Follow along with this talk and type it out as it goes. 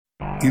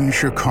In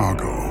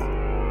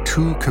Chicago,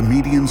 two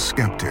comedian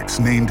skeptics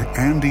named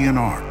Andy and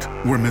Art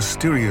were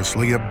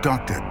mysteriously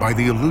abducted by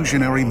the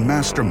illusionary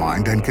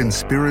mastermind and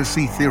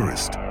conspiracy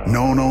theorist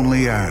known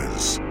only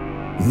as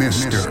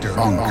Mr.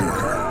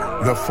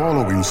 Bunker. The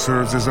following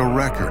serves as a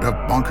record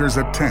of Bunker's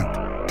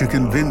attempt to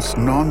convince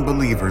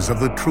non-believers of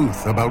the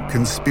truth about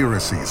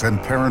conspiracies and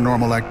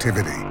paranormal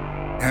activity.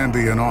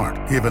 Andy and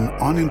Art give an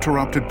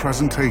uninterrupted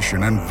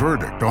presentation and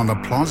verdict on the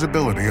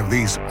plausibility of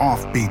these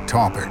offbeat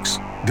topics,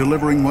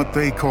 delivering what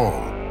they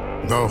call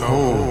the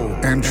whole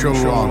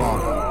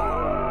enchilada.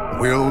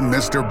 Will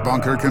Mr.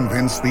 Bunker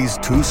convince these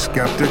two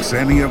skeptics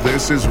any of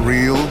this is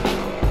real?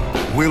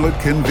 Will it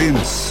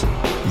convince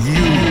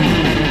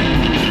you?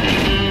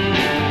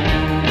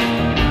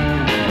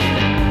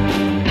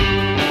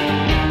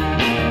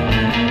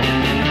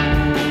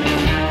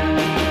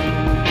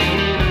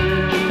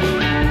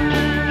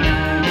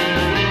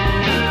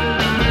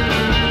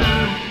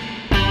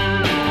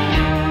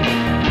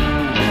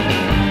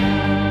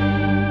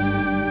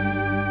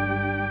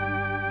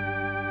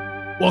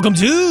 Welcome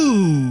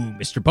to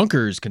Mr.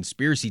 Bunker's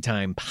Conspiracy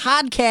Time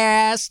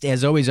podcast.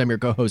 As always, I'm your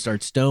co-host,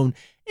 Art Stone.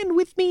 And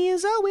with me,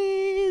 as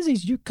always,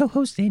 is your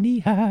co-host, Andy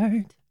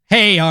Hart.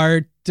 Hey,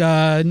 Art.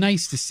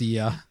 Nice to see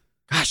ya.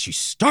 Gosh, you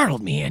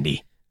startled me,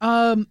 Andy.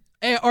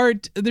 Hey,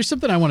 Art, there's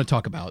something I want to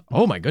talk about.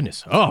 Oh, my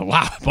goodness. Oh,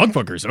 wow. Bunk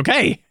Bunkers.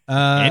 Okay.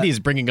 Andy's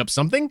bringing up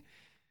something.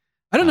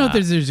 I don't know if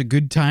there's a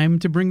good time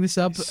to bring this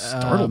up.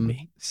 Startled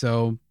me.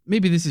 So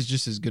maybe this is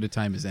just as good a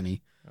time as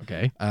any.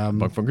 Okay.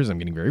 Bunk Bunkers, I'm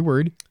getting very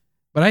worried.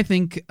 But I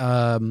think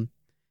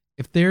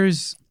if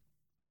there's...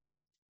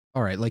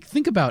 All right, like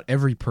think about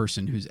every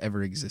person who's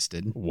ever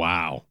existed.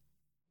 Wow.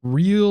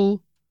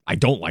 Real... I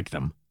don't like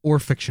them. Or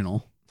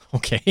fictional.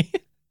 Okay.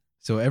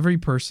 So every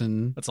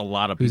person... That's a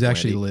lot of people, who's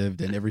actually Andy.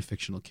 lived and every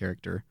fictional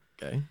character.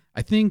 Okay.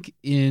 I think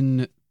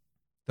in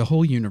the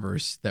whole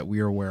universe that we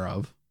are aware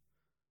of,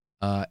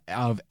 out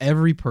of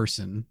every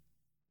person,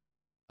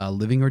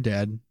 living or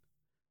dead,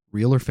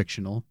 real or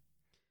fictional,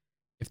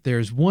 if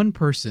there's one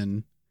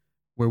person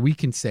where we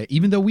can say,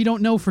 even though we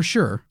don't know for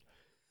sure,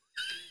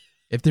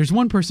 if there's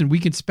one person we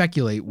can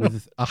speculate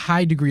with a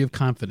high degree of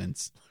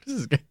confidence What is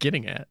this guy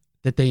getting at?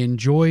 that they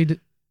enjoyed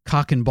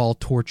cock and ball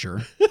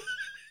torture,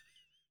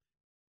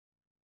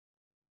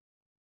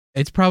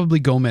 it's probably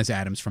Gomez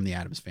Addams from the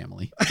Addams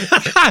Family.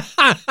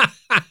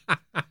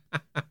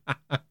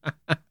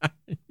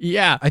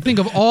 Yeah. I think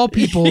of all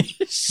people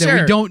Sure.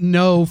 that we don't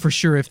know for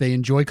sure if they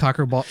enjoy cock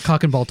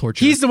and ball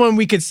torture. He's the one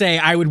we could say,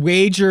 I would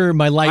wager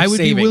my life I would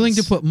savings. be willing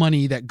to put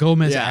money that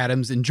Gomez Yeah.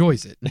 Addams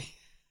enjoys it.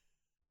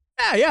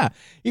 Yeah.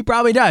 He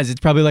probably does. It's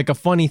probably like a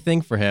funny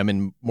thing for him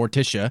and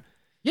Morticia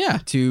Yeah.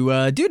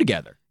 to do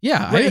together.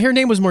 Yeah. Her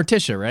name was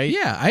Morticia, right?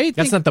 Yeah. I think,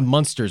 That's not the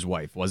Munster's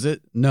wife, was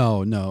it?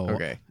 No.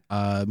 Okay.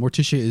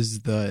 Morticia is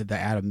the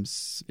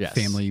Addams Yes.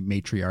 family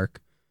matriarch.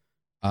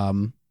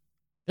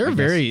 They're I guess.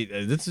 very,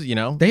 this is,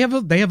 They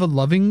have a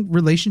loving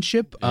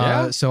relationship.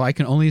 Yeah. So I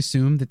can only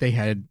assume that they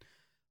had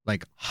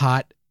like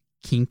hot,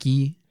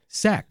 kinky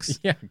sex.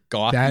 yeah, That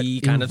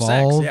gothy kind of sex.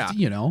 involved,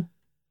 Yeah.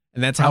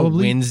 And that's how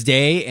probably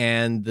Wednesday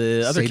and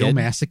the other kid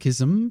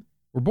sadomasochism.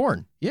 were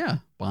born. Yeah.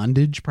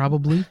 Bondage,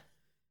 probably.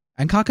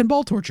 And cock and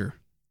ball torture.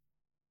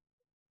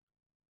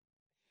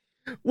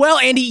 Well,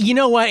 Andy, you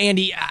know what,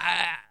 Andy?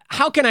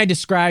 How can I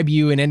describe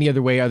you in any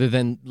other way other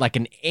than like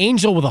an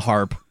angel with a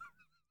harp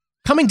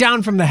coming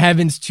down from the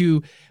heavens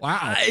to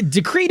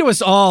decree to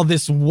us all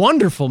this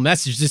wonderful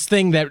message, this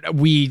thing that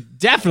we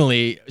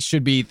definitely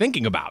should be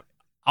thinking about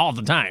all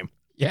the time.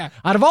 Yeah.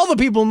 Out of all the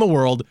people in the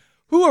world,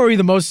 who are we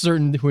the most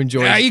certain who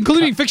enjoys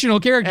Including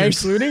fictional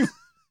characters. Including?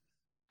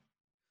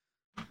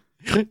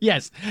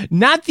 Yes,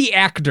 not the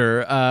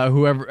actor,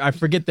 whoever, I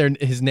forget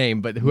his name,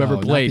 but whoever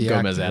No, not played the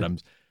Gomez actor.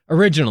 Addams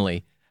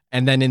originally,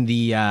 and then in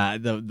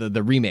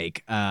the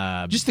remake,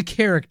 Just the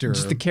character.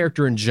 just the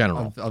character in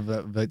general.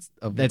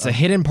 That's a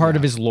hidden part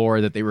of his lore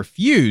that they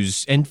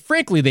refuse, and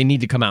frankly, they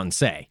need to come out and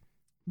say.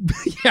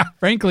 Yeah,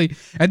 frankly,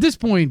 at this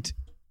point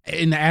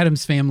in the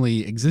Addams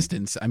family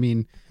existence, I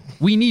mean,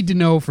 we need to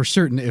know for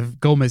certain if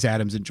Gomez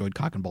Addams enjoyed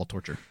cock and ball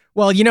torture.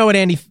 Well, you know what,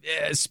 Andy?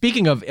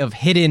 Speaking of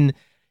hidden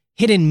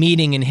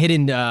meaning and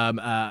hidden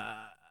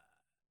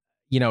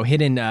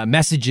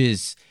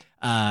messages,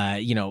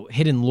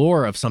 hidden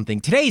lore of something.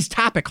 Today's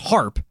topic,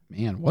 harp,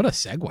 Man, what a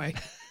segue.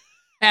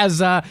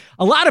 has a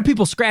lot of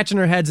people scratching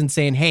their heads and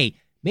saying, "Hey,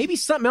 maybe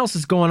something else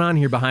is going on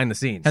here behind the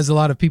scenes." Has a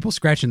lot of people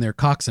scratching their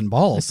cocks and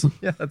balls.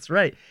 Yeah, that's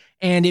right.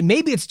 And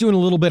maybe it's doing a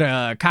little bit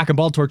of cock and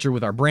ball torture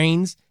with our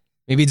brains.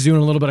 Maybe it's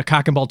doing a little bit of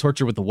cock and ball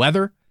torture with the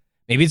weather.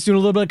 Maybe it's doing a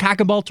little bit of cock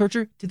and ball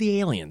torture to the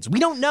aliens. We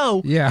don't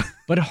know. Yeah.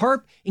 But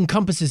harp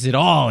encompasses it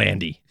all,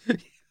 Andy.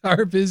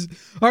 Harp is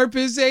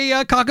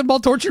a cock and ball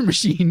torture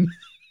machine.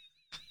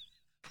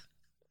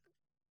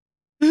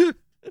 Hey,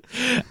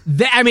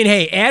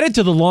 add it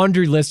to the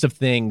laundry list of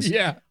things.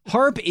 Yeah.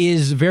 Harp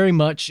is very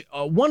much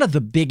one of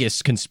the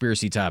biggest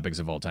conspiracy topics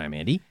of all time,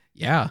 Andy.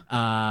 Yeah.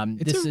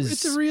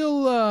 It's a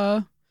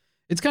real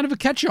it's kind of a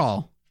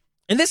catch-all.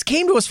 And this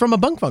came to us from a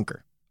bunk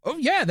bunker. Oh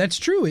yeah, that's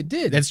true. It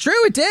did. That's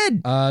true, it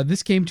did.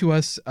 This came to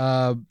us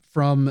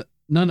from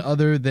none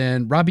other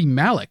than Robbie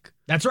Malik,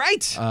 That's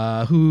right.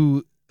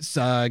 who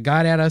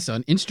got at us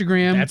on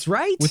Instagram. That's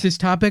right. With this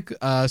topic.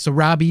 So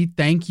Robbie,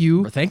 thank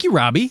you. Thank you,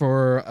 Robbie.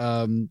 For,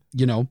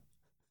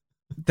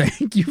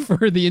 thank you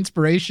for the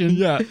inspiration.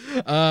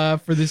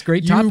 For this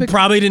great topic. You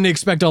probably didn't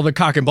expect all the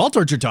cock and ball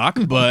torture talk,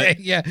 but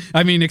yeah,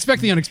 I mean,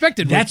 expect the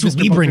unexpected. That's what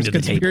Mr. we bring Bunker's to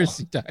the table.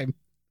 Conspiracy Time.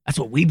 that's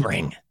what we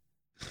bring.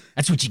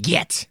 That's what you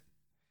get.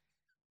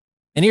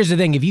 And here's the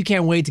thing: if you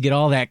can't wait to get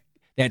all that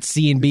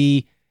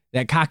C&B,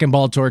 that cock and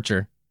ball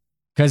torture,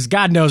 because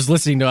God knows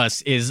listening to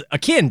us is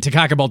akin to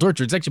cock and ball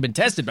torture. It's actually been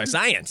tested by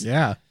science.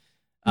 Yeah.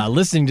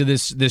 Listening to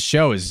this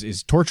show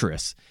is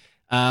torturous.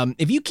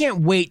 If you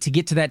can't wait to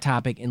get to that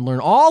topic and learn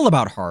all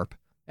about HAARP,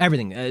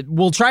 everything,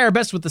 we'll try our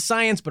best with the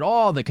science, but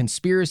all the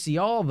conspiracy,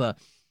 all the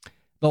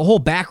whole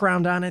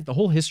background on it, the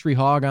whole history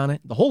hog on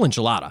it, the whole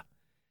enchilada.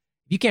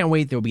 If you can't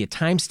wait, there will be a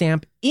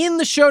timestamp in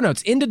the show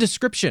notes, in the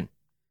description.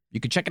 You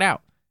can check it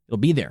out. It'll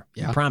be there.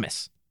 Yeah. I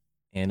promise.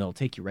 And it'll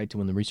take you right to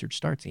when the research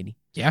starts, Andy.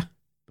 Yeah.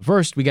 But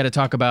first, we got to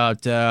talk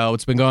about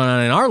what's been going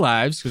on in our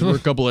lives, because we're a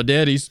couple of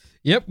daddies.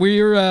 Yep.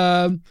 We're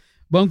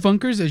Bunk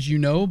Funkers, as you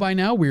know by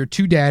now. We're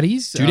two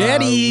daddies.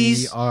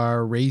 We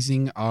are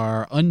raising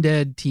our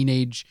undead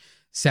teenage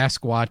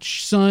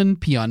Sasquatch son,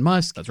 Peon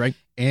Musk. That's right.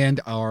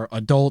 And our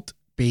adult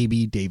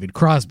baby, David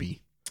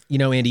Crosby. You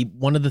know, Andy,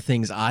 one of the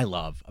things I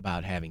love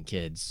about having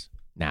kids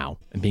now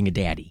and being a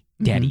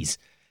daddies,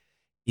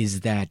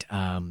 is that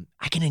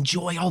I can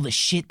enjoy all the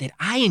shit that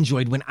I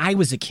enjoyed when I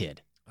was a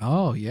kid.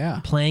 Oh,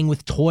 yeah. Playing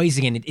with toys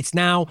again. It's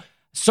now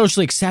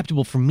socially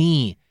acceptable for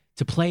me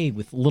to play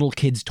with little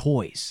kids'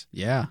 toys.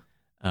 Yeah.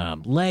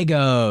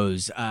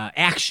 Legos,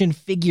 action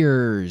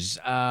figures,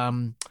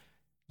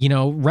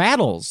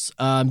 rattles,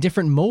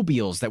 different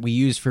mobiles that we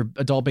use for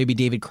adult baby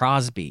David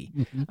Crosby.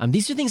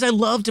 These are things I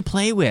love to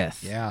play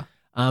with. Yeah.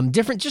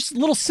 Different, just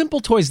little simple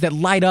toys that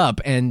light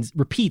up and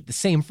repeat the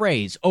same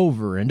phrase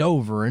over and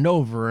over and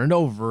over and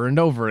over and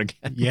over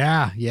again.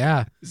 Yeah,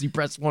 yeah. As you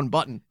press one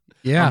button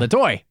on the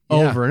toy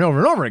over and over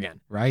and over again.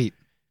 Right.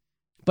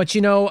 But,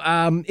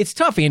 it's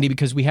tough, Andy,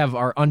 because we have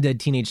our undead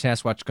teenage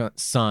Sasquatch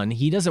son.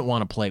 He doesn't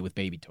want to play with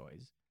baby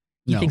toys.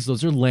 He thinks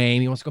those are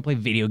lame. He wants to go play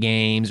video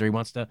games, or he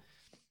wants to,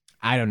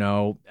 I don't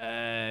know,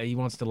 he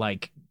wants to,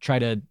 try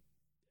to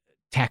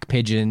tack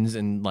pigeons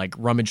and,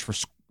 rummage for,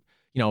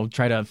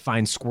 try to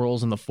find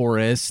squirrels in the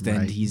forest. Right.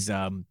 And he's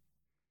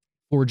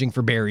foraging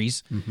for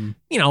berries.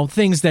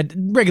 Things that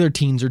regular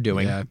teens are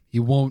doing. Yeah,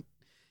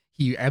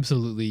 he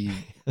absolutely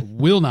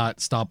will not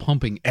stop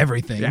humping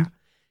everything. Yeah.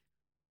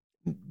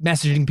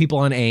 Messaging people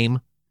on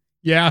AIM.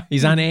 Yeah.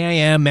 He's on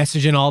AIM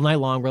messaging all night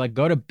long. We're like,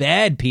 go to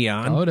bed,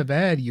 Peon. Go to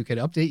bed. You could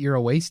update your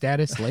away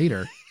status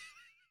later.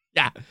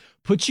 Yeah.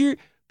 Put your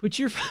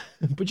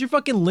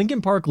fucking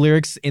Linkin Park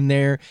lyrics in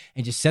there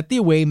and just set the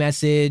away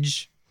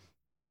message.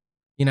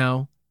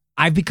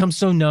 I've become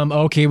so numb.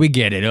 Okay, we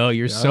get it. Oh,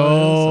 you're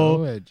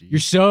so edgy. You're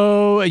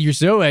so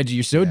edgy.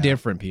 You're so Yeah.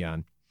 different,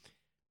 Peon.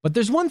 But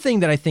there's one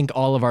thing that I think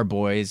all of our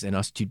boys and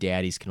us two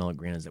daddies can all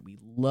agree on, is that we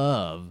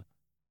love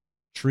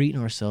treating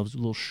ourselves to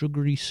little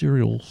sugary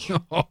cereals.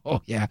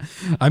 Oh, yeah.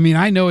 I mean,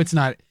 I know it's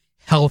not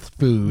health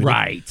food.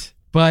 Right.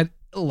 But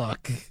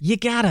look, You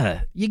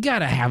gotta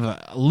have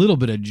a little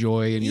bit of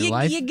joy in your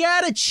life. You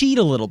gotta cheat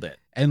a little bit.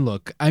 And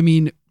look, I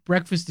mean,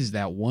 breakfast is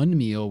that one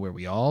meal where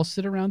we all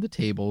sit around the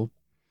table.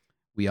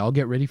 We all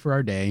get ready for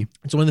our day.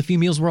 It's one of the few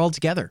meals we're all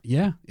together.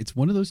 Yeah. It's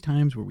one of those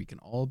times where we can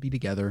all be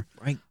together.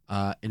 Right.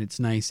 And it's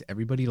nice.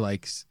 Everybody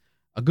likes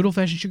a good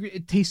old-fashioned sugar.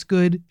 It tastes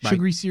good. Right.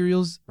 Sugary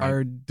cereals Right.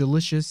 are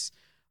delicious.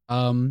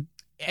 And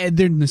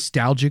they're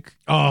nostalgic.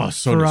 Oh,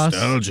 so For us.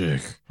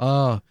 nostalgic.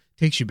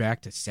 Takes you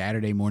back to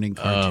Saturday morning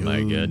cartoons. Oh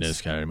my goodness,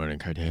 Saturday morning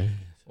cartoons.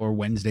 Or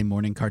Wednesday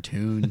morning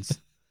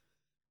cartoons.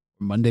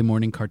 Monday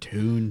morning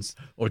cartoons.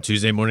 Or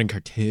Tuesday morning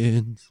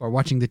cartoons. Or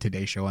watching the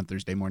Today Show on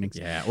Thursday mornings.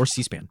 Yeah, or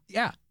C-SPAN.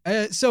 Yeah.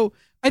 So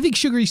I think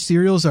sugary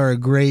cereals are a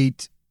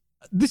great.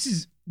 This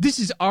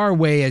is our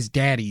way as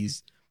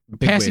daddies,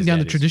 Big way passing as down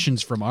the daddies.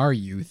 traditions from our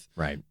youth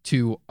Right.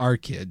 to our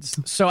kids.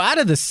 So out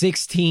of the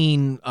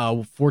 16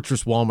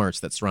 Fortress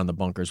Walmarts that surround the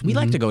bunkers, we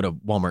like to go to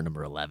Walmart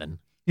number 11.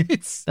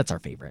 That's our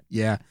favorite.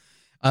 Yeah.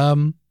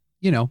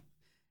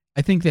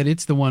 I think that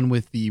it's the one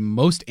with the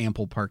most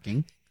ample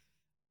parking.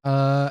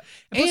 Plus,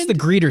 the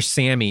greeter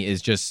Sammy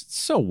is just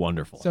so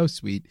wonderful. So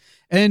sweet.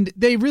 And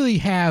they really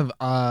have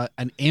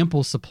an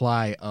ample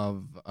supply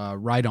of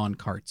ride-on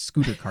carts,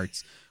 scooter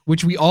carts,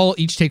 which we all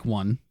each take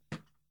one.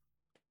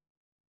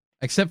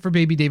 Except for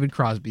baby David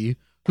Crosby,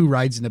 who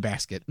rides in the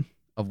basket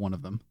of one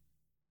of them.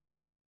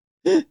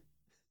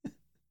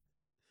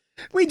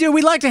 We do.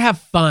 We like to have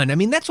fun. I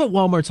mean, that's what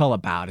Walmart's all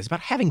about. It's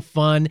about having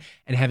fun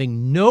and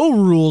having no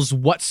rules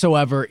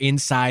whatsoever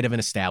inside of an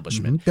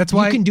establishment. That's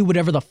why you can do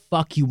whatever the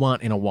fuck you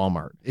want in a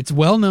Walmart. it's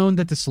well known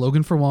that the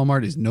slogan for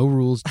Walmart is no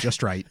rules,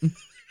 just right.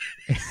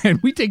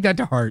 And we take that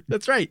to heart.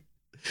 That's right.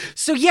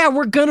 So yeah,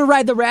 we're gonna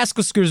ride the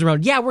rascal scooters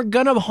around. Yeah, we're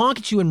gonna honk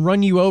at you and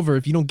run you over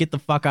if you don't get the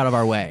fuck out of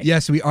our way.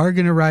 Yes, we are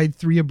going to ride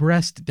 3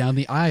 abreast down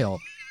the aisle.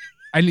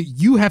 And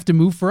you have to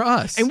move for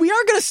us. And we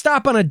are gonna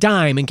stop on a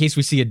dime in case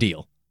we see a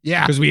deal.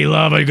 Yeah. Because we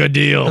love a good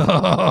deal.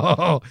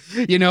 Oh,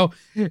 you know,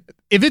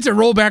 if it's a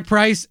rollback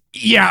price,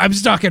 yeah, I'm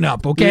stocking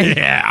up, okay?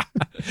 Yeah.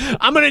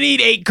 I'm going to need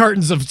 8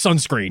 cartons of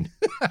sunscreen.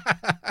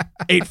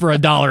 8 for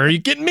 $1. Are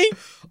you kidding me?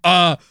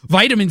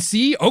 Vitamin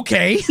C,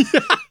 okay.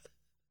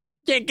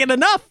 Can't get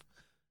enough.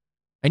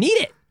 I need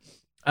it.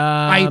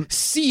 I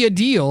see a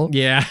deal.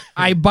 Yeah.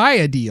 I buy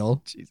a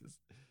deal. Jesus.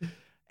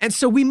 And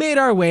so we made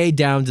our way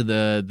down to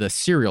the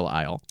cereal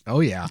aisle. Oh,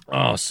 yeah.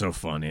 Oh, so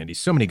fun, Andy.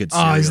 So many good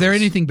cereals. Oh, is there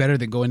anything better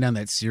than going down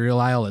that cereal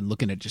aisle and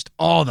looking at just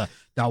all the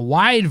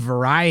wide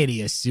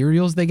variety of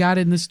cereals they got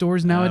in the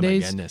stores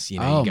nowadays? Oh, my goodness. You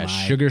know, you got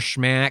Sugar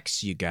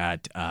Smacks. You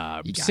got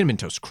Cinnamon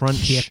Toast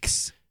Crunch.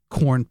 Kicks,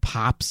 Corn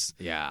Pops.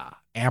 Yeah.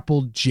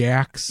 Apple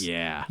Jacks.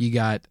 Yeah. You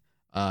got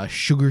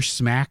Sugar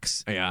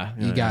Smacks. Yeah.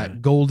 You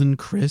got Golden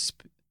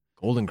Crisp.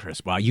 Golden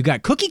Crisp. Wow. You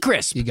got Cookie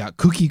Crisp. You got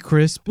Cookie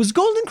Crisp. Was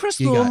Golden Crisp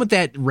the one with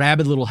that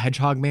rabid little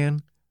hedgehog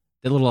man?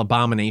 That little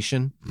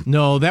abomination?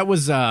 No, that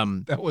was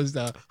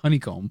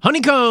Honeycomb.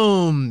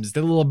 Honeycombs,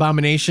 the little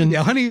abomination.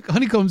 Yeah,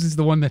 Honeycombs is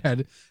the one that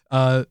had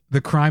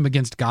the Crime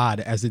Against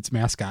God as its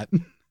mascot.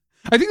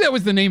 I think that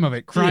was the name of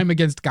it, Crime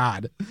Against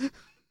God.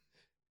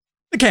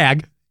 The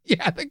CAG.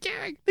 Yeah, the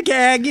CAG. The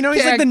CAG, you know,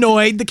 he's like the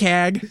Noid, the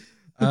CAG.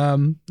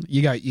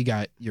 You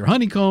got your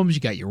Honeycombs,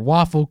 you got your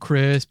Waffle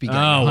Crisp, you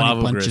got your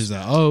Honey Bunches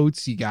of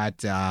Oats, you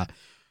got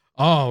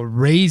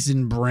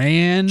Raisin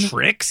Bran,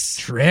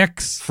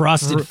 Trix,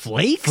 Frosted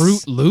Flakes,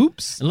 Fruit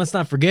Loops, and let's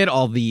not forget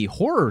all the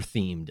horror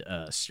themed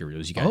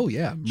cereals you got. Oh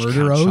yeah,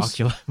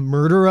 Murderos,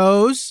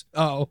 Murderos.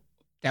 Oh,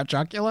 Count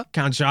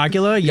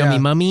Chocula, Yummy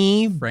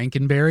Mummy,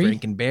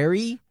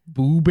 Frankenberry,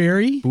 Boo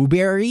Berry.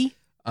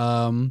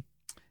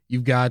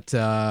 You've got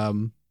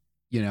Friday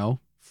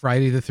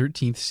the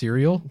 13th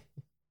cereal.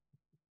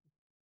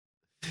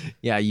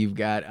 Yeah, you've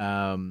got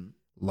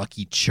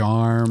Lucky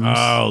Charms.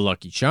 Oh,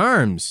 Lucky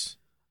Charms.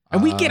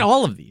 And we get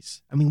all of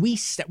these. I mean, we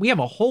have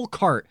a whole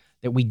cart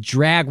that we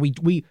drag.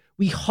 We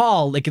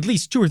haul like at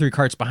least 2 or 3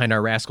 carts behind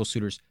our Rascal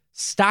Suitors,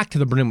 stocked to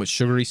the brim with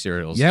sugary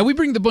cereals. Yeah, we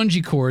bring the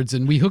bungee cords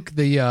and we hook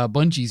the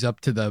bungees up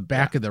to the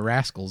back of the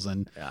Rascals,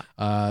 and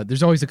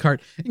there's always a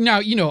cart. Now,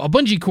 a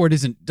bungee cord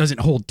doesn't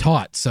hold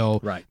taut,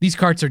 so these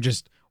carts are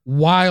just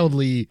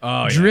wildly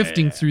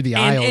drifting through the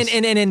aisles.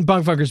 And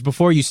Bunkfuckers,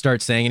 before you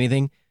start saying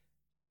anything,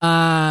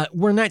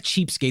 we're not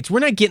cheapskates. We're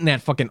not getting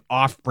that fucking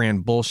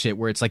off-brand bullshit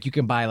where it's like you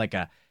can buy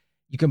a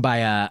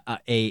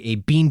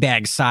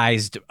beanbag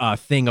sized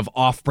thing of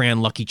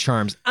off-brand Lucky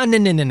Charms.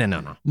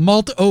 No.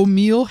 Malt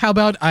oatmeal. How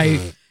about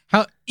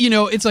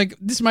it's like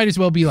this might as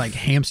well be like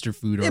hamster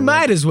food. It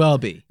might as well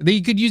be.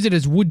 They could use it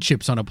as wood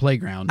chips on a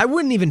playground. I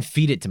wouldn't even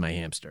feed it to my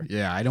hamster.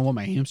 Yeah, I don't want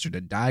my hamster to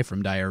die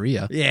from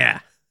diarrhea. Yeah.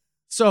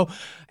 So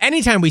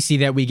anytime we see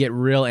that, we get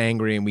real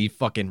angry and we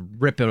fucking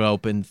rip it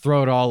open,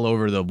 throw it all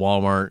over the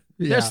Walmart.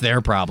 Yeah. That's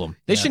their problem.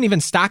 They shouldn't even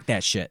stock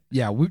that shit.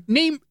 Yeah,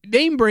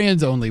 name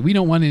brands only. We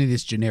don't want any of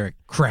this generic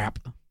crap.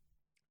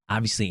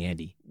 Obviously,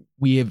 Andy,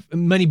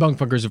 many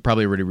Bunkfuckers have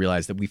probably already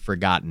realized that we've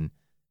forgotten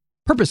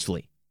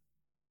purposefully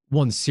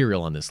one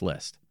cereal on this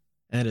list.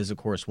 And that is, of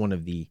course, one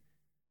of the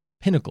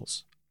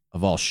pinnacles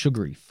of all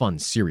sugary, fun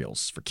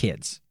cereals for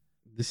kids.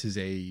 This is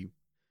a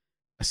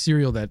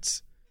cereal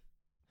that's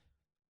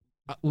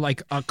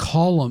like a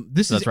column.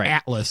 This is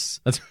Atlas.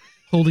 That's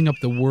holding up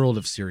the world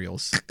of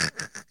cereals.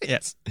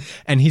 Yes.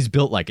 And he's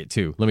built like it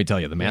too. Let me tell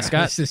you, the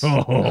mascot.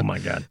 Oh my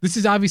God. This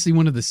is obviously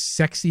one of the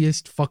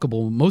sexiest,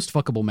 most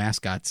fuckable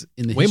mascots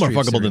in the history. Way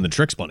more fuckable cereal than the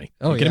Trix Bunny.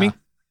 Are you kidding me?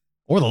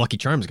 Or the Lucky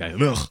Charms guy.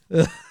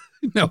 Ugh.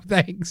 No,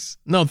 thanks.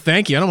 No,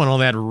 thank you. I don't want all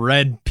that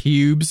red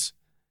pubes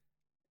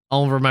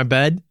all over my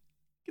bed.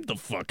 Get the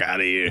fuck out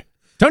of here.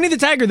 Tony the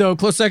Tiger, though,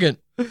 close second.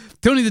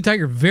 Tony the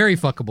Tiger, very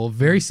fuckable,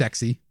 very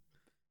sexy.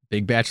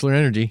 Big bachelor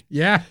energy.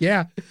 Yeah.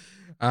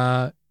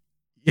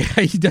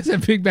 Yeah, he does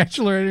have big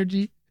bachelor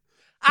energy.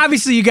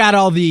 Obviously, you got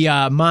all the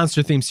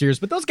monster-themed series,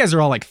 but those guys are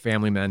all like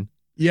family men.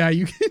 Yeah,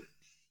 you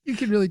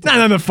can really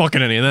tell. Not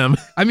fucking any of them.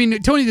 I mean,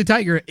 Tony the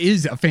Tiger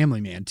is a family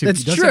man, too. That's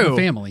he does true. have a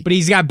family. But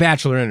he's got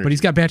bachelor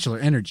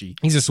energy.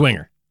 He's a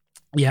swinger.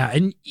 Yeah,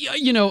 and,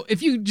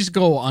 if you just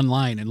go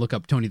online and look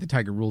up Tony the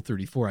Tiger Rule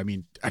 34, I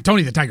mean,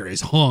 Tony the Tiger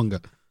is hung.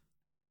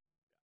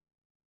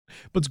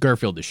 Puts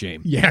Garfield to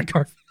shame. Yeah,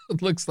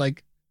 Garfield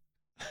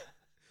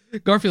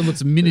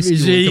looks minuscule.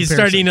 He's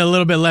starting a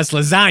little bit less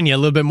lasagna, a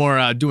little bit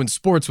more doing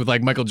sports with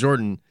like Michael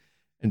Jordan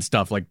and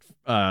stuff like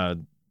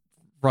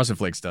Frosted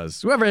Flakes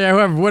does. Whoever,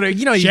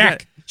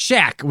 Shaq.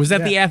 Shaq. Was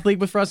that the athlete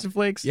with Frosted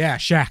Flakes? Yeah,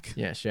 Shaq.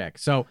 Yeah, Shaq.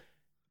 So,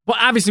 well,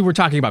 obviously we're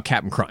talking about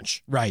Captain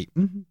Crunch. Right.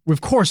 Mm-hmm. We,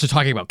 of course, are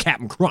talking about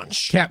Captain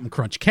Crunch. Captain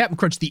Crunch,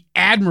 the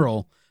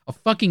admiral, a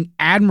fucking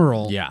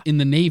admiral in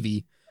the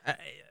Navy.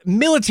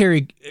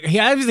 Military. He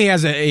obviously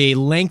has a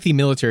lengthy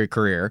military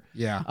career.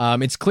 Yeah.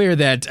 It's clear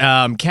that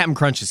Captain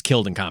Crunch is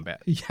killed in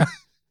combat. Yeah.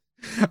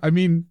 I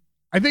mean,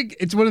 I think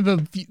it's one of the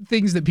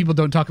things that people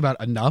don't talk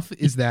about enough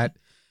is that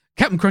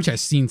Captain Crunch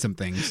has seen some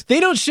things. They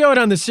don't show it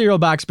on the cereal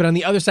box, but on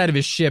the other side of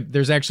his ship,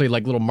 there's actually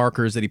like little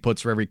markers that he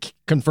puts for every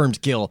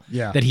confirmed kill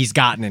that he's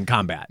gotten in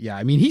combat. Yeah.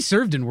 I mean, he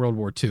served in World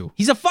War II.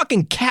 He's a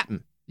fucking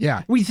captain.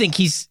 Yeah. What do you think?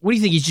 He's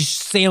just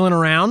sailing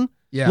around?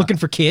 Yeah. looking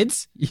for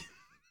kids.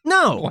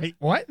 No. Wait,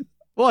 what?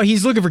 Well,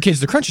 he's looking for kids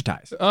to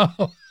crunchitize.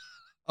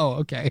 Oh,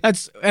 okay.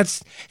 That's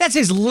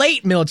his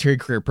late military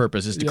career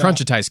purpose is to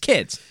crunchitize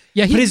kids.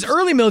 Yeah, but his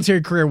early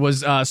military career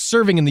was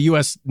serving in the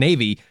U.S.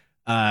 Navy,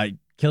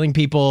 killing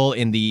people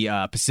in the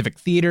Pacific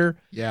Theater.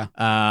 Yeah.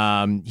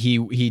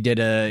 He did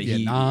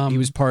Vietnam, he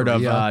was part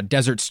Korea. of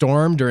Desert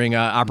Storm during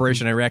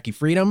Operation Iraqi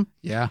Freedom.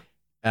 Yeah.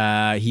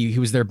 He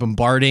was there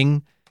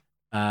bombarding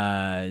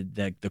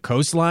the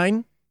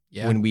coastline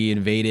when we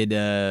invaded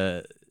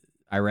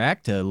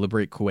Iraq to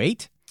liberate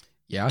Kuwait.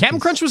 Yeah. Captain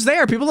Crunch was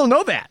there. People don't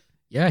know that.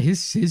 Yeah, he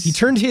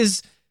turned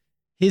his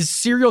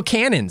serial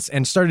cannons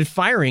and started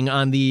firing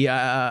on the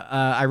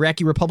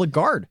Iraqi Republic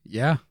Guard.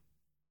 Yeah.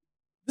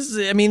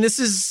 This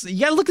is you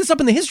gotta look this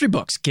up in the history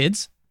books,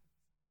 kids.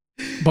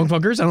 Bunk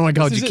bunkers. I don't want to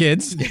call you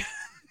kids.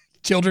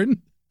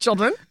 Children.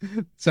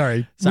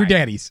 Sorry. We're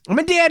daddies. I'm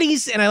a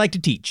daddies and I like to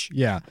teach.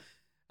 Yeah.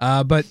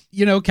 But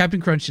Captain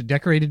Crunch, a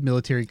decorated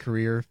military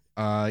career,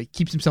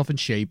 keeps himself in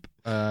shape.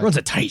 Runs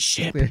a tight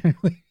ship.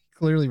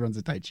 Clearly runs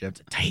a tight ship.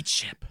 It's a tight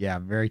ship. Yeah,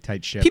 very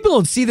tight ship. People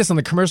don't see this on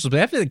the commercials, but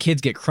after the kids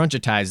get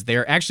crunchitized,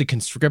 they're actually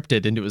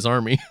conscripted into his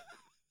army.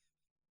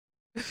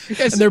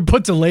 And they're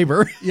put to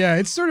labor. Yeah,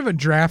 it's sort of a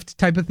draft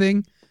type of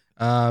thing.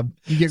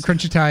 You get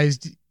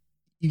crunchitized,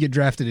 you get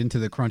drafted into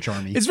the Crunch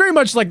Army. It's very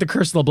much like the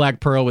Curse of the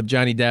Black Pearl with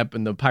Johnny Depp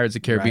and the Pirates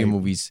of the Caribbean Right.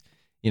 movies.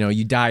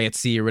 You die at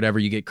sea or whatever,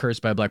 you get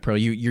cursed by a Black Pearl.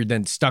 You're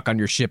then stuck on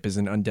your ship as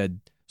an undead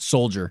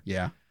soldier.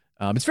 Yeah.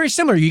 It's very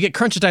similar. You get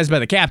crunchitized by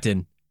the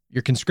captain,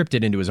 you're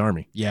conscripted into his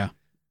army. Yeah.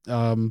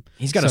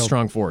 He's got a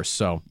strong force,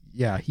 so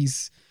yeah,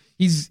 he's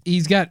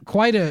got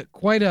quite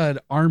an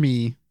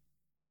army.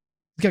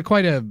 He's got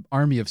quite an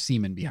army of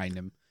seamen behind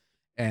him,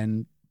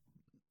 and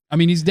I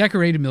mean he's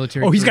decorated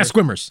military. Oh, he's got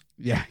squimmers.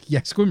 Yeah,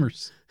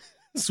 squimmers,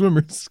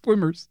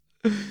 swimmers.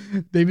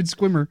 David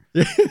Squimmer.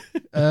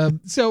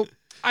 So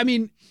I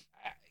mean,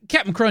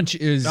 Captain Crunch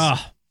is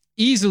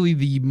easily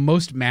the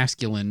most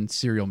masculine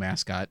cereal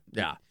mascot.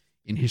 Yeah.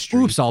 In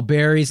history. Oops, all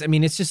berries. I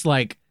mean, it's just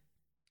like,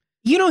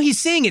 he's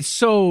saying it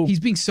so. He's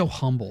being so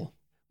humble.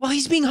 Well,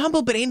 he's being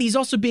humble, but Andy, he's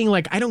also being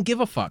like, I don't give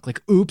a fuck.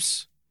 Like,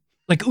 oops,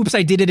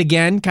 I did it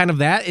again. Kind of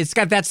that. It's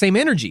got that same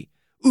energy.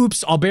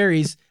 Oops, all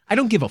berries. I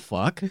don't give a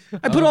fuck.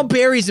 I put all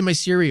berries in my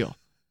cereal.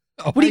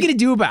 What are you gonna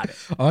do about it?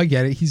 Oh, I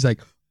get it. He's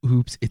like,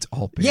 oops, it's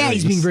all berries. Yeah,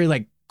 he's being very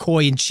like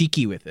coy and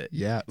cheeky with it.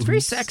 Yeah, it's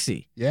very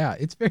sexy. Yeah,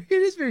 it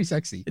is very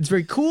sexy. It's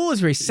very cool.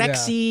 It's very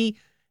sexy.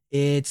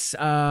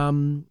 Yeah.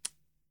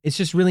 It's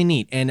just really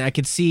neat, and I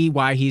could see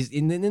why he's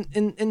in.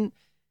 And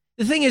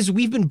the thing is,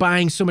 we've been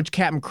buying so much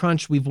Captain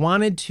Crunch. We've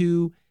wanted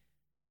to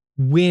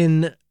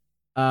win.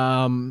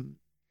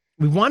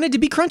 We wanted to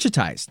be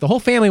crunchitized. The whole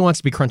family wants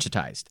to be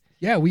crunchitized.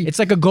 Yeah, it's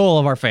like a goal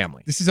of our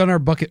family. This is on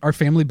our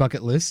family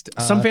bucket list.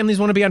 Some families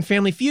want to be on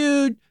Family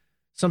Feud.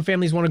 Some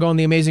families want to go on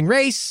The Amazing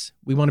Race.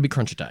 We want to be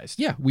crunchitized.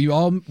 Yeah, we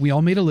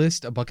all made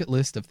a bucket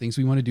list of things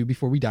we want to do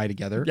before we die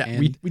together. Yeah,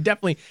 and we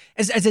definitely,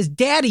 as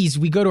daddies,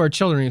 we go to our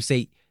children and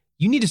say,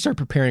 you need to start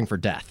preparing for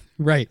death.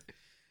 Right.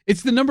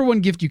 It's the number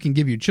one gift you can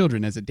give your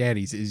children as a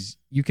daddies is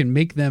you can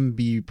make them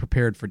be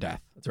prepared for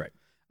death. That's right.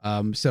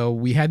 So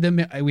we had them.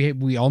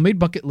 We all made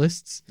bucket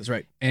lists. That's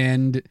right.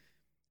 And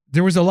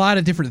there was a lot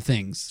of different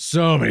things.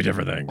 So many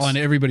different things on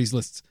everybody's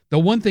lists. The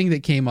one thing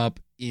that came up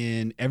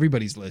in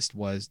everybody's list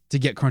was to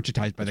get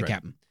crunchitized by the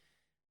captain.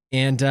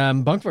 And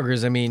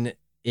Bunkfuckers, I mean,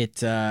 it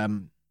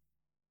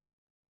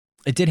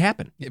did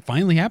happen. It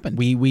finally happened.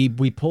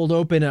 We pulled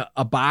open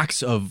a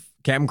box of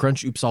Captain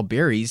Crunch Oops All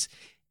Berries,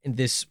 and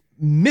this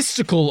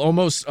mystical,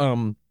 almost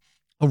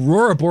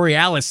Aurora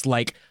Borealis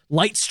like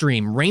light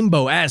stream,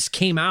 rainbow-esque,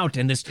 came out,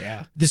 and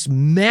this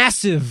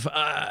massive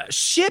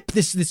ship,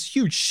 this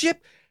huge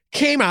ship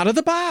came out of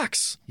the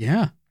box.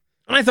 Yeah.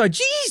 And I thought,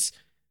 geez,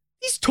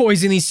 these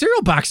toys in these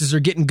cereal boxes are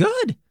getting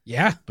good.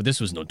 Yeah. But this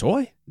was no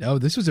toy. No,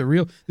 this was a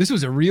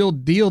real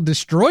deal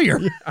destroyer.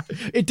 Yeah.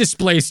 It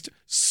displaced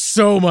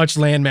so much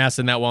landmass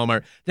in that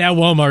Walmart. That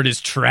Walmart is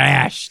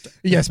trashed.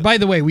 Yes, by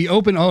the way, we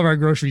open all of our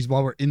groceries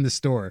while we're in the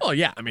store. Oh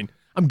yeah, I mean,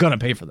 I'm gonna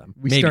pay for them.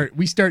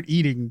 We start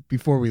eating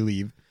before we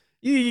leave.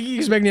 You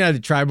expect me not to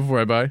try before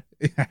I buy?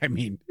 I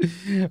mean,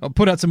 I'll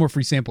put out some more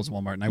free samples,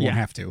 Walmart, and I won't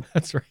have to.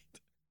 That's right.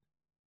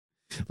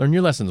 Learn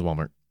your lessons,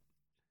 Walmart.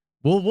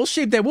 We'll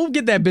shape that. We'll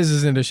get that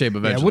business into shape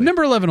eventually. Yeah, well,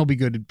 number 11 will be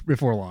good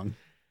before long.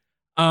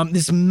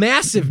 This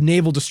massive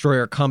naval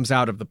destroyer comes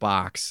out of the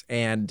box,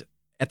 and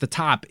at the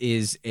top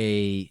is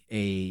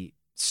a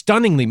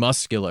stunningly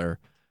muscular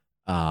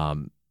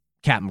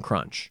Captain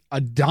Crunch.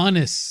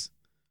 Adonis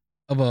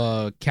of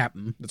a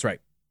captain. That's right.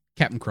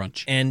 Captain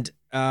Crunch. And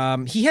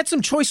he had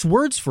some choice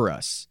words for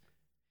us.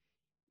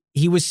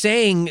 He was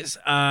saying,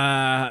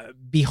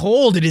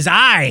 behold, it is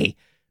I,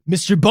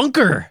 Mr.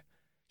 Bunker,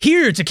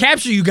 here to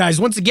capture you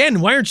guys once again.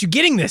 Why aren't you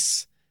getting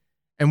this?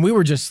 And we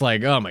were just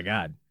like, oh my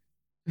God.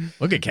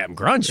 Look at Captain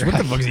Crunch. What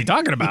the fuck is he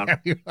talking about?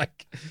 Yeah,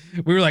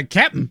 we were like,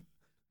 Captain,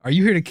 are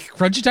you here to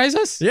crunchitize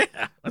us? Yeah.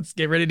 Let's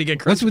get ready to get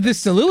crunchitized. What's with this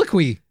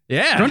soliloquy?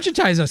 Yeah.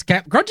 Crunchitize us,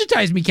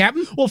 Crunchitize me,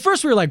 Captain. Well,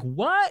 first we were like,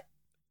 what?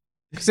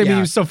 Because I mean, he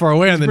was so far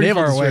away on the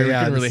naval destroyer, we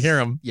couldn't really hear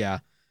him. Yeah.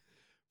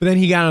 But then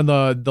he got on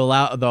the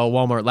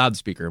Walmart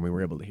loudspeaker, and we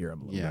were able to hear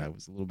him a little bit. It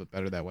was a little bit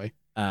better that way.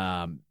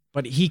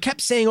 But he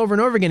kept saying over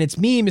and over again, "It's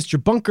me,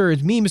 Mr. Bunker.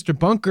 It's me, Mr.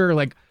 Bunker.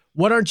 Like,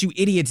 what aren't you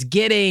idiots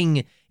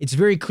getting? It's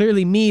very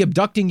clearly me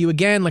abducting you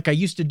again, like I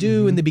used to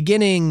do in the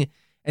beginning,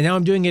 and now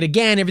I'm doing it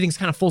again. Everything's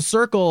kind of full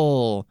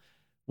circle.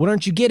 What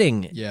aren't you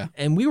getting?" Yeah.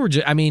 And we were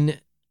just, I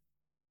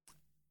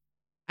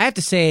have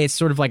to say, it's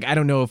sort of like, I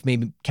don't know if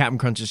maybe Captain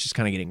Crunch is just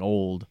kind of getting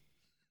old.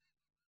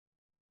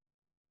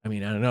 I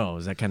don't know.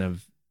 Is that kind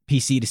of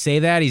PC to say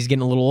that? He's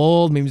getting a little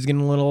old. Maybe he's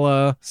getting a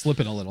little...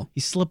 Slipping a little.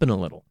 He's slipping a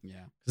little.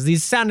 Yeah. Because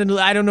he's sounding...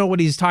 I don't know what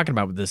he's talking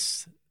about with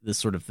this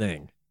sort of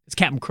thing. It's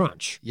Captain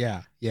Crunch.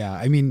 Yeah.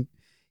 Yeah.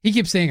 He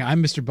keeps saying,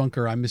 "I'm Mr.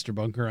 Bunker. I'm Mr.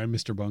 Bunker. I'm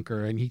Mr.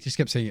 Bunker." And he just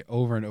kept saying it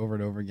over and over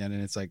and over again.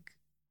 And it's like,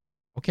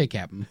 okay,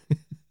 Captain.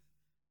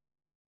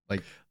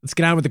 Let's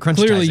get on with the crunch.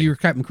 Clearly, you're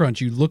Captain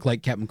Crunch. You look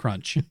like Captain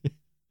Crunch.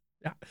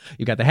 Yeah.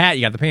 You got the hat.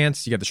 You got the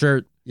pants. You got the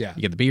shirt. Yeah.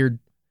 You got the beard.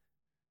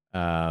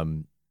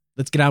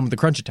 Let's get on with the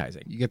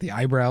crunchitizing. You get the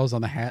eyebrows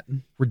on the hat.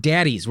 We're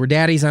daddies. We're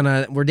daddies on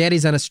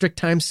a strict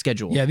time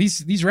schedule. Yeah,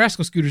 these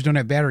rascal scooters don't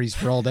have batteries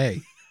for all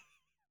day.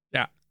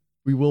 Yeah.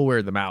 We will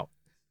wear them out.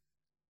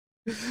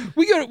 When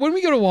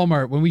we go to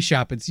Walmart, when we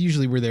shop, it's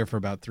usually we're there for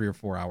about 3 or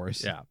 4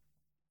 hours. Yeah.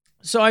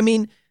 So I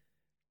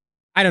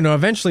don't know.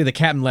 Eventually, the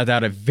captain let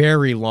out a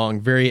very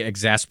long, very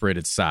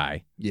exasperated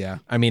sigh. Yeah.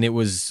 It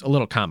was a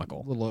little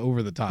comical. A little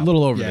over the top. A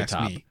little over Yeah, the it's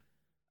top.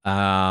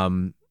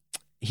 me.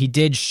 He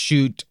did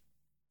shoot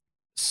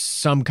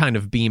some kind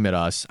of beam at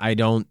us.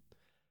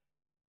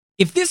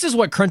 If this is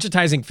what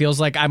crunchitizing feels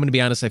like, I'm going to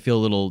be honest, I feel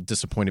a little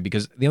disappointed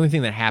because the only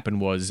thing that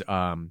happened was,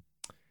 I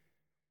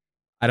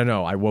don't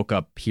know, I woke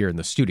up here in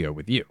the studio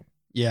with you.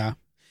 Yeah.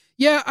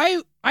 Yeah,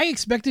 I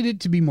expected it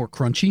to be more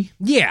crunchy.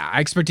 Yeah,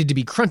 I expected to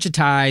be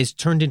crunchitized,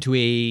 turned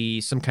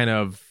into some kind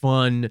of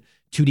fun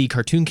 2D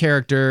cartoon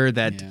character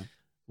that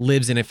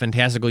lives in a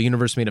fantastical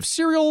universe made of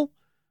cereal.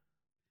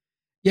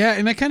 Yeah,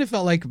 and I kind of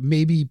felt like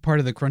maybe part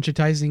of the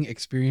crunchitizing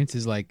experience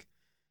is like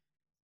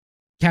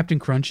Captain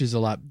Crunch is a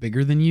lot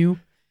bigger than you.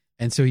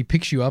 And so he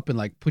picks you up and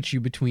like puts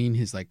you between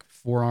his like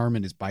forearm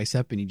and his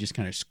bicep and he just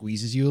kind of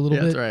squeezes you a little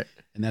bit. That's right.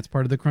 And that's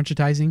part of the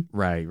crunchitizing.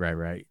 Right.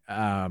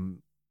 I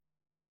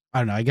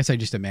don't know. I guess I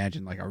just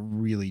imagine like a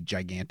really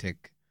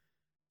gigantic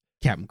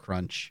Captain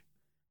Crunch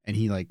and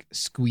he like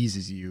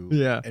squeezes you.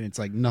 Yeah. And it's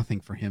like nothing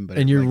for him. But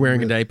and you're like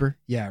wearing a diaper?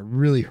 Yeah. It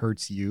really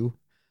hurts you.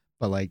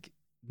 But like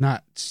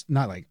not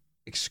like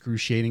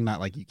excruciating, not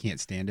like you can't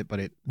stand it, but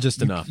it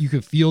just enough. You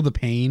could feel the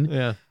pain.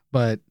 Yeah.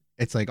 But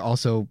it's like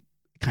also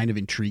kind of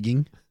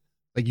intriguing.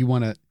 Like you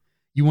want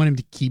him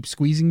to keep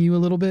squeezing you a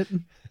little bit.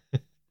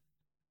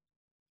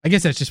 I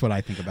guess that's just what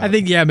I think about. I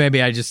think, yeah,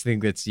 maybe I just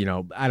think that's,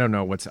 I don't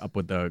know what's up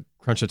with the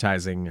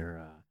crunchitizing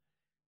or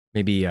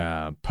maybe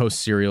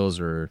Post Cereals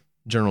or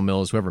General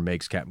Mills, whoever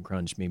makes Captain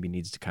Crunch, maybe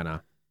needs to kind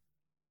of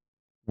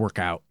work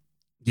out.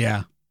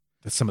 Yeah.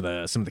 Some of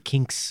the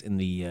kinks in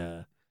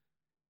the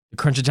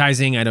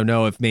crunchitizing. I don't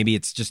know if maybe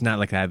it's just not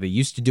like how they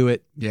used to do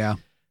it. Yeah.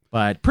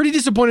 But pretty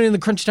disappointed in the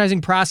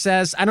crunchitizing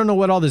process. I don't know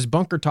what all this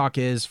bunker talk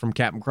is from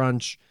Captain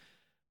Crunch.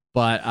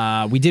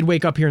 But we did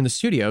wake up here in the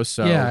studio,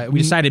 so we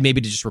decided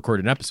maybe to just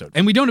record an episode.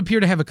 And we don't appear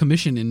to have a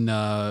commission in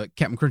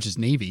Captain Crunch's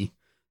Navy.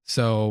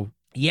 So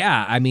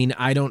yeah, I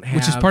don't have...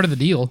 Which is part of the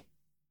deal.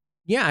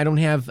 Yeah, I don't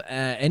have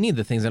any of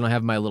the things. I don't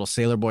have my little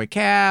Sailor Boy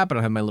cap. I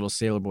don't have my little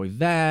Sailor Boy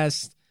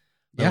vest.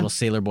 My little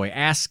Sailor Boy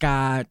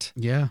ascot.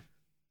 Yeah.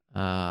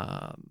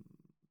 I'm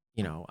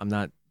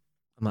not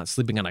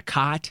sleeping on a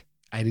cot.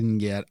 I didn't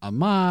get a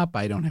mop.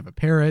 I don't have a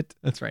parrot.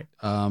 That's right.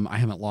 I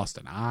haven't lost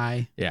an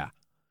eye. Yeah.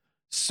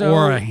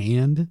 Or a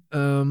hand.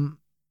 Yeah,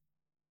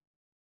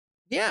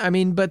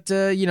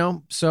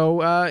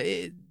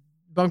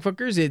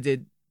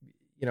 bunkfuckers,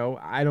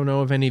 I don't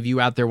know if any of you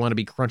out there want to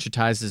be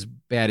crunchitized as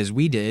bad as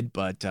we did,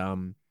 but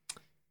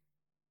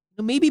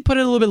maybe put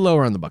it a little bit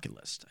lower on the bucket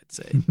list, I'd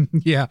say.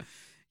 Yeah.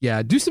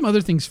 Yeah, do some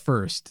other things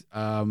first.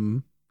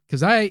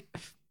 Because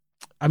if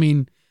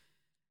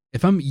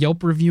I'm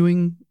Yelp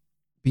reviewing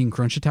being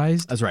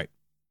crunchitized. That's right.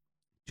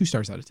 2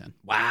 stars out of 10.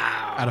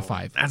 Wow. Out of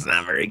 5. That's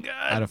not very good.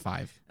 Out of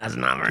 5. That's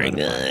not very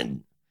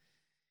good.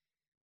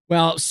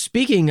 Well,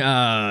 speaking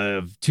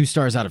of 2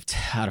 stars out of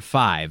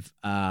 5,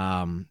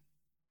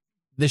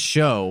 this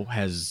show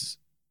has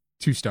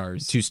 2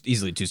 stars.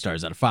 Easily 2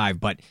 stars out of 5.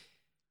 But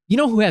you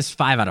know who has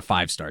 5 out of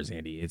 5 stars,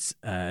 Andy? It's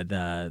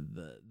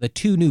the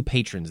 2 new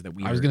patrons that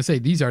we. I was going to say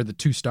these are the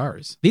 2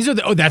 stars. These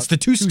are that's the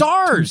 2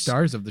 stars. 2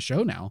 stars of the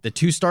show now. The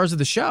 2 stars of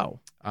the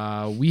show.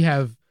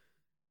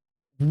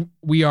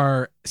 We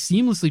are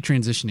seamlessly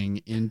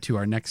transitioning into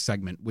our next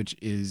segment, which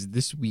is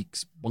this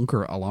week's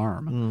Bunker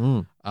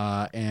Alarm.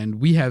 Mm-hmm. And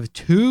we have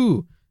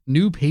 2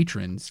 new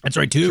patrons. That's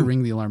right, 2. To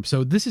ring the alarm.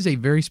 So this is a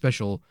very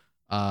special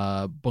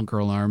Bunker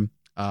Alarm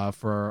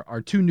for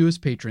our 2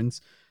 newest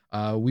patrons.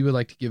 We would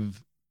like to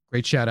give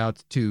great shout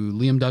out to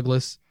Liam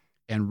Douglas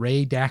and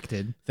Ray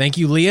Dacted. Thank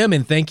you, Liam,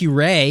 and thank you,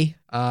 Ray.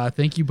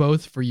 Thank you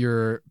both for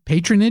your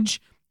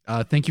patronage.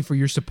 Thank you for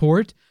your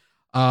support.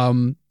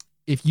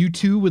 If you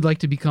too would like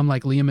to become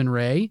like Liam and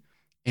Ray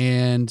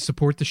and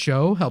support the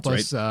show, help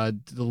us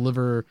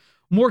deliver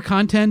more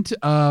content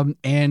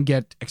and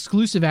get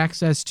exclusive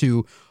access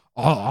to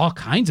all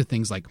kinds of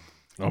things like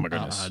Oh my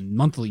goodness.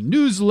 monthly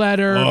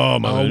newsletter. Oh,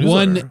 my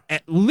newsletter.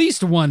 At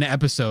least one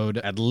episode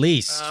At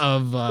least.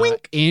 of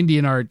Andy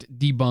and Art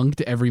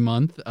Debunked every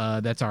month.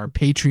 That's our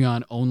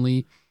Patreon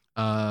only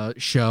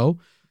show.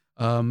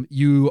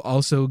 You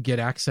also get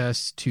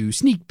access to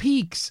sneak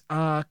peeks,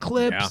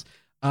 clips,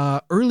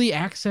 early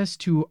access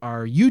to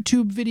our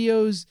YouTube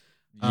videos.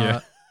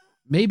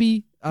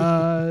 Maybe,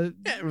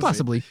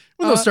 possibly.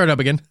 We'll start up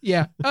again.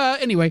 Yeah.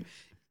 Anyway,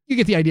 you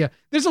get the idea.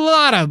 There's a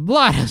lot of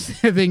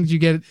things you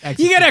get.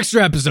 You get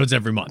extra episodes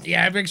every month.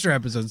 Yeah, extra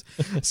episodes.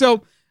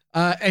 So,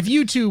 if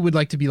you too would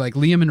like to be like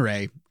Liam and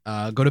Ray,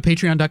 go to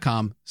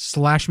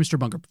patreon.com/Mr.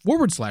 Bunker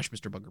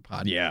 /Mr. Bunker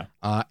Pod. Yeah.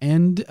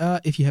 And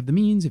if you have the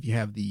means, if you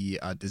have the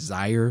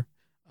desire,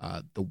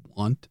 the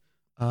want,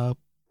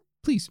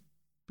 please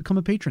become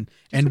a patron.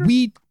 And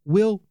we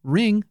will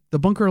ring the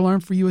bunker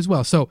alarm for you as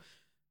well. So,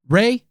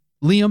 Ray,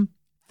 Liam,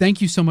 thank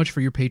you so much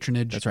for your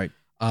patronage. That's right.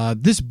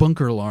 This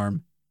bunker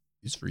alarm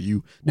is for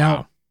you.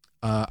 Now,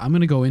 I'm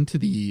going to go into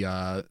the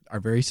our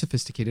very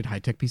sophisticated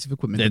high-tech piece of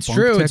equipment. That's the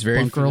true. BunkTech It's very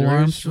Bunker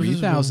Alarm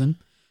 3000.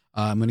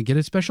 I'm going to get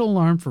a special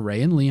alarm for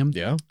Ray and Liam.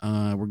 Yeah.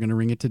 We're going to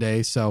ring it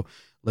today. So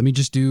let me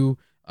just do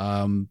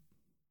a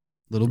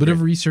little bit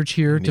of research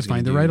here And to he's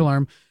find the gonna right do-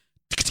 alarm.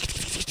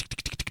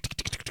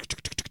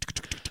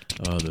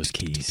 Oh, those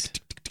keys.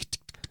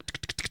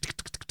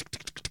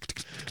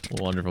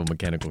 Wonderful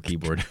mechanical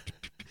keyboard.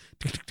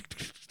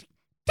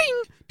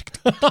 Ding!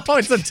 Oh,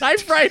 it's a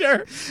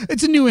typewriter.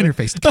 It's a new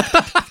interface.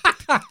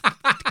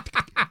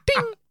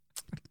 Ding!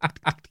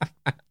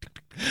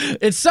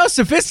 It's so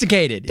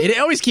sophisticated. It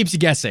always keeps you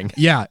guessing.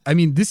 Yeah, I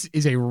mean, this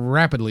is a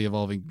rapidly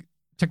evolving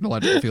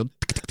technological field.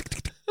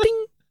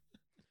 Ding!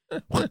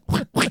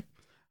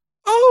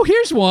 Oh,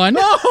 here's one.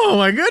 Oh,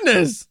 my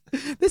goodness.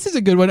 This is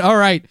a good one. All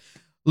right.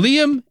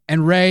 Liam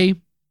and Ray,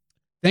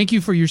 thank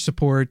you for your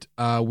support.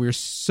 We're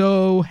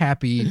so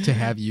happy to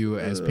have you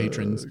as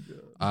patrons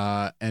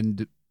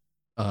and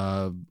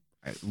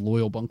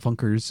loyal bunk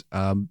funkers.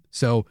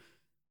 So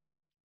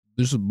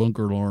this is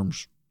bunker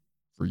alarms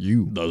for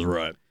you. That's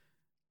right.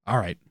 All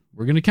right.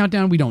 We're going to count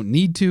down. We don't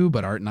need to,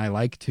 but Art and I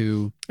like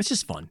to. It's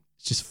just fun.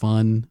 It's just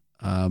fun.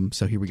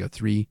 So here we go.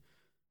 3,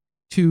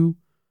 2,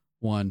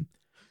 1.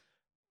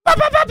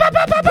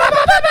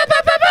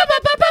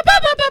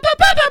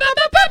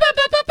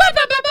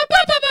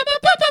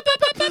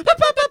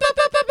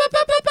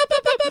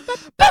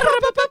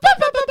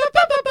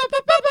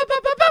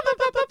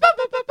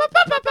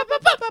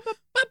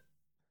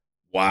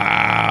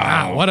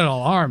 Wow. What an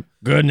alarm.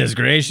 Goodness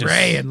gracious.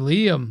 Ray and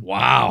Liam.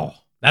 Wow.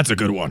 That's a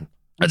good one.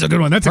 That's a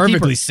good one. That's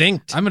Perfectly a keeper.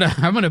 synced.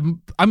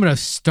 I'm gonna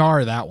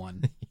star that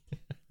one.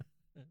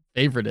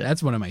 Favorite.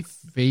 That's one of my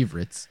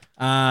favorites.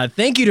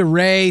 Thank you to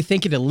Ray.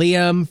 Thank you to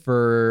Liam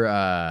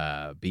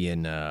for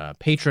being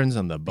patrons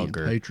on the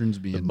bunker. Patrons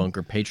the being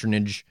bunker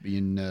patronage.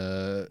 being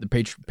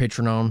The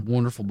patronome.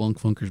 wonderful bunk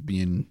funkers,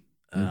 being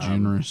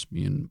generous,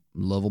 being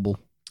lovable.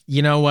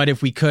 You know what?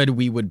 If we could,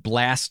 we would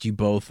blast you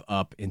both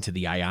up into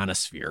the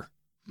ionosphere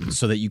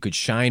so that you could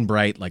shine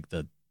bright like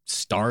the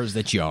stars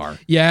that you are.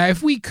 Yeah,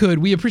 if we could,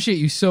 we appreciate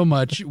you so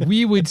much.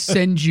 We would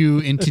send you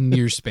into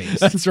near space.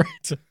 That's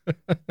right.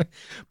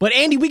 But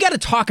Andy, we got to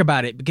talk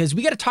about it because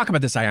we got to talk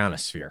about this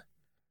ionosphere.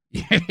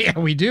 Yeah,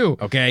 we do.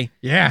 Okay.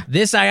 Yeah.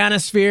 This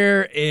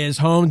ionosphere is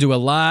home to a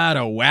lot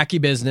of wacky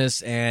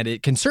business, and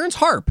it concerns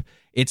HARP.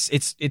 It's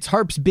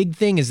HARP's big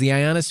thing is the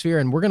ionosphere,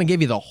 and we're going to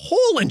give you the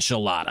whole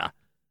enchilada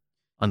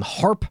on the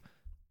HARP,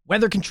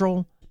 weather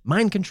control,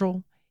 mind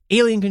control,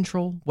 alien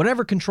control,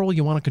 whatever control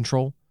you want to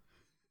control.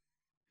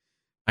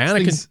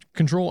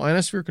 Control,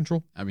 ionosphere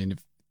control. I mean, if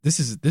this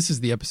is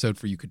the episode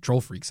for you control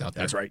freaks out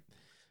there. That's right.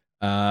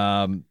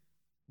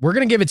 We're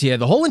going to give it to you,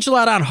 the whole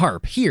enchilada on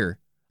HARP, here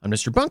on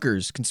Mr.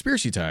 Bunker's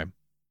Conspiracy Time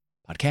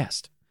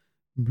podcast.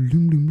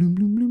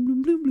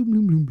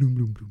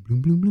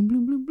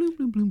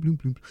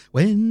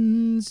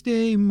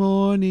 Wednesday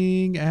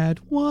morning at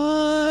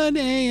 1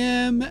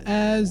 a.m.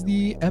 as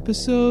the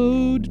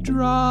episode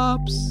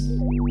drops.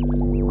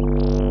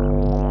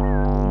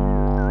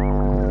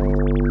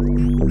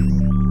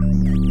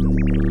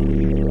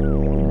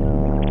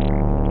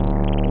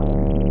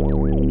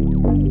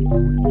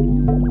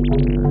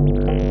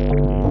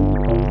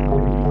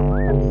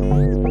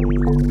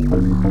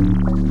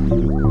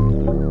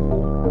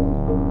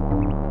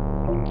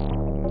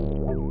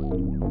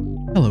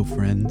 Hello,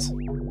 friends.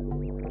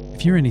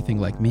 If you're anything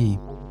like me,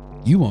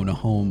 you own a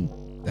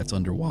home that's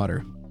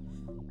underwater.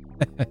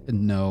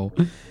 No,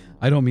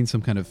 I don't mean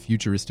some kind of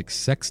futuristic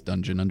sex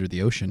dungeon under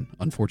the ocean,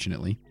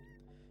 unfortunately.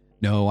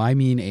 No, I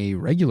mean a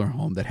regular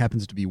home that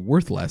happens to be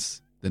worth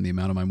less than the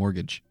amount of my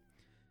mortgage.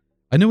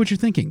 I know what you're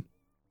thinking.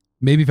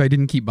 Maybe if I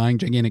didn't keep buying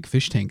gigantic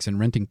fish tanks and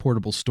renting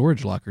portable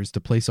storage lockers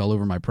to place all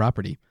over my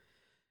property,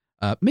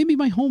 maybe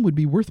my home would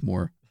be worth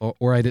more,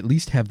 or I'd at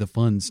least have the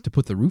funds to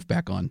put the roof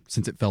back on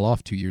since it fell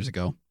off 2 years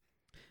ago.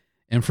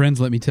 And friends,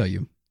 let me tell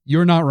you,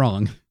 you're not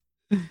wrong.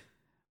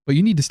 But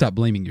you need to stop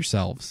blaming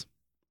yourselves.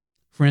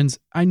 Friends,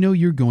 I know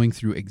you're going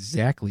through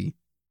exactly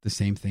the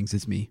same things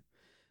as me.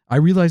 I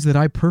realize that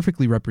I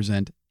perfectly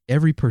represent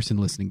every person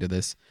listening to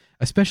this,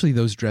 especially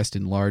those dressed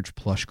in large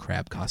plush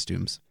crab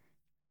costumes.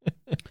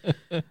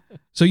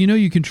 So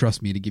you can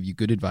trust me to give you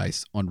good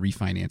advice on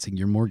refinancing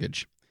your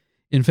mortgage.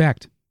 In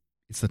fact,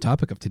 it's the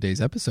topic of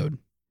today's episode.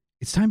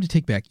 It's time to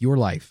take back your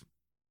life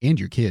and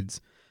your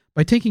kids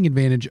by taking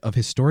advantage of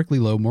historically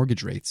low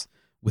mortgage rates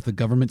with the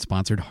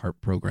government-sponsored HARP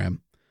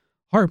program.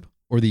 HARP,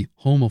 or the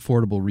Home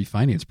Affordable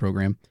Refinance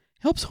Program,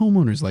 helps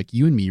homeowners like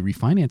you and me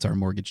refinance our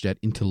mortgage debt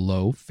into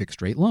low,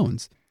 fixed-rate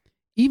loans,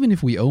 even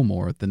if we owe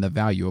more than the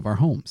value of our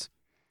homes.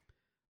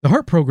 The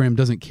HARP program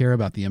doesn't care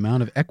about the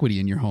amount of equity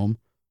in your home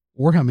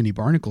or how many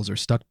barnacles are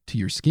stuck to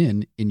your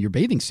skin in your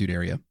bathing suit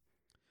area.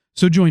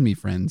 So join me,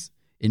 friends,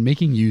 in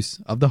making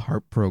use of the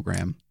HARP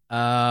program.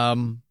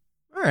 All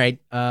right.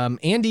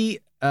 Andy,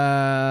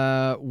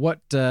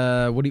 what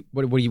are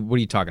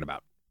you talking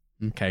about?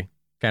 Okay.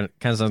 Kind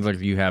of sounds like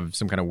you have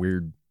some kind of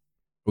weird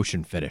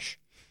ocean fetish.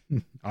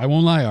 I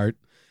won't lie, Art.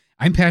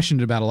 I'm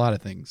passionate about a lot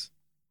of things.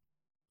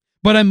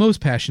 But I'm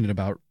most passionate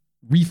about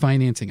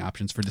refinancing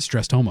options for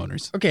distressed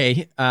homeowners.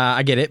 Okay,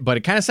 I get it, but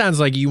it kind of sounds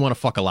like you want to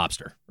fuck a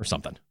lobster or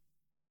something.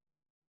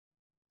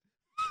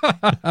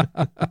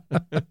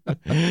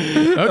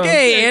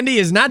 Okay, Andy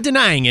is not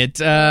denying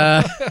it.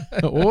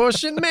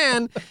 Ocean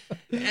man.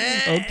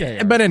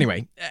 Okay. But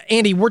anyway,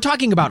 Andy, we're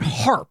talking about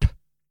HARP.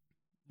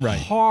 Right.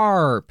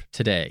 HARP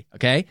today,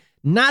 okay?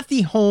 Not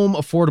the Home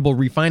Affordable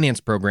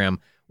Refinance Program.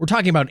 We're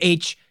talking about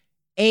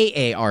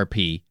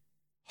HAARP,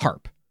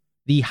 HARP,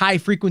 the High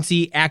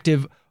Frequency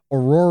Active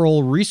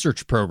Auroral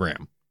Research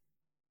Program.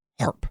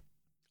 HARP.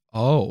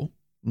 Oh.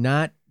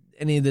 Not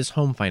any of this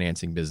home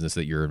financing business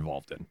that you're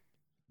involved in.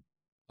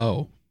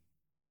 Oh.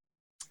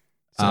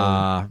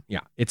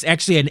 Yeah. It's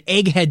actually an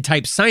egghead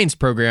type science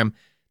program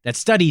that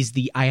studies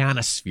the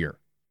ionosphere.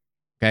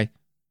 Okay?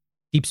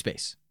 Deep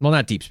space. Well,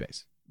 not deep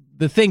space.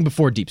 The thing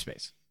before deep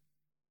space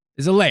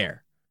is a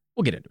layer.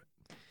 We'll get into it.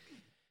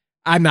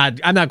 I'm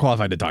not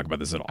qualified to talk about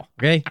this at all.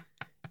 Okay?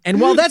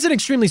 And while that's an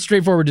extremely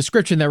straightforward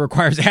description that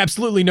requires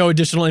absolutely no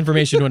additional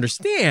information to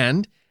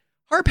understand,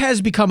 HARP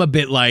has become a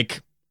bit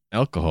like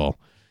alcohol.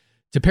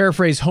 To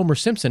paraphrase Homer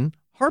Simpson,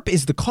 HARP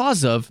is the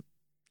cause of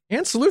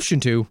and solution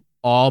to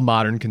all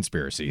modern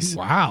conspiracies.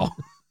 Wow.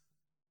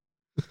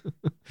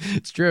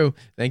 It's true.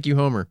 Thank you,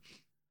 Homer.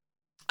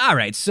 All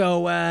right.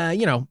 So,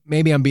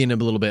 maybe I'm being a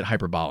little bit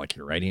hyperbolic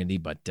here, right, Andy?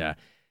 But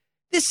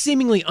this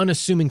seemingly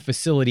unassuming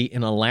facility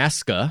in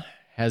Alaska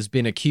has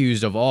been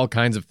accused of all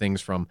kinds of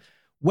things, from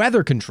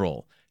weather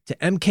control to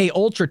MK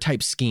Ultra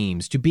type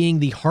schemes to being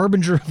the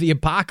harbinger of the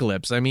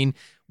apocalypse. I mean,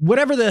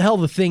 whatever the hell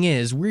the thing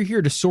is, we're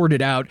here to sort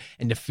it out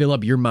and to fill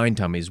up your mind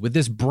tummies with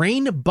this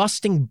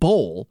brain-busting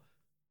bowl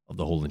of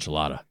the whole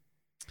enchilada.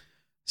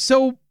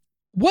 So,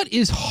 what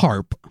is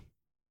HARP,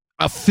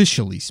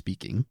 officially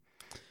speaking?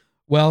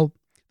 Well,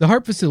 the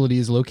HARP facility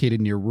is located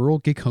near rural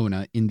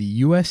Gakona in the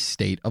U.S.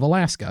 state of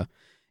Alaska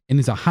and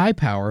is a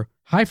high-power,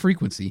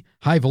 high-frequency,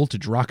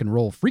 high-voltage rock and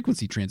roll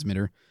frequency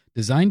transmitter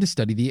designed to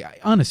study the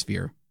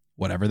ionosphere,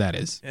 whatever that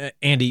is.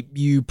 Andy,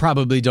 you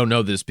probably don't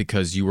know this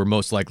because you were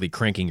most likely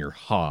cranking your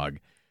hog,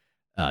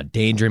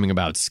 daydreaming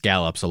about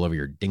scallops all over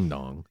your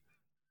ding-dong,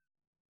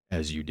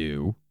 as you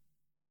do.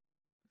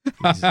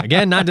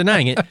 Again, not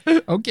denying it.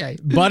 Okay.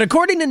 But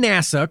according to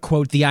NASA,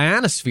 quote, the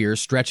ionosphere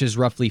stretches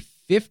roughly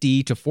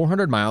 50 to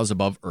 400 miles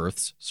above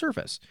Earth's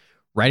surface,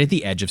 right at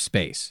the edge of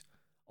space.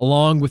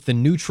 Along with the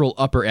neutral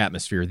upper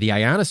atmosphere, the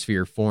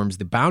ionosphere forms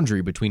the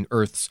boundary between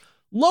Earth's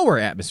lower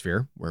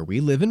atmosphere, where we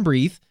live and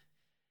breathe,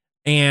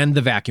 and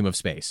the vacuum of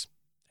space.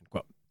 End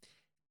quote.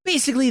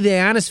 Basically, the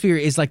ionosphere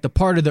is like the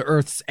part of the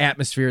Earth's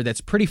atmosphere that's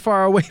pretty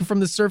far away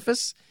from the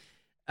surface.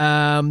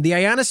 The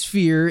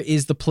ionosphere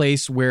is the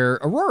place where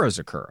auroras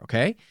occur,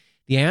 okay?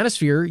 The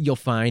ionosphere, you'll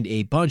find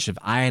a bunch of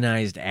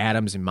ionized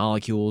atoms and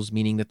molecules,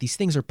 meaning that these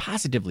things are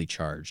positively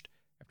charged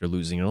after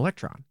losing an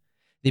electron.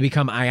 They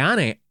become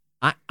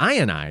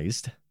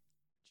ionized.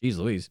 Jeez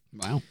Louise.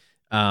 Wow.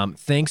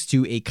 Thanks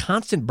to a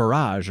constant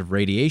barrage of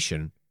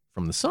radiation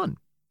from the sun.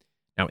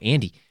 Now,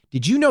 Andy,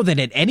 did you know that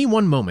at any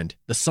one moment,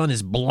 the sun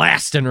is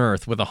blasting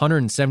Earth with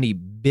 170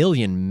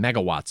 billion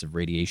megawatts of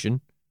radiation?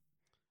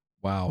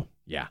 Wow.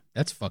 Yeah.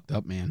 That's fucked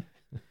up, man.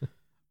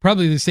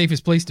 Probably the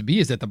safest place to be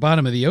is at the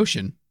bottom of the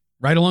ocean,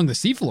 right along the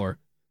seafloor.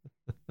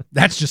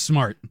 That's just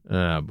smart.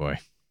 Oh, boy.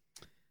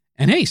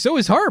 And hey, so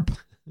is HARP.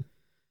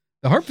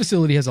 The HARP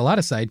facility has a lot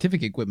of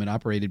scientific equipment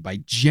operated by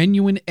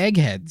genuine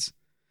eggheads.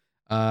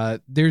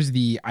 There's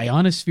the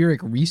Ionospheric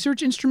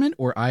Research Instrument,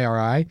 or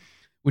IRI,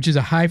 which is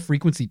a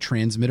high-frequency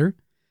transmitter.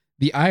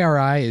 The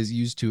IRI is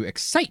used to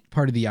excite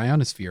part of the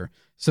ionosphere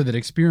so that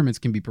experiments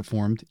can be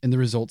performed and the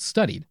results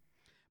studied.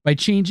 By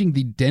changing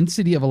the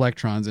density of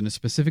electrons in a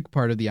specific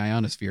part of the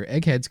ionosphere,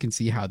 eggheads can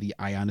see how the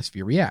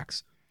ionosphere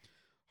reacts.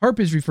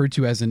 HARP is referred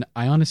to as an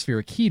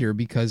ionospheric heater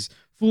because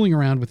fooling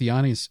around with the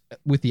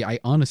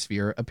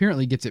ionosphere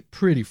apparently gets it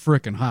pretty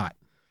frickin' hot.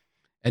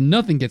 And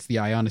nothing gets the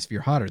ionosphere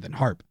hotter than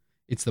HARP.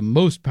 It's the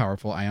most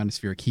powerful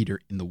ionospheric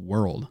heater in the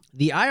world.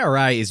 The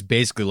IRI is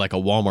basically like a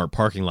Walmart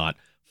parking lot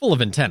full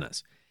of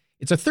antennas.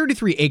 It's a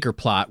 33-acre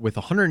plot with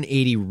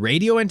 180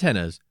 radio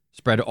antennas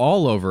spread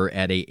all over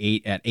at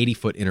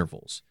 80-foot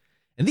intervals.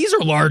 And these are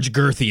large,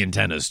 girthy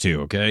antennas,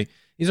 too, okay?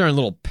 These aren't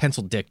little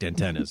pencil-dicked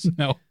antennas.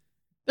 No.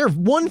 They're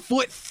 1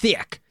 foot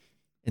thick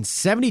and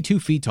 72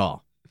 feet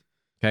tall,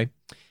 okay?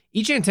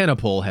 Each antenna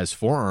pole has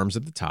 4 arms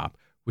at the top,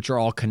 which are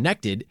all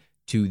connected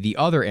to the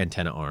other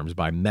antenna arms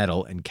by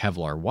metal and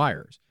Kevlar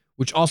wires,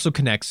 which also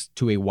connects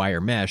to a wire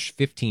mesh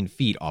 15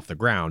 feet off the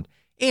ground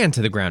and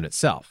to the ground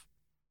itself.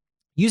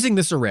 Using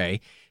this array,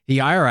 the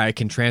IRI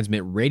can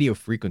transmit radio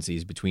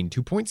frequencies between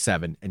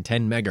 2.7 and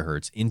 10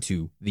 megahertz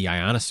into the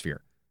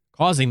ionosphere,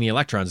 causing the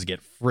electrons to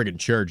get friggin'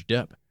 charged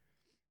up.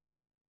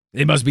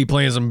 They must be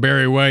playing some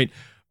Barry White.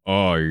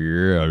 Oh,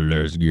 yeah,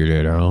 let's get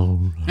it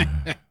on.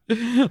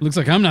 Looks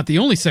like I'm not the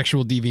only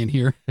sexual deviant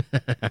here.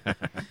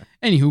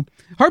 Anywho,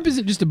 HAARP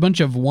isn't just a bunch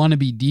of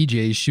wannabe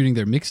DJs shooting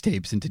their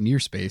mixtapes into near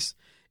space.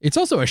 It's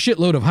also a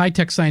shitload of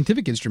high-tech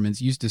scientific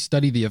instruments used to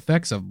study the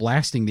effects of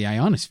blasting the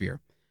ionosphere.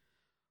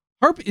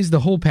 HAARP is the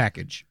whole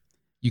package.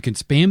 You can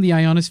spam the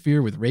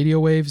ionosphere with radio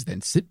waves,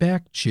 then sit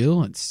back,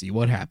 chill, and see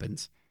what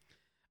happens.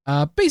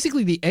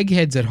 Basically, the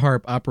eggheads at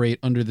HAARP operate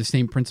under the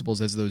same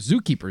principles as those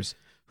zookeepers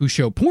who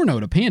show porno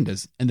to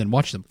pandas and then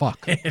watch them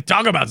fuck.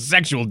 Talk about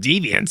sexual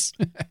deviance.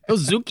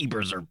 Those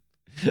zookeepers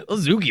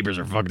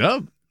are fucked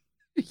up.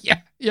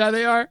 Yeah,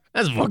 they are.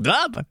 That's fucked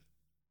up.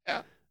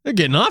 Yeah. They're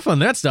getting off on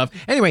that stuff.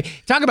 Anyway,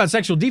 talk about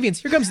sexual deviance.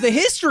 Here comes the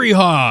history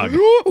hog.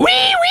 Wee, wee,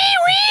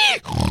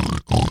 wee.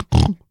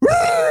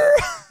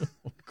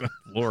 Good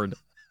Lord.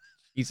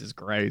 Jesus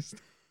Christ.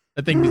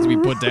 That thing needs to be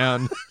put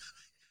down.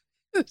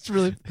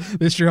 The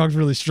history hog's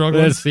really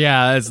struggling.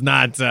 It's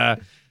not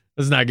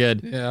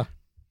good. Yeah.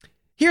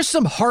 Here's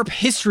some HAARP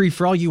history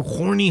for all you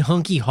horny,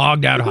 hunky,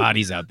 hogged out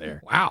hotties out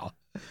there. Wow.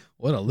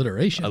 What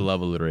alliteration. I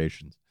love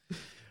alliterations.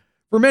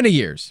 For many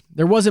years,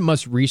 there wasn't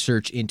much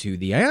research into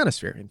the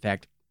ionosphere. In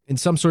fact, in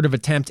some sort of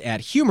attempt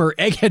at humor,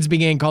 eggheads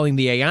began calling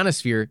the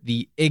ionosphere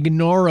the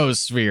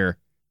ignorosphere.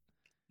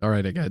 All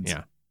right, eggheads.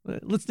 Yeah.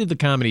 Let's do the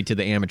comedy to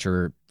the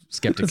amateur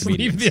skeptic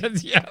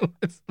comedians.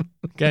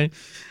 Okay.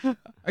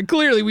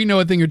 Clearly, we know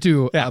a thing or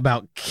two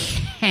about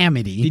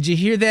camedy. Did you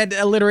hear that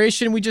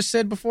alliteration we just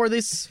said before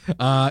this?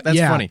 That's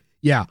funny.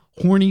 Yeah.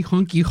 Horny,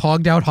 hunky,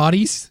 hogged out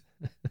hotties.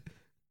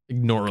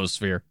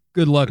 Ignorosphere.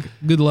 Good luck,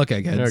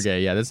 eggheads.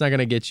 Okay, yeah, that's not going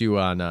to get you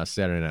on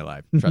Saturday Night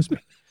Live. Trust me.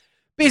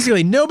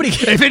 Basically, nobody...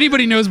 If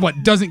anybody knows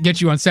what doesn't get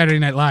you on Saturday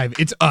Night Live,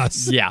 it's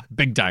us. Yeah,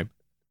 big time.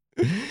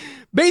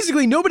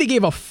 Basically, nobody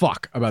gave a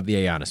fuck about the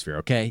ionosphere,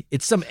 okay?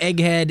 It's some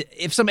egghead.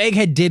 If some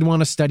egghead did want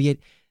to study it,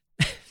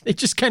 they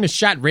just kind of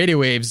shot radio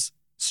waves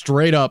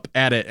straight up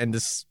at it and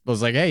just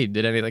was like, hey,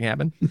 did anything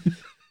happen?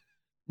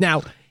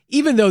 Now,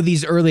 even though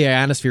these early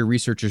ionosphere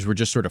researchers were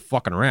just sort of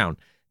fucking around,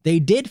 they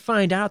did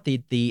find out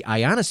that the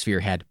ionosphere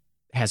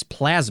has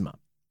plasma,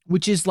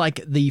 which is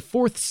like the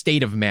fourth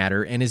state of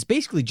matter and is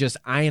basically just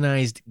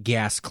ionized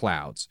gas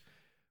clouds.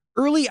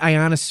 Early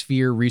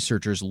ionosphere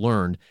researchers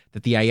learned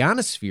that the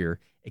ionosphere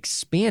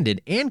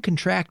expanded and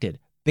contracted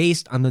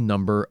based on the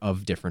number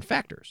of different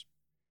factors.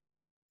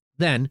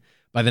 Then,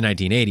 by the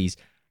 1980s,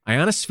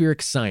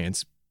 ionospheric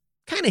science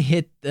kind of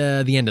hit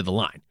the end of the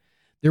line.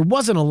 There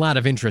wasn't a lot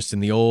of interest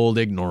in the old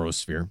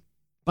ignorosphere,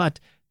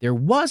 but there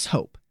was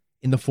hope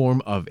in the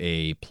form of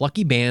a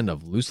plucky band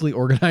of loosely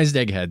organized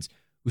eggheads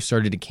who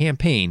started a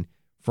campaign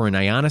for an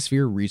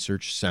ionosphere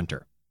research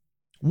center.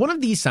 One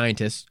of these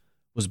scientists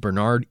was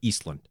Bernard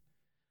Eastlund.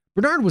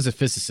 Bernard was a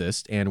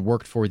physicist and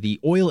worked for the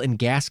oil and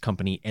gas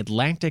company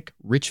Atlantic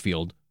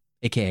Richfield,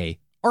 aka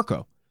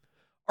ARCO.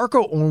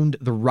 ARCO owned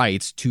the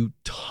rights to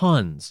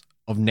tons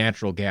of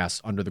natural gas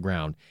under the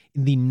ground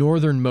in the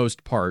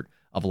northernmost part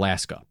of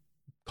Alaska,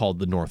 called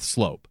the North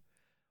Slope.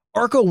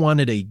 ARCO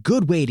wanted a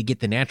good way to get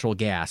the natural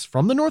gas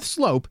from the North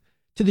Slope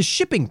to the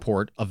shipping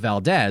port of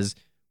Valdez,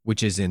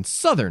 which is in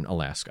southern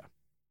Alaska.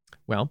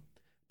 Well,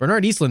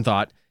 Bernard Eastlund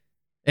thought,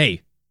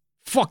 hey,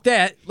 fuck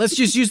that. Let's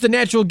just use the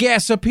natural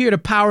gas up here to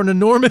power an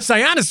enormous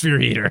ionosphere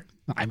heater.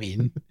 I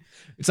mean,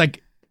 it's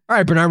like, all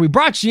right, Bernard, we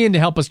brought you in to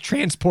help us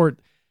transport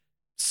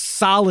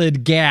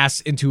solid gas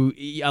into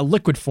a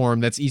liquid form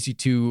that's easy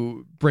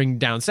to bring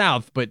down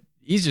south, but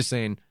he's just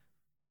saying,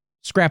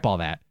 scrap all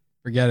that.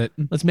 Forget it.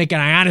 Let's make an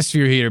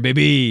ionosphere heater,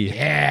 baby.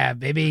 Yeah,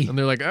 baby. And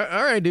they're like,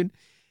 all right, dude.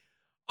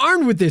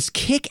 Armed with this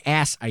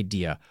kick-ass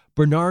idea,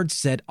 Bernard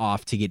set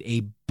off to get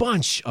a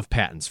bunch of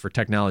patents for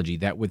technology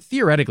that would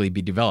theoretically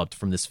be developed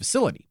from this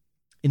facility.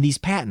 In these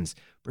patents,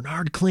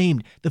 Bernard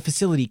claimed the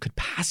facility could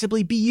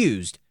possibly be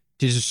used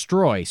to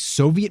destroy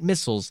Soviet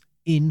missiles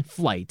in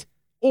flight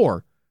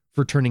or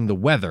for turning the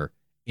weather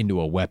into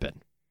a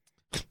weapon.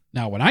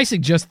 Now, when I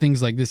suggest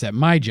things like this at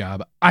my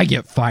job, I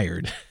get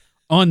fired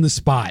on the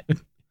spot.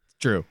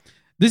 True.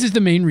 This is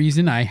the main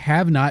reason I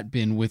have not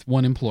been with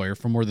one employer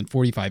for more than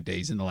 45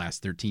 days in the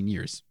last 13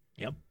 years.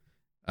 Yep.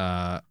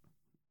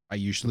 I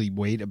usually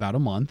wait about a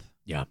month.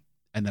 Yeah.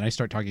 And then I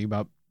start talking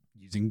about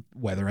using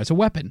weather as a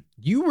weapon.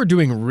 You were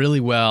doing really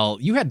well.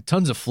 You had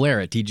tons of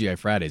flair at TGI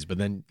Fridays, but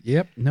then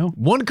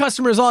one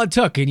customer is all it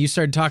took, and you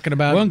started talking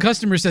about... One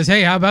customer says,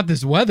 hey, how about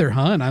this weather,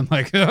 huh? And I'm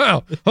like,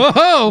 oh, ho,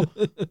 ho.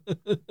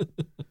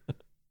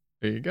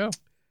 There you go.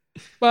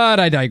 But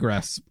I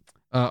digress.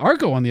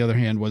 Arco, on the other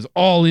hand, was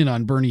all in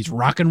on Bernie's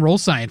rock and roll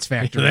science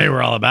factory. They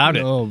were all about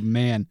it. Oh,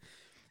 man.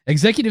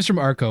 Executives from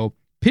Arco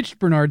pitched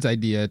Bernard's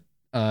idea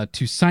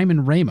to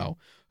Simon Ramo,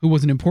 who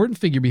was an important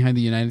figure behind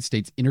the United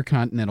States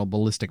Intercontinental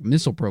Ballistic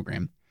Missile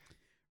Program.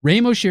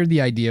 Ramo shared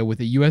the idea with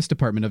a U.S.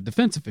 Department of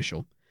Defense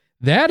official.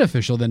 That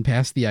official then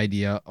passed the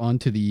idea on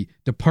to the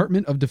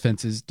Department of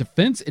Defense's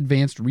Defense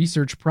Advanced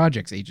Research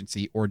Projects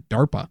Agency, or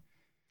DARPA.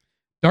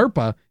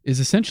 DARPA is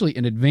essentially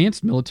an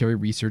advanced military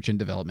research and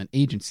development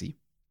agency.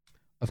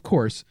 Of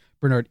course,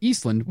 Bernard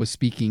Eastland was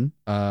speaking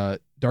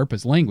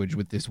DARPA's language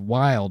with his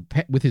wild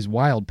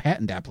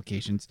patent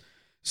applications.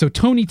 So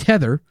Tony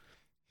Tether,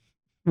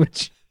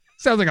 which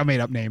sounds like a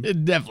made-up name.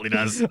 It definitely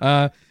does.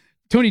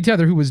 Tony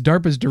Tether, who was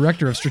DARPA's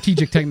Director of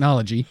Strategic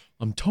Technology.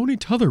 I'm Tony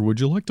Tether.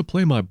 Would you like to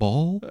play my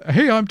ball?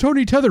 Hey, I'm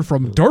Tony Tether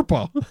from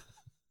DARPA.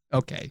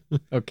 Okay.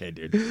 Okay,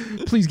 dude.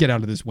 Please get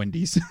out of this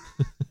Wendy's.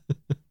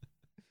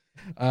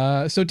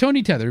 So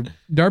Tony Tether,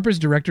 DARPA's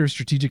Director of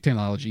Strategic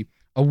Technology,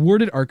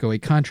 awarded Arco a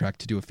contract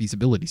to do a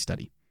feasibility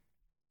study.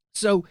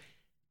 So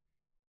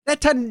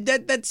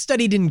that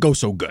study didn't go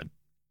so good.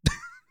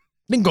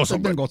 Didn't go so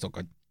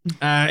good.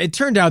 It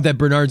turned out that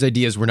Bernard's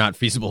ideas were not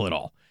feasible at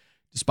all.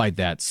 Despite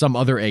that, some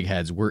other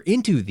eggheads were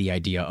into the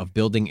idea of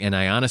building an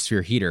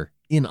ionosphere heater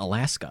in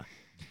Alaska.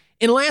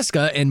 In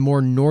Alaska and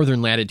more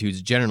northern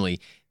latitudes generally,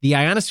 the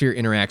ionosphere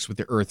interacts with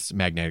the Earth's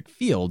magnetic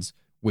fields,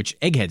 which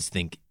eggheads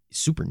think is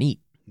super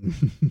neat.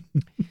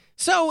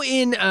 So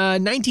in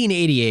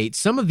 1988,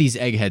 some of these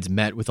eggheads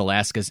met with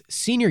Alaska's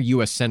senior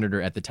U.S.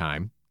 Senator at the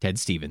time, Ted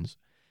Stevens.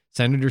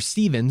 Senator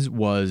Stevens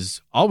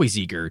was always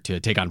eager to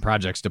take on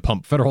projects to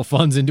pump federal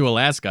funds into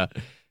Alaska.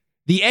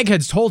 The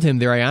eggheads told him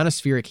their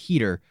ionospheric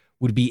heater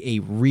would be a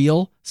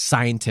real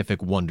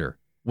scientific wonder,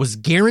 was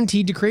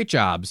guaranteed to create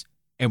jobs,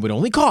 and would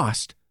only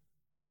cost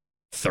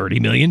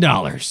 $30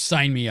 million.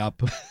 Sign me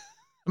up.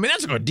 I mean,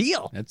 that's a good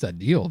deal. That's a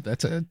deal.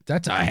 That's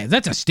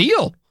a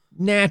steal.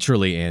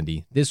 Naturally,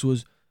 Andy, this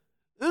was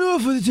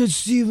enough of the Ted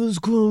Stevens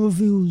Clone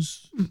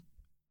Reviews.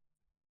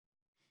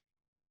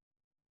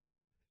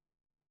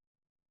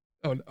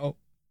 Oh, no.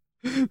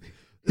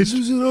 This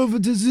was enough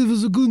of Ted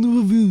Stevens Clone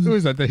Reviews. Who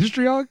is that, the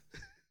history hog?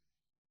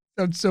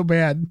 Sounds so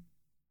bad.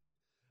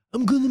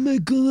 I'm gonna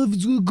make a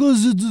love to a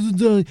cousin to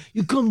the day.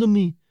 You come to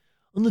me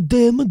on the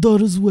day of my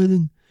daughter's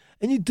wedding,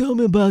 and you tell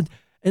me about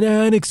an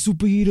ionic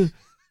superheater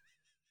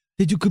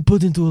that you could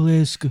put into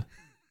Alaska.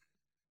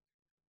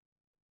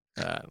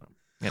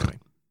 Anyway.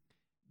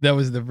 That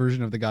was the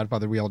version of The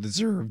Godfather we all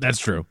deserved. That's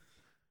true.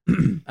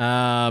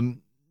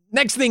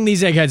 Next thing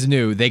these eggheads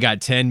knew, they got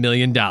 $10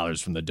 million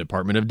from the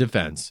Department of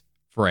Defense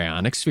for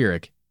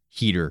ionospheric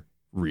heater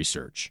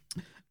research.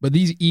 But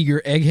these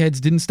eager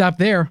eggheads didn't stop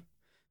there.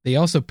 They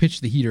also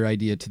pitched the heater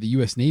idea to the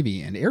U.S.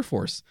 Navy and Air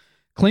Force,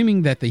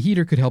 claiming that the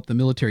heater could help the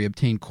military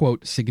obtain,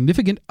 quote,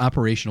 significant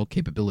operational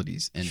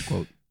capabilities, end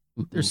quote.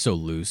 They're so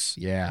loose.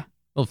 Yeah.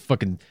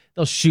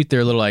 They'll shoot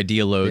their little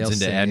idea loads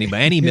into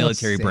any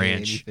military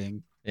branch.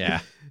 Anything. Yeah.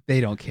 They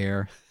don't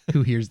care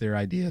who hears their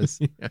ideas.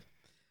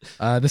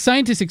 Yeah. The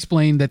scientists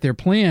explained that their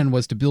plan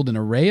was to build an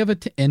array of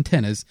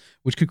antennas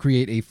which could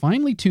create a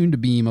finely tuned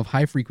beam of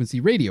high-frequency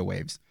radio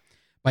waves.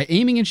 By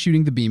aiming and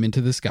shooting the beam into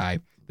the sky,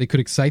 they could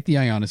excite the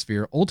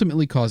ionosphere,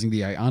 ultimately causing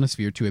the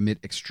ionosphere to emit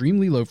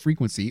extremely low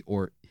frequency,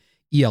 or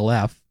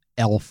ELF,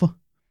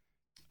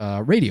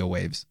 radio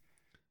waves.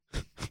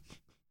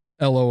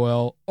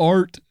 LOL.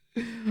 Art.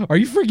 Are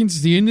you freaking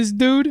seeing this,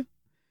 dude?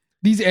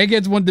 These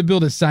eggheads wanted to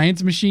build a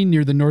science machine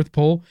near the North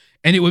Pole,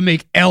 and it would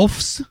make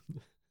elves?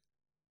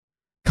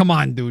 Come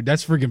on, dude.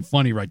 That's freaking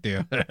funny right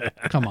there.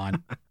 Come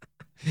on.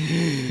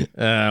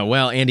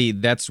 Well, Andy,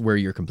 that's where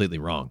you're completely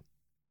wrong.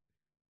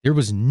 There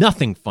was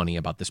nothing funny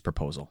about this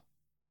proposal.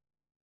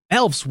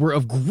 Elves were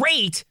of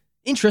great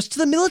interest to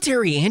the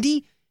military,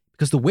 Andy,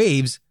 because the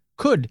waves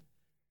could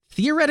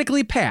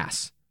theoretically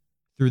pass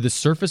through the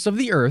surface of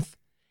the Earth,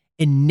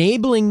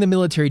 enabling the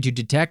military to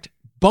detect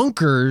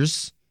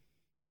bunkers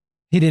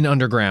hidden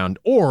underground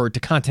or to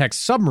contact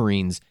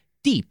submarines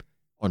deep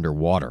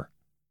underwater.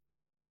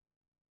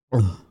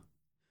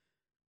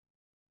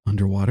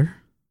 Underwater?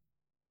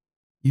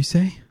 You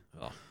say?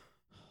 Oh.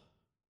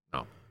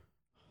 No.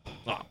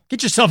 Oh.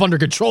 Get yourself under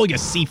control, you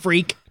sea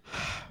freak.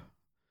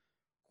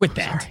 Quit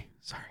that.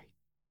 Sorry.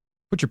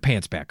 Put your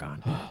pants back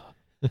on.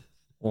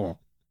 Oh,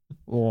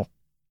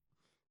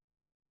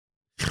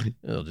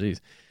 jeez.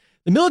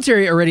 The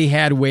military already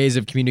had ways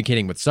of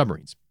communicating with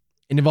submarines.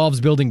 It involves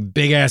building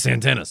big-ass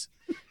antennas.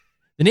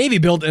 The Navy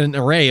built an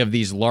array of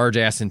these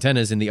large-ass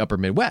antennas in the upper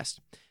Midwest.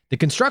 The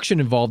construction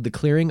involved the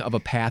clearing of a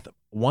path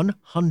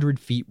 100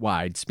 feet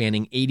wide,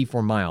 spanning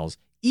 84 miles,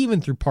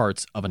 even through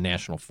parts of a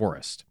national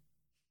forest.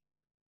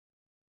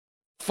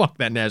 Fuck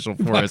that national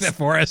forest. Fuck that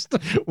forest.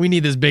 We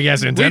need this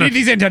big-ass antenna. We need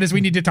these antennas.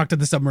 We need to talk to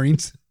the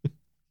submarines.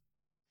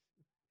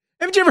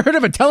 Haven't you ever heard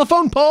of a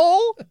telephone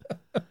pole?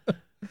 All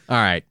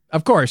right.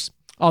 Of course,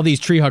 all these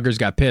tree huggers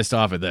got pissed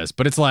off at this,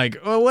 but it's like,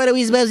 well, what are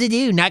we supposed to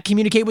do? Not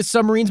communicate with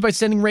submarines by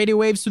sending radio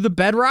waves through the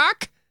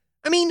bedrock?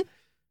 I mean,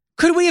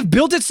 could we have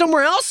built it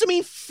somewhere else? I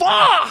mean,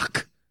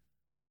 fuck!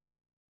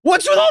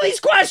 What's with all these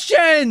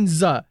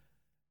questions? At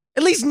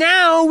least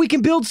now we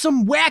can build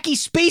some wacky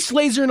space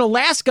laser in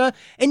Alaska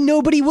and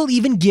nobody will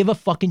even give a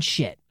fucking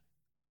shit.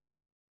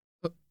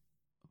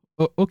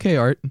 Okay,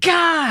 Art.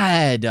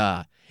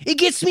 God! It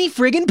gets me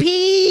friggin'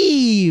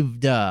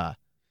 peeved.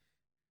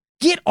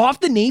 Get off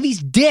the Navy's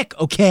dick,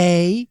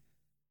 okay?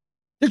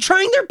 They're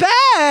trying their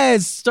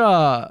best.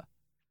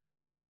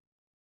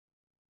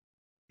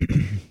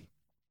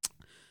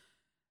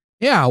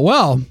 Yeah,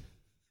 well,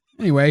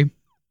 anyway,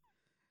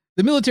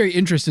 the military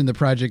interest in the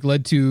project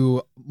led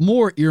to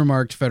more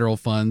earmarked federal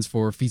funds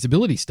for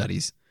feasibility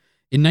studies.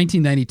 In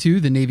 1992,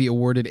 the Navy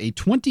awarded a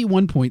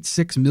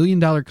 $21.6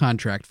 million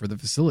contract for the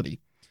facility.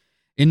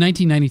 In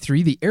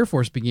 1993, the Air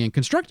Force began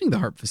constructing the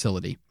HARP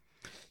facility.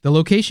 The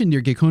location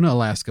near Gacona,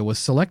 Alaska was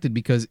selected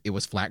because it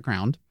was flat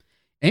ground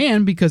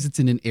and because it's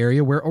in an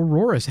area where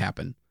auroras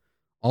happen.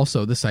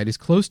 Also, the site is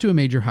close to a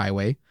major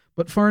highway,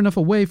 but far enough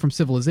away from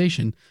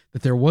civilization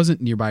that there wasn't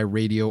nearby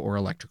radio or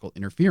electrical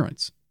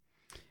interference.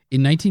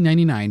 In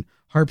 1999,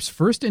 HARP's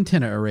first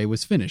antenna array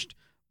was finished,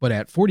 but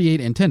at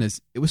 48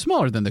 antennas, it was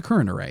smaller than the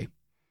current array.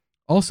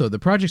 Also, the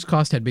project's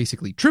cost had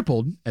basically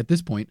tripled at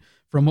this point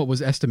from what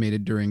was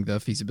estimated during the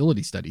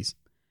feasibility studies.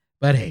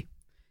 But hey,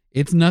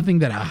 it's nothing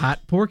that a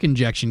hot pork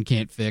injection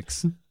can't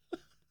fix.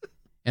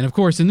 And of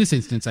course, in this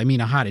instance, I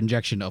mean a hot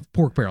injection of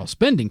pork barrel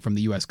spending from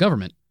the U.S.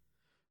 government.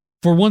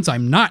 For once,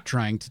 I'm not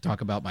trying to talk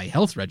about my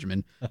health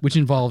regimen, which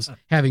involves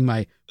having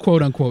my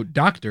quote-unquote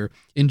doctor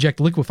inject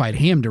liquefied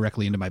ham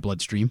directly into my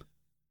bloodstream.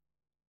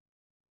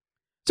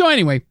 So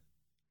anyway,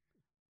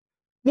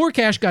 more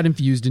cash got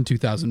infused in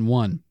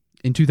 2001.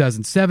 In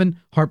 2007,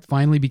 HARP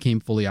finally became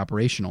fully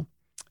operational.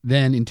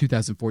 Then, in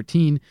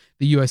 2014,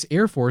 the U.S.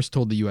 Air Force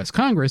told the U.S.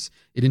 Congress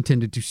it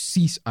intended to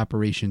cease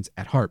operations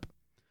at HARP.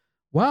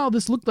 While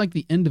this looked like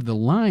the end of the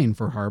line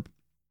for HARP,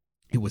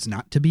 it was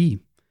not to be.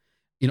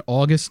 In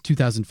August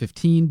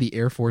 2015, the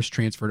Air Force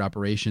transferred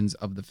operations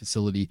of the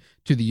facility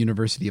to the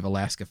University of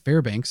Alaska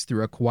Fairbanks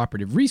through a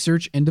cooperative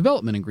research and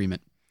development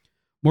agreement.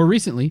 More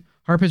recently,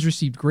 HARP has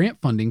received grant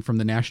funding from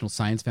the National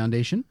Science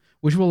Foundation,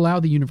 which will allow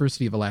the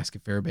University of Alaska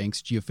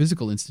Fairbanks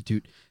Geophysical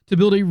Institute to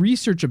build a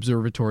research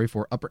observatory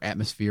for upper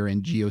atmosphere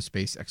and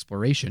geospace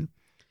exploration.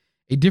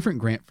 A different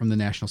grant from the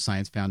National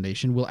Science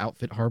Foundation will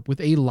outfit HARP with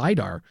a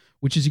LiDAR,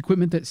 which is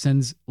equipment that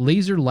sends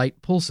laser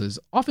light pulses,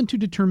 often to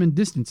determine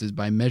distances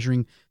by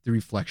measuring the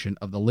reflection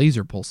of the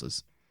laser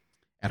pulses.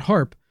 At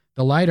HARP,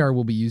 the LiDAR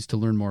will be used to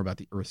learn more about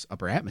the Earth's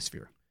upper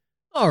atmosphere.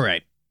 All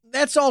right,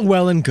 that's all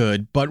well and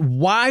good, but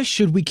why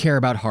should we care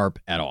about HARP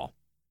at all?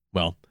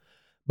 Well,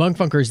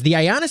 Bunkfunkers, the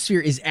ionosphere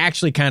is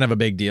actually kind of a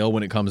big deal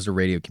when it comes to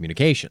radio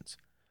communications.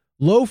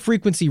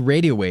 Low-frequency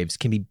radio waves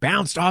can be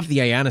bounced off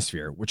the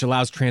ionosphere, which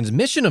allows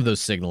transmission of those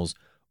signals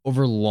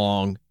over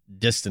long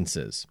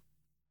distances.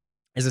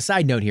 As a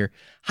side note here,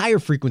 higher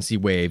frequency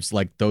waves,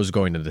 like those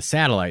going to the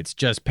satellites,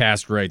 just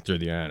pass right through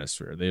the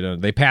ionosphere.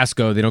 They pass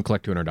go, they don't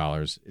collect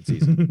 $200. It's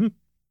easy.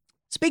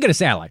 Speaking of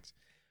satellites,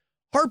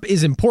 HARP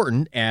is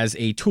important as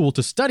a tool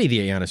to study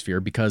the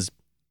ionosphere because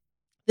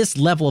this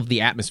level of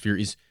the atmosphere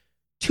is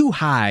too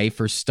high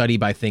for study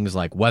by things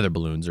like weather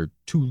balloons or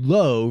too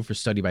low for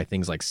study by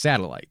things like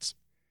satellites.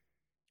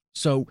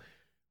 So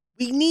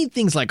we need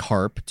things like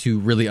HARP to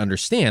really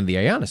understand the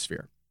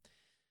ionosphere.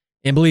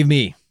 And believe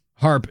me,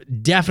 HARP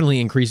definitely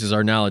increases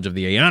our knowledge of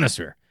the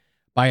ionosphere.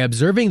 By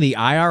observing the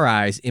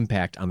IRI's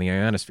impact on the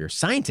ionosphere,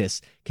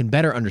 scientists can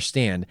better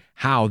understand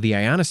how the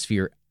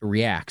ionosphere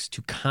reacts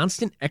to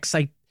constant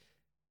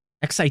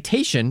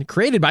excitation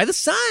created by the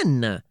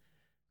sun.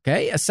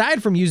 Okay,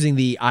 aside from using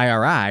the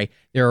IRI,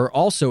 there are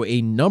also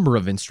a number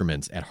of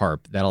instruments at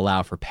HARP that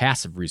allow for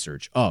passive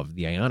research of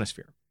the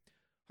ionosphere.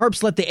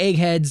 HARPs let the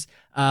eggheads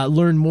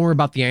learn more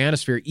about the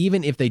ionosphere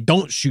even if they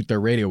don't shoot their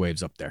radio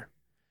waves up there.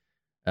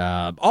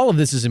 All of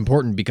this is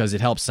important because it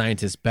helps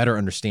scientists better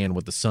understand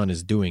what the sun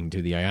is doing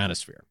to the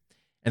ionosphere.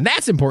 And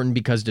that's important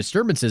because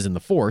disturbances in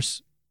the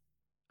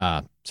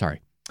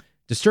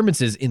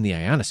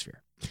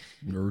ionosphere.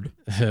 Nerd.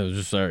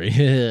 Sorry.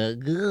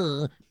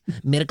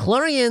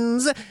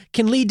 Midichlorians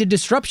can lead to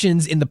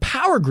disruptions in the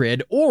power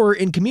grid or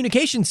in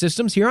communication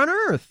systems here on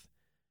Earth.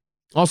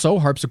 Also,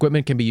 HARP's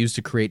equipment can be used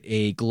to create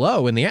a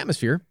glow in the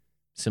atmosphere,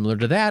 similar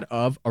to that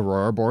of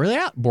Aurora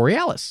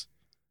Borealis.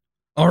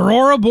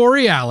 Aurora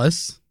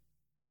Borealis,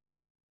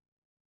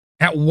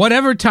 at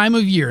whatever time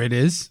of year it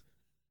is,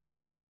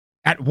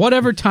 at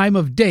whatever time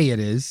of day it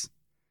is,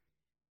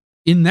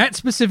 in that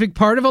specific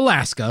part of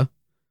Alaska,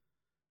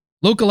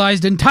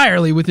 localized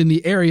entirely within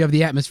the area of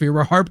the atmosphere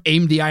where HARP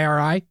aimed the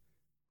IRI?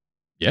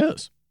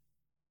 Yes.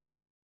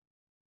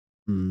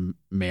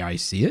 May I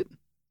see it?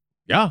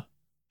 Yeah,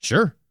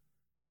 sure.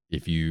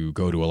 If you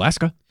go to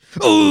Alaska.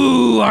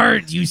 Ooh,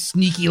 Art, you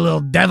sneaky little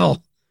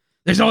devil.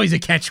 There's always a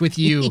catch with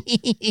you.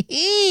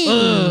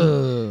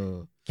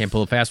 Can't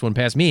pull a fast one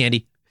past me,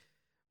 Andy.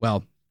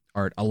 Well,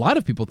 Art, a lot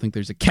of people think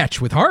there's a catch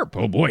with HAARP.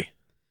 Oh boy.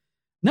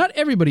 Not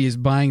everybody is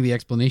buying the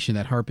explanation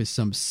that HAARP is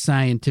some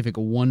scientific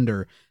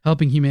wonder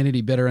helping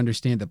humanity better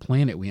understand the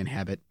planet we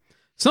inhabit.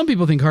 Some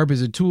people think HAARP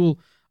is a tool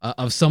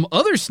of some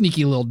other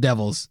sneaky little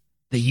devils,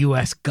 the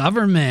U.S.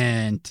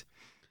 government.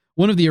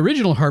 One of the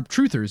original HAARP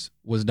truthers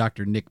was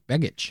Dr. Nick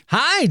Begich.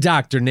 Hi,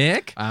 Dr.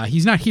 Nick.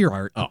 He's not here,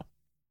 Art. Oh.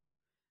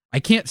 I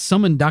can't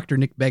summon Dr.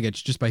 Nick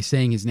Begich just by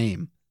saying his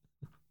name.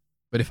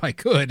 But if I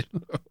could,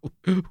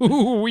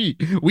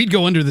 we'd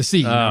go under the sea.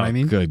 You know what I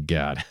mean? Good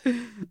God.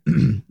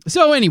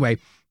 So anyway,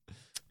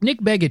 Nick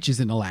Begich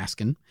is an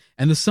Alaskan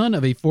and the son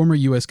of a former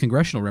U.S.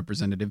 congressional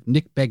representative,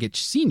 Nick Begich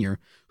Sr.,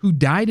 who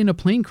died in a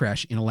plane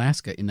crash in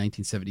Alaska in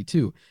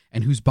 1972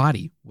 and whose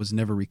body was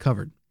never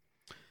recovered.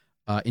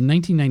 In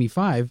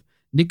 1995,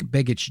 Nick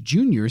Begich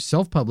Jr.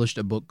 self-published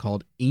a book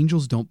called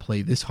Angels Don't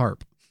Play This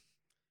Harp.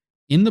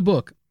 In the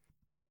book,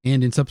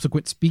 and in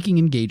subsequent speaking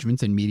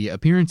engagements and media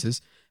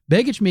appearances,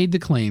 Begich made the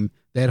claim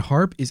that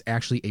HAARP is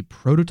actually a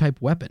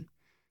prototype weapon.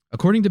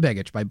 According to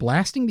Begich, by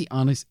blasting the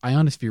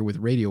ionosphere with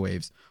radio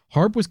waves,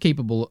 HAARP was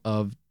capable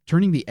of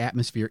turning the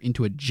atmosphere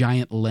into a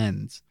giant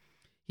lens.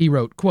 He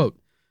wrote, quote,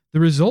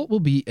 "The result will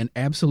be an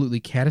absolutely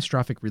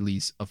catastrophic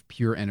release of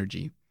pure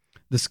energy.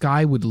 The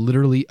sky would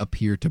literally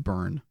appear to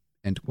burn,"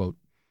 end quote.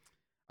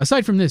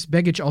 Aside from this,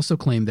 Begich also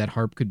claimed that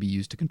HAARP could be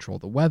used to control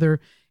the weather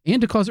and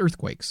to cause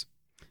earthquakes.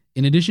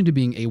 In addition to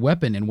being a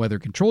weapon and weather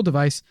control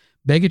device,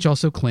 Begich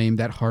also claimed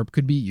that HAARP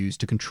could be used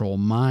to control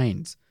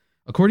minds.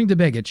 According to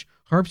Begich,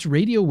 HAARP's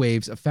radio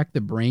waves affect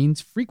the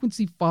brain's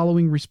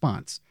frequency-following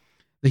response.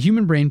 The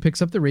human brain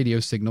picks up the radio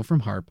signal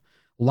from HAARP,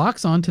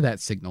 locks onto that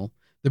signal,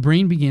 the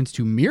brain begins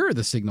to mirror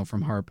the signal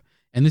from HAARP,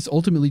 and this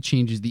ultimately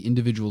changes the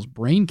individual's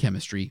brain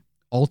chemistry,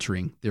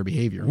 altering their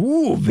behavior.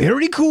 Ooh,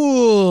 very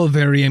cool.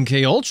 Very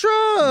MK Ultra.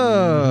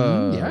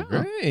 Yeah.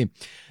 Great.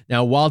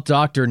 Now, while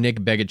Dr.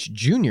 Nick Begich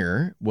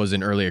Jr. was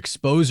an early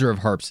exposer of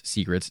HAARP's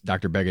secrets,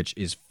 Dr. Begich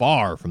is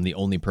far from the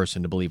only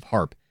person to believe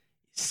HAARP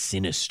is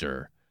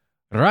sinister.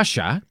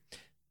 Russia,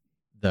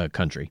 the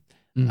country,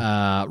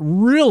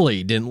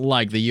 really didn't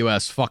like the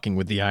U.S. fucking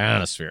with the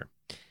ionosphere,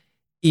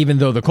 even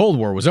though the Cold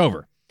War was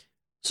over.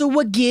 So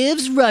what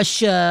gives,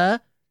 Russia?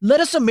 Let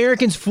us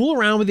Americans fool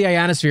around with the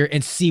ionosphere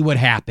and see what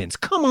happens.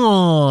 Come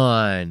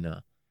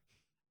on.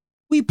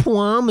 We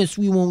promise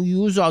we won't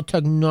use our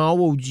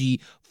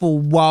technology for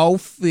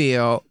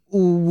warfare.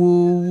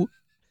 Ooh.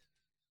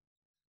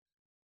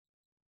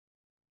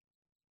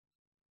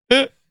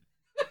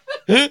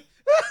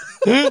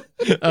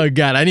 Oh,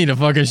 God, I need a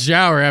fucking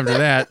shower after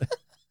that.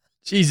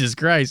 Jesus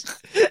Christ.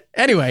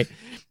 Anyway,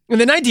 in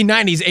the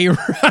 1990s, a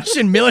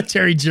Russian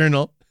military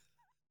journal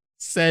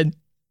said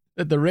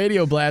that the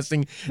radio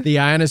blasting the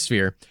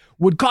ionosphere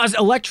would cause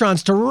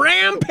electrons to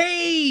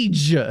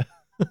rampage,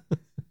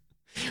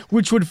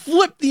 which would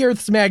flip the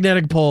Earth's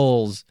magnetic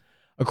poles.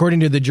 According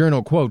to the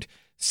journal, quote,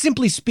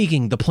 "Simply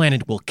speaking, the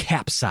planet will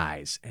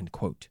capsize," end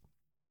quote.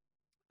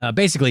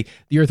 Basically,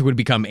 the Earth would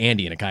become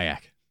Andy in a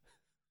kayak.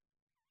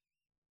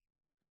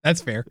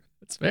 That's fair.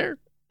 That's fair.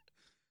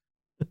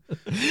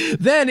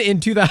 Then in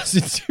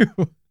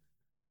 2002...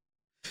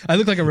 I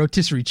look like a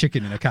rotisserie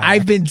chicken in a kayak.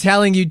 I've been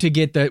telling you to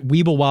get the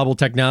Weeble Wobble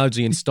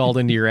technology installed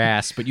into your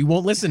ass, but you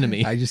won't listen to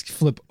me. I just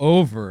flip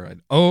over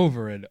and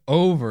over and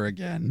over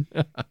again.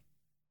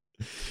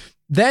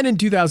 Then in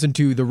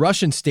 2002, the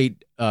Russian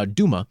state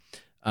Duma,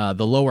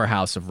 the lower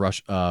house of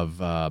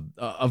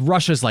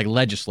Russia's like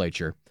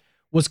legislature,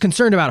 was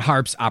concerned about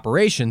HAARP's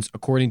operations,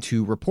 according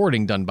to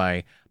reporting done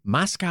by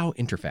Moscow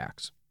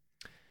Interfax.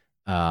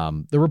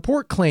 The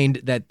report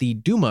claimed that the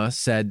Duma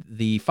said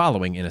the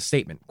following in a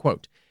statement,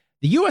 quote,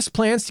 "The U.S.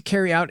 plans to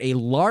carry out a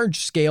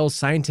large-scale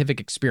scientific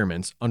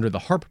experiments under the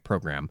HAARP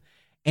program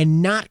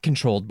and not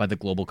controlled by the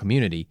global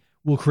community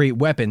will create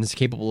weapons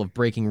capable of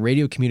breaking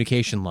radio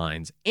communication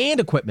lines and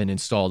equipment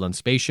installed on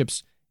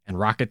spaceships and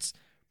rockets,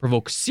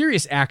 provoke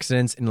serious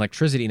accidents in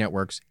electricity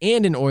networks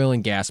and in oil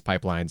and gas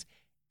pipelines,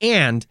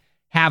 and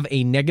have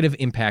a negative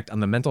impact on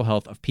the mental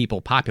health of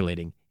people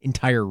populating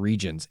entire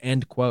regions,"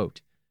 end quote.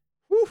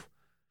 Whew.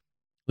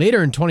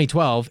 Later in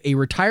 2012, a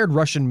retired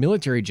Russian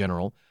military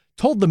general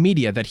told the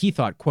media that he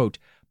thought, quote,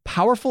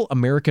 "powerful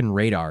American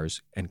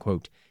radars," end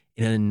quote,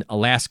 in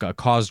Alaska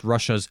caused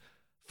Russia's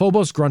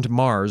Phobos Grunt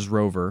Mars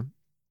rover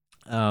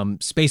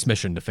space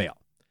mission to fail.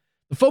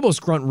 The Phobos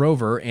Grunt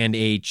rover and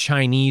a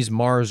Chinese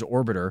Mars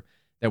orbiter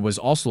that was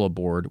also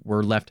aboard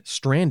were left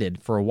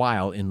stranded for a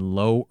while in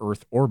low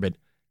Earth orbit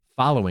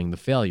following the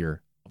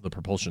failure of the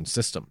propulsion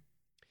system.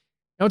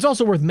 Now, it's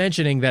also worth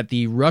mentioning that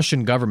the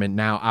Russian government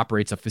now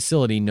operates a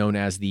facility known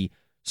as the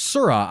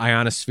Sura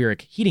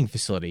Ionospheric Heating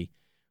Facility,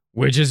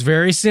 which is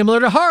very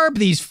similar to HAARP,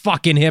 these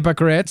fucking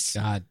hypocrites.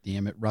 God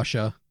damn it,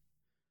 Russia.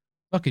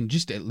 Fucking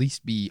just at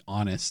least be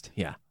honest.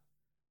 Yeah.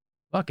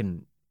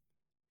 Fucking,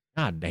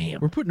 god damn.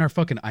 We're putting our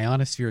fucking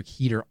ionospheric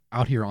heater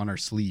out here on our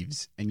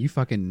sleeves, and you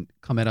fucking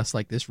come at us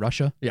like this,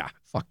 Russia? Yeah.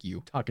 Fuck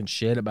you. Talking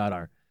shit about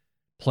our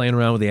playing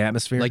around with the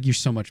atmosphere. Like you're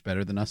so much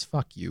better than us.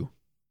 Fuck you.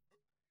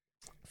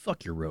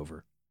 Fuck your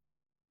rover.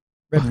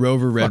 Red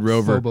Rover, Red Fuck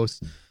Rover.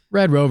 Phobos.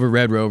 Red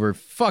Rover.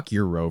 Fuck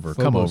your rover.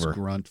 Come Phobos over.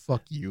 Grunt.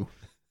 Fuck you.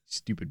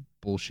 Stupid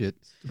bullshit.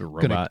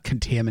 Stupid Gonna robot.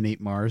 contaminate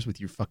Mars with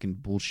your fucking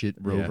bullshit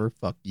rover.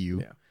 Fuck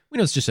you. Yeah. We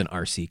know it's just an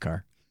RC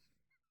car.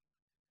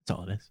 That's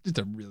all it is. Just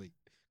a really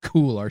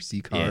cool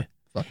RC car. Yeah.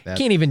 Fuck that.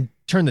 Can't even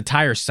turn the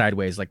tires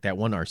sideways like that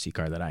one RC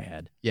car that I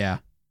had. Yeah.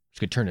 Which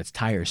could turn its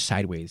tires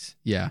sideways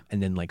Yeah.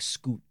 and then like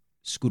scoot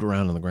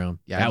around on the ground.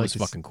 Yeah. That I'd was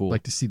like to fucking cool.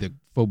 like to see the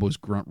Phobos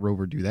Grunt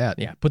rover do that.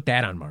 Yeah, put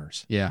that on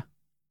Mars. Yeah.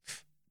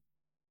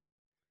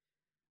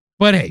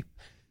 But hey,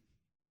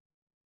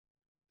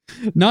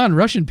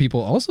 non-Russian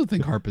people also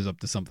think HARP is up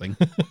to something.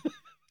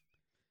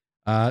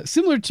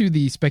 Similar to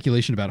the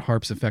speculation about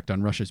HARP's effect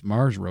on Russia's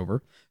Mars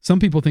rover, some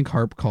people think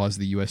HARP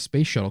caused the U.S.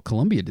 Space Shuttle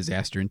Columbia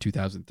disaster in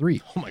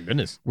 2003, Oh my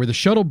goodness. where the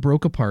shuttle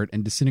broke apart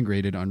and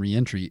disintegrated on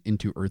re-entry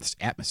into Earth's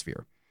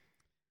atmosphere.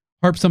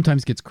 HARP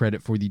sometimes gets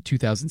credit for the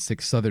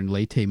 2006 Southern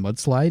Leyte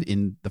mudslide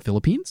in the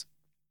Philippines.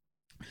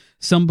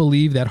 Some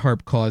believe that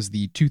HARP caused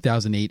the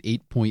 2008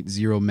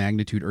 8.0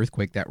 magnitude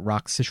earthquake that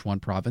rocked Sichuan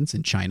province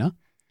in China.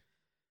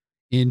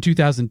 In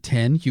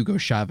 2010, Hugo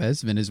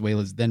Chavez,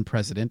 Venezuela's then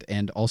president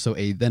and also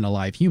a then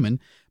alive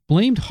human,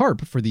 blamed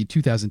HARP for the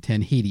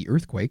 2010 Haiti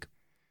earthquake.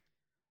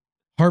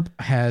 HARP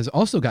has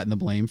also gotten the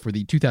blame for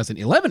the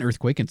 2011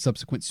 earthquake and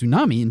subsequent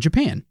tsunami in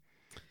Japan.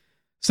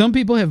 Some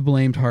people have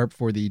blamed HARP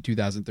for the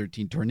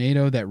 2013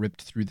 tornado that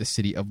ripped through the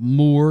city of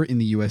Moore in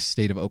the U.S.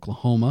 state of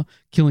Oklahoma,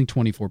 killing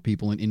 24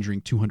 people and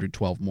injuring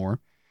 212 more.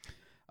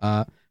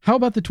 How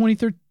about the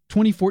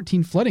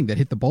 2014 flooding that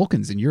hit the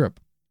Balkans in Europe?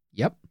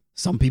 Yep,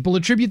 some people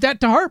attribute that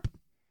to HARP.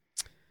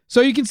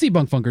 So you can see,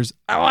 Bunk Funkers,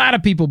 a lot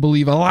of people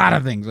believe a lot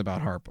of things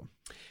about HARP.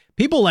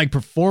 People like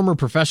former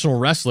professional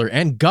wrestler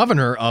and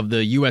governor of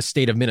the U.S.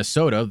 state of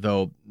Minnesota,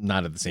 though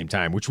not at the same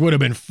time, which would have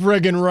been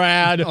friggin'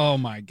 rad. Oh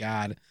my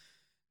God.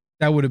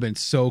 That would have been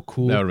so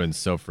cool. That would have been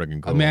so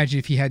friggin' cool. Imagine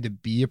if he had to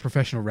be a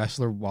professional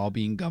wrestler while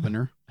being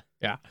governor.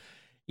 Yeah.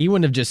 He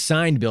wouldn't have just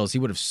signed bills. He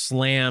would have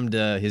slammed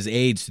his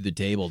aides to the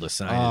table to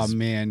sign his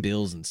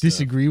bills and stuff.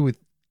 Disagree with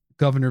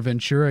Governor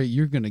Ventura,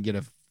 you're going to get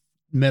a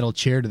metal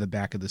chair to the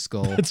back of the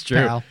skull. That's true.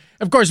 Pal.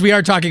 Of course, we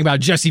are talking about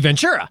Jesse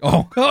Ventura.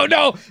 Oh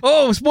no.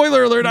 Oh,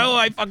 spoiler alert. Oh,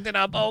 I fucked it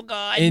up. Oh,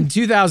 God. In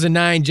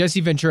 2009,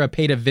 Jesse Ventura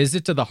paid a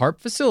visit to the HARP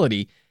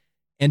facility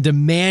and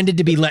demanded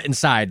to be let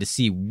inside to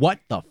see what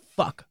the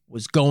fuck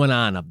was going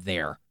on up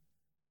there.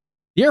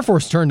 The Air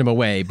Force turned him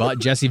away, but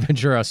Jesse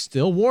Ventura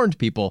still warned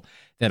people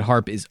that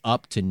HARP is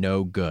up to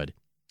no good.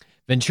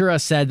 Ventura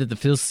said that the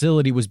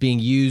facility was being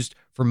used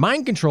for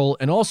mind control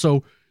and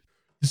also,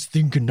 this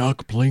thing can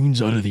knock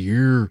planes out of the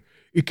air.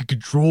 It can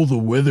control the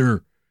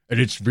weather,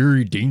 and it's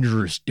very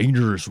dangerous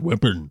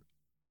weapon.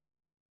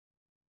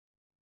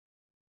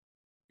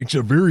 It's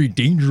a very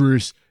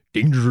dangerous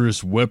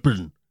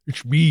weapon.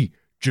 It's me,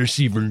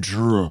 Jesse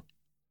Ventura.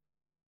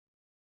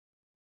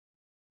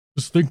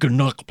 This thing can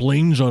knock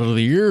planes out of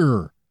the air.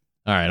 All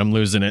right, I'm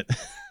losing it.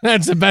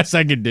 That's the best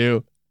I could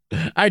do.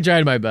 I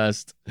tried my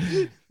best.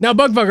 Now,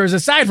 bug fuckers,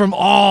 aside from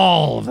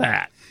all of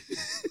that,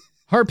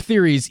 HARP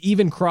theories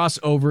even cross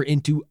over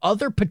into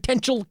other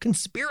potential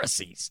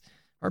conspiracies.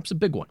 HARP's a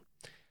big one.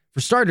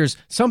 For starters,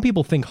 some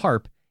people think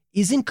HARP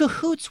is in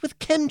cahoots with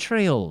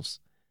chemtrails.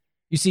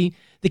 You see,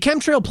 the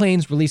chemtrail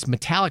planes release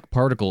metallic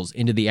particles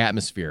into the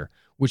atmosphere,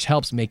 which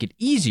helps make it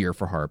easier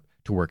for HARP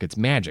to work its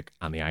magic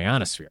on the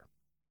ionosphere.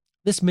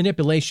 This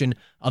manipulation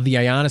of the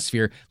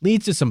ionosphere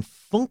leads to some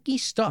funky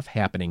stuff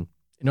happening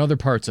in other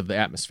parts of the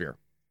atmosphere,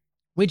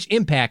 which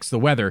impacts the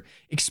weather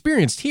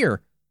experienced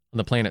here on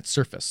the planet's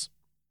surface.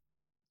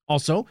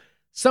 Also,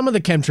 some of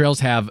the chemtrails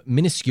have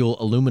minuscule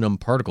aluminum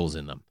particles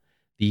in them.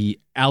 The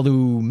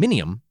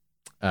aluminium,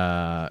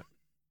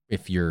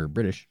 if you're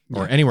British,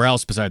 or anywhere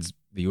else besides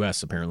the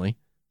U.S., apparently.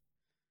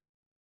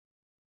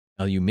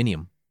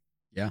 Aluminium.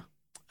 Yeah.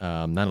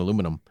 Not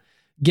aluminum.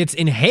 Gets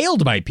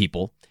inhaled by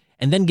people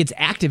and then gets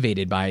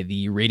activated by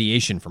the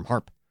radiation from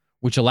HARP,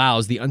 which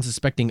allows the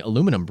unsuspecting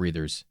aluminum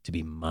breathers to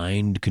be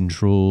mind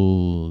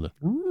controlled.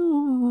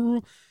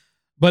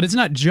 But it's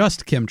not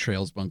just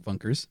chemtrails, Bunk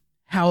Funkers.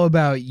 How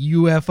about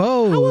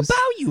UFOs?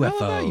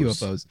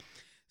 UFOs?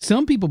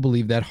 Some people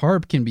believe that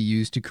HARP can be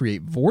used to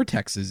create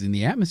vortexes in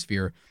the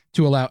atmosphere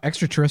to allow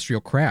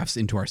extraterrestrial crafts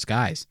into our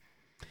skies.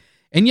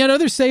 And yet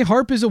others say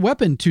HARP is a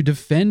weapon to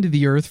defend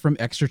the Earth from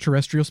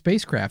extraterrestrial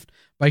spacecraft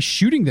by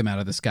shooting them out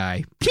of the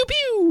sky. Pew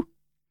pew!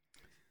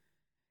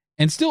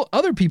 And still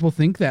other people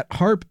think that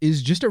HARP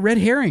is just a red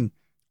herring,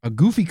 a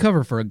goofy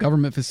cover for a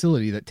government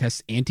facility that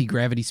tests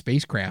anti-gravity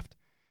spacecraft.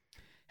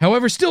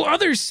 However, still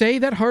others say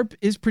that HARP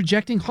is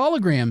projecting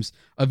holograms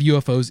of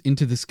UFOs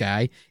into the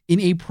sky in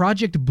a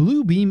Project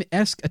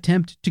Bluebeam-esque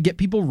attempt to get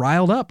people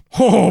riled up.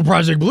 Oh,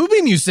 Project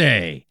Bluebeam, you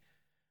say?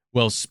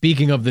 Well,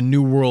 speaking of the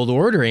New World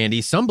Order,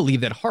 Andy, some believe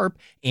that HARP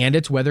and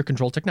its weather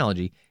control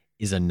technology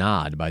is a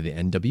nod by the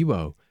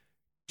NWO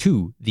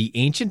to the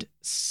ancient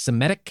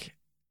Semitic?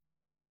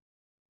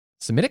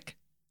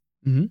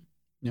 Mm-hmm.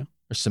 Yeah.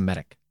 Or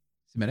Semitic?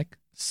 Semitic?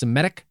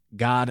 Semitic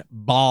god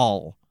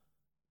Baal,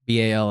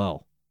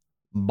 B-A-L-L,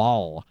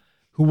 Baal,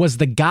 who was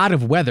the god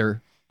of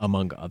weather,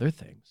 among other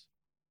things.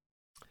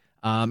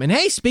 And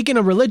hey, speaking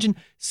of religion,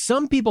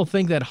 some people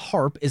think that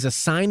HAARP is a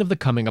sign of the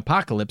coming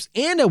apocalypse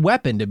and a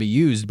weapon to be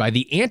used by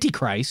the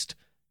Antichrist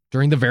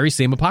during the very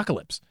same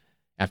apocalypse.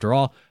 After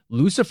all,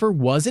 Lucifer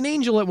was an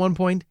angel at one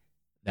point.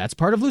 That's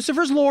part of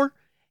Lucifer's lore.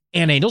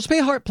 And angels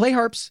play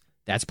harps.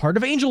 That's part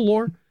of angel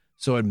lore.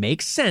 So it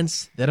makes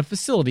sense that a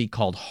facility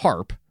called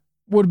HAARP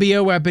would be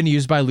a weapon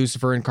used by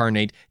Lucifer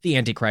incarnate, the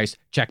Antichrist.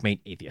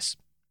 Checkmate, atheists.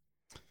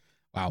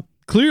 Wow.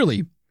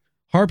 Clearly,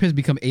 HAARP has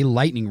become a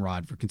lightning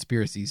rod for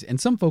conspiracies, and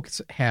some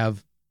folks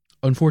have,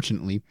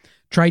 unfortunately,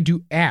 tried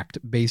to act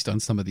based on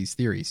some of these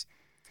theories.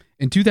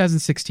 In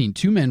 2016,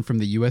 2 men from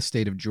the U.S.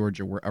 state of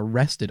Georgia were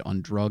arrested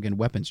on drug and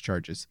weapons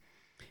charges.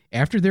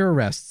 After their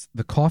arrests,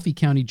 the Coffee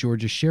County,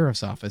 Georgia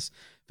Sheriff's Office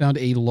found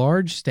a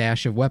large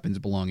stash of weapons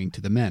belonging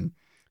to the men.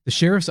 The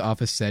Sheriff's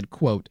Office said,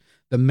 quote,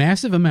 the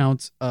massive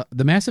amount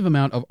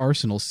of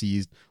arsenal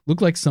seized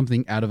looked like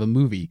something out of a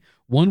movie,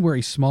 one where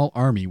a small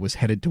army was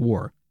headed to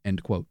war,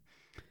 end quote.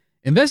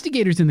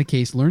 Investigators in the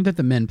case learned that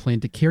the men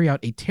planned to carry out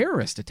a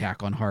terrorist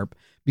attack on HAARP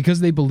because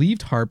they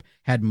believed HAARP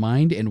had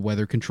mind and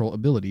weather control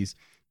abilities,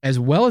 as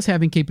well as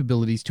having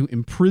capabilities to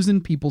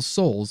imprison people's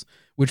souls,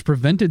 which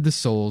prevented the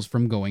souls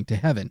from going to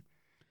heaven.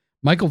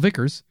 Michael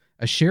Vickers,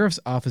 a sheriff's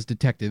office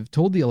detective,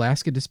 told the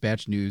Alaska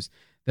Dispatch News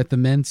that the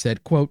men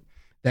said, quote,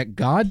 that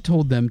God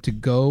told them to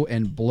go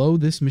and blow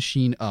this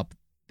machine up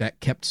that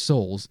kept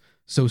souls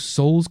so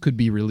souls could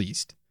be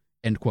released,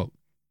 end quote.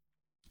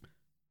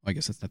 I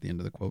guess that's not the end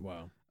of the quote.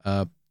 Wow.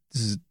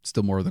 This is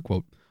still more of the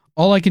quote.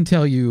 All I can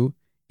tell you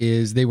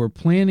is they were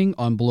planning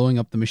on blowing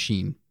up the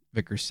machine,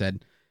 Vickers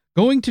said,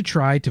 going to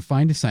try to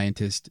find a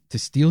scientist to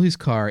steal his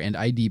car and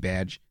ID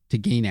badge to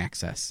gain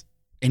access.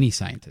 Any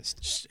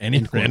scientist. Just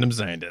any random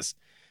scientist.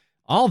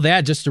 All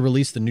that just to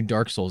release the new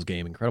Dark Souls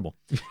game. Incredible.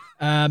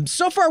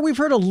 So far, we've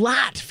heard a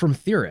lot from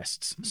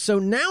theorists. So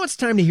now it's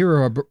time to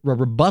hear a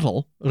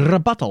rebuttal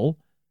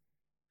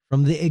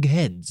from the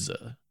eggheads,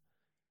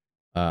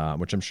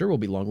 which I'm sure will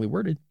be longly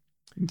worded.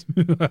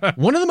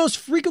 One of the most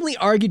frequently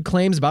argued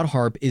claims about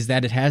HAARP is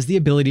that it has the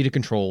ability to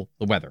control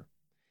the weather.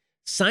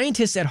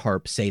 Scientists at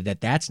HAARP say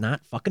that that's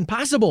not fucking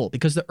possible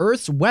because the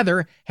Earth's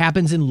weather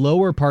happens in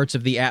lower parts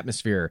of the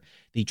atmosphere,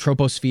 the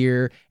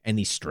troposphere and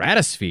the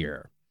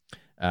stratosphere,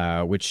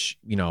 which,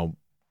 you know,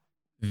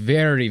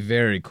 very,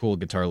 very cool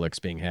guitar licks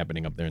being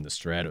happening up there in the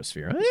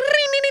stratosphere.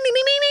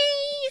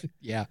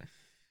 Yeah.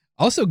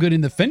 Also good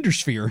in the Fender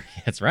sphere.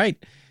 That's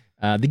right.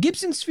 The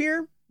Gibson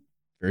sphere,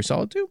 very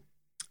solid too.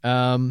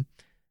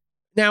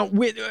 Now,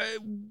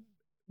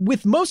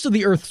 with most of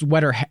the Earth's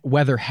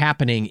weather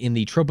happening in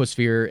the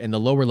troposphere and the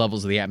lower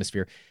levels of the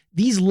atmosphere,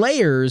 these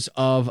layers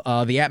of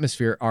the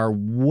atmosphere are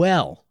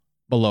well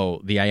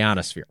below the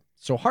ionosphere.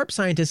 So HAARP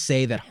scientists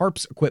say that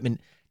HAARP's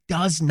equipment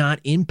does not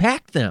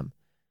impact them.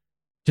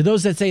 To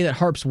those that say that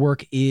HAARP's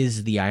work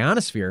is the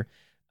ionosphere,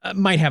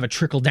 might have a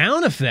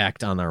trickle-down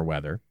effect on our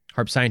weather.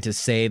 HAARP scientists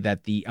say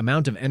that the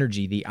amount of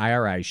energy the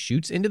IRI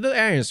shoots into the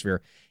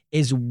ionosphere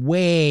is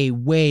way,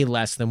 way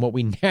less than what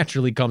we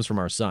naturally comes from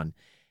our sun.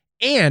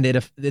 And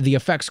the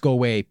effects go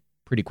away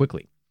pretty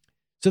quickly.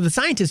 So the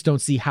scientists don't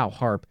see how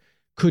HAARP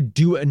could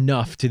do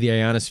enough to the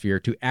ionosphere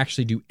to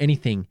actually do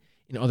anything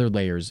in other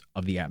layers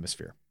of the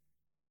atmosphere.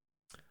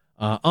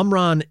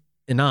 Umran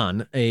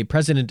Inan, a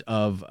president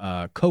of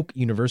Koch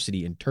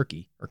University in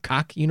Turkey, or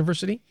Koch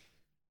University.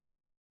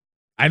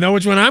 I know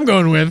which one I'm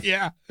going with.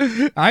 Yeah.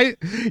 I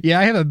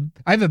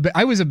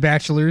was a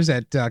bachelor's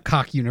at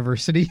Koch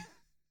University.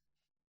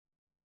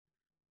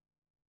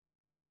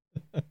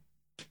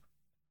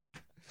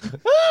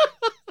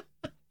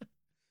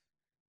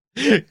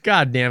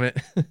 God damn it.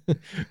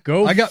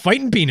 Go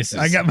fighting penises.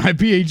 I got my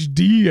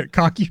PhD at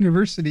Koch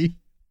University.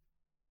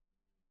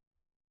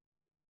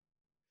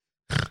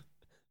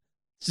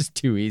 It's just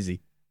too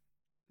easy.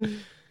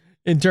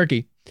 In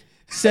Turkey,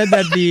 said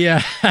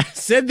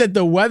that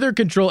the weather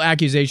control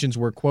accusations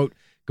were, quote,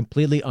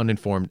 completely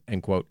uninformed,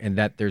 end quote, and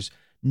that there's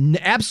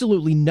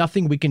absolutely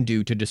nothing we can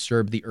do to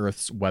disturb the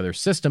Earth's weather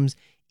systems,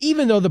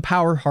 even though the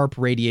power HAARP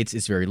radiates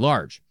is very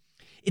large.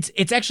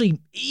 It's actually,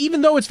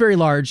 even though it's very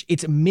large,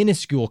 it's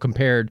minuscule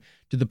compared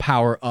to the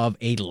power of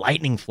a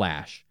lightning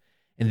flash.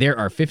 And there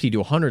are 50 to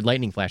 100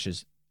 lightning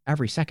flashes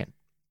every second.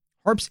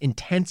 HAARP's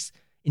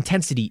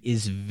intensity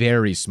is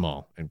very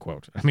small, end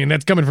quote. I mean,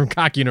 that's coming from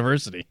Koch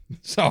University.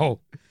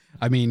 So,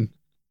 I mean,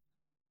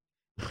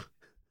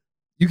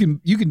 you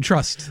can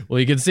trust.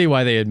 Well, you can see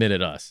why they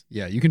admitted us.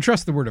 Yeah, you can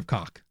trust the word of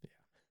Koch.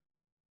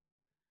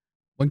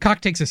 When Koch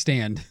takes a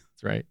stand,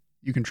 that's right.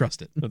 You can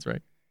trust it. That's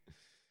right.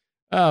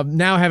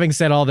 Now, having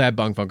said all that,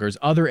 bunkfunkers,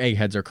 other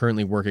eggheads are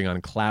currently working on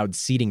cloud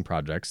seeding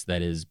projects,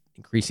 that is,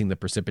 increasing the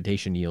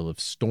precipitation yield of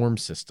storm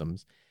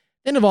systems,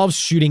 that involves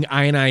shooting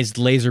ionized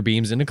laser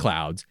beams into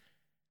clouds.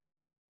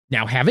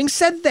 Now, having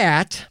said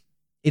that,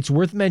 it's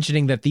worth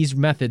mentioning that these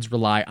methods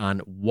rely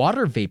on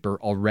water vapor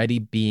already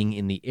being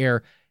in the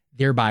air,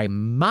 thereby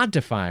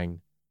modifying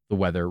the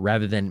weather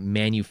rather than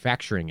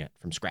manufacturing it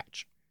from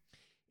scratch.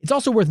 It's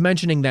also worth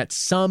mentioning that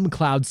some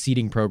cloud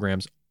seeding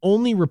programs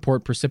only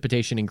report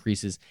precipitation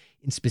increases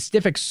in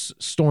specific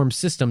storm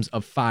systems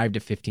of 5 to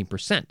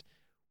 15%,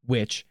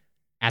 which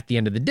at the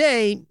end of the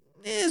day,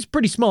 is a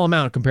pretty small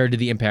amount compared to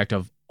the impact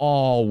of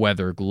all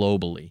weather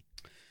globally.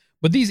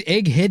 But these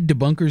egghead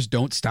debunkers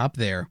don't stop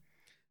there.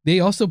 They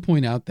also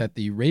point out that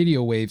the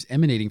radio waves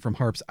emanating from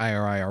HAARP's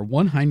IRI are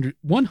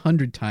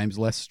 100 times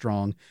less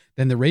strong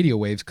than the radio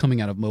waves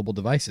coming out of mobile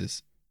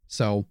devices.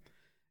 So,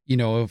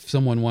 if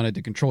someone wanted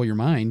to control your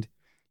mind,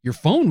 your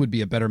phone would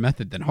be a better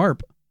method than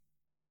HAARP.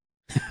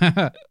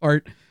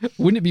 Art,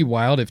 wouldn't it be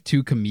wild if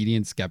two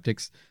comedian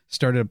skeptics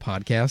started a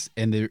podcast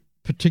and the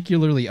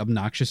particularly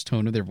obnoxious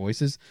tone of their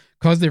voices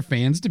caused their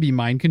fans to be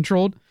mind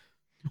controlled?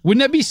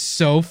 Wouldn't that be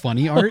so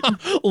funny, Art?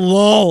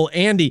 Lol,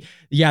 Andy.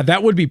 Yeah,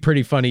 that would be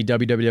pretty funny.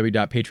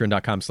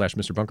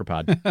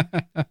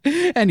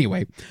 www.patreon.com/MrBunkerPod.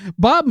 Anyway,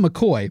 Bob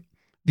McCoy,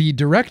 the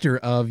director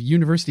of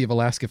University of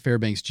Alaska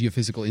Fairbanks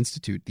Geophysical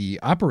Institute, the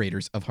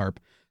operators of HAARP,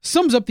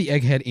 sums up the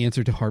egghead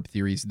answer to HAARP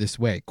theories this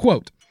way,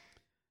 quote,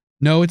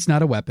 "No, it's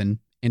not a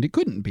weapon, and it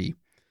couldn't be.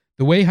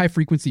 The way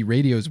high-frequency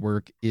radios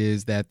work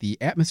is that the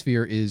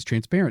atmosphere is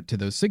transparent to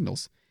those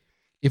signals.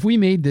 If we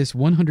made this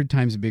 100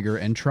 times bigger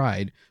and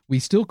tried, we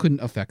still couldn't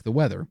affect the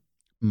weather.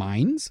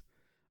 Minds?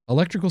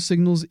 Electrical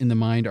signals in the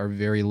mind are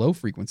very low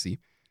frequency.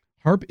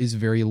 HAARP is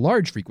very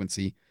large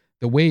frequency.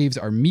 The waves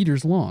are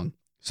meters long,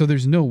 so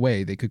there's no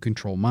way they could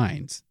control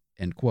minds."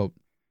 End quote.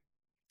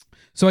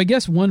 So I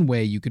guess one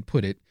way you could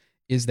put it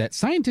is that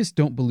scientists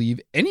don't believe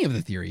any of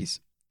the theories.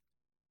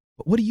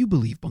 But what do you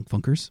believe, bunk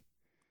funkers?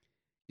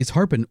 Is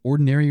HAARP an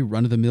ordinary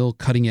run-of-the-mill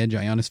cutting-edge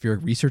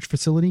ionospheric research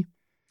facility?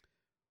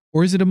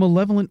 Or is it a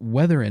malevolent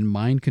weather and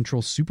mind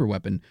control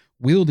superweapon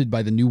wielded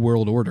by the New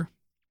World Order?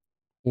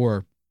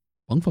 Or,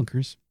 bunk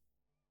funkers,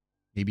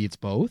 maybe it's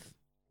both?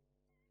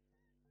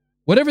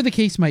 Whatever the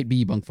case might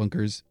be, bunk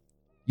funkers,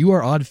 you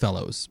are odd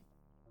fellows.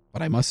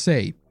 But I must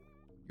say,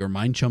 your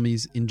mind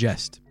chummies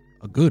ingest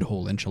a good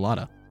whole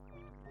enchilada.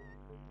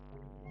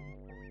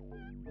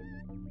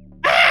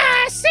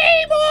 Ah,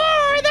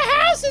 Seymour! The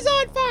house is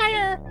on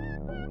fire!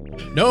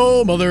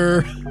 No,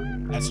 mother.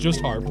 That's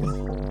just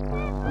HAARP.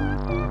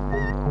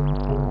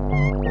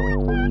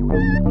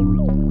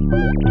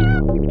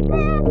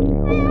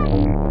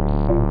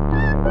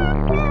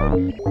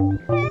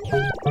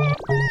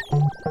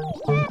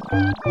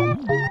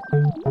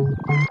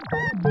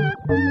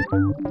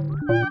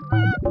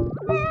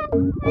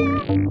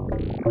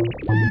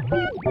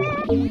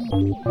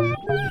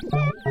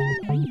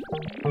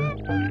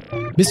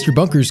 Mr.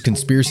 Bunker's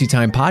Conspiracy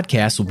Time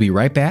podcast will be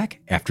right back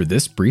after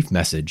this brief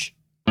message.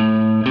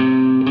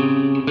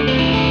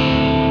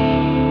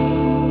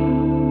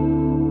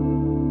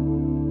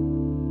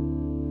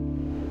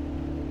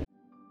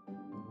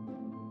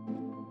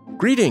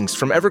 Greetings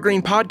from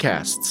Evergreen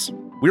Podcasts.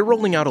 We're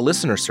rolling out a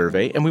listener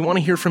survey and we want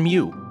to hear from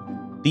you.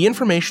 The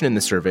information in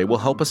the survey will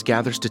help us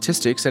gather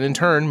statistics and in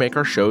turn make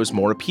our shows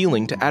more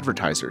appealing to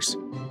advertisers.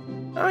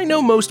 I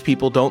know most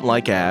people don't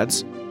like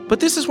ads,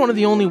 but this is one of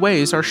the only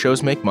ways our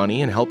shows make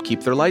money and help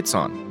keep their lights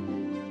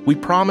on. We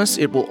promise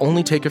it will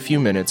only take a few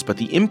minutes, but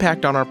the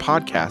impact on our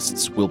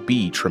podcasts will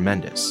be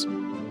tremendous.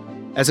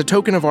 As a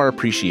token of our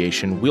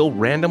appreciation, we'll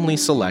randomly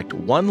select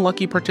one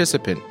lucky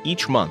participant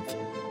each month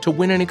to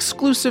win an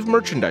exclusive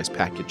merchandise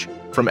package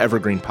from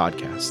Evergreen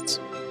Podcasts.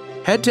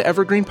 Head to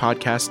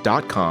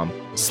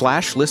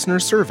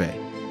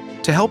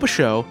evergreenpodcast.com/listenersurvey to help a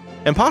show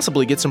and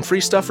possibly get some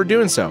free stuff for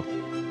doing so.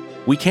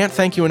 We can't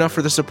thank you enough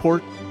for the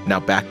support. Now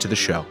back to the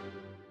show.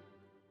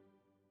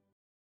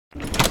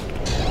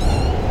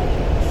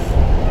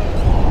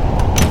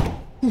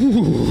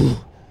 Ooh,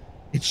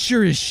 it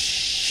sure is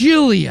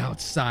chilly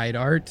outside,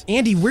 Art.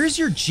 Andy, where's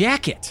your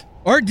jacket?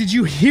 Art, did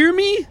you hear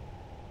me?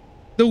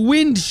 The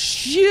wind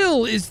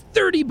chill is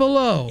 30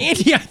 below.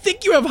 Andy, I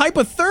think you have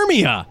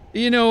hypothermia.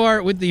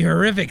 Art, with the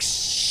horrific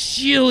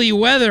chilly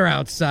weather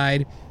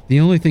outside, the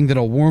only thing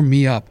that'll warm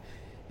me up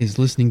is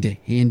listening to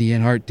Andy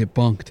and Art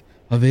Debunked,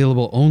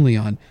 available only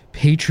on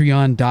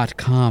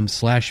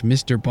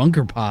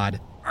patreon.com/MrBunkerPod.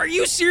 Are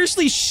you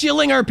seriously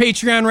shilling our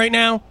Patreon right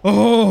now?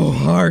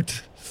 Oh,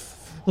 Art.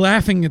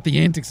 Laughing at the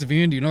antics of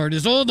Andy and Art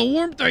is all the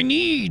warmth I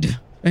need.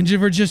 And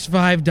for just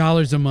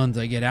 $5 a month,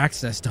 I get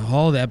access to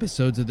all the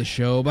episodes of the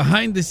show,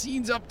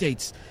 behind-the-scenes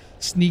updates,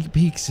 sneak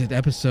peeks at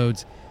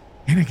episodes,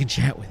 and I can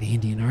chat with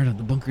Andy and Art on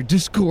the Bunker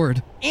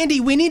Discord.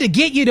 Andy, we need to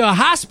get you to a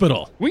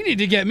hospital. We need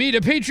to get me to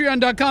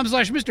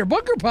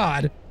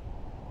patreon.com/MrBunkerPod.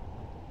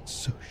 It's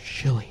so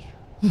chilly.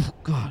 Oh,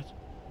 God.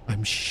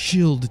 I'm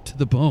chilled to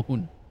the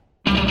bone.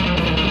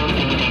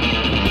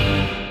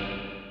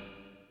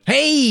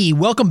 Hey,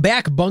 welcome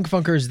back, Bunk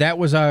Funkers. That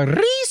was our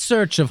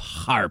research of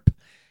HAARP.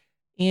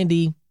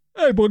 Andy.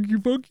 Hey, Bunky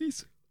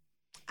Funkies.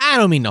 I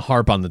don't mean to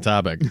harp on the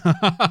topic.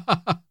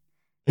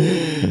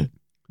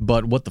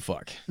 But what the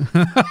fuck?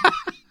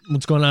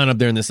 What's going on up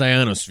there in this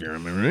ionosphere,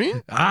 am I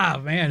right? Ah,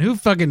 man, who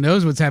fucking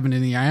knows what's happening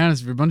in the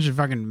ionosphere? A bunch of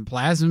fucking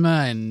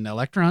plasma and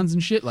electrons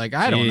and shit? Like,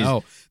 I don't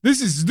know. This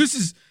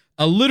is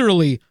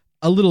literally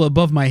a little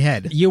above my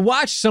head. You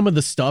watch some of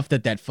the stuff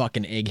that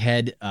fucking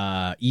egghead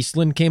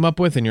Eastland came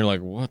up with, and you're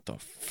like, what the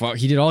fuck?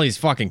 He did all these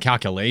fucking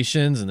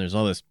calculations, and there's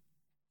all this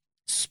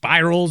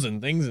spirals and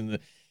things and the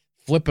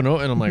flipping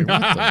over, and I'm like, what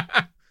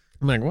the?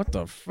 I'm like, what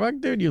the fuck,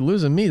 dude? You're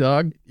losing me,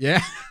 dog.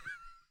 Yeah.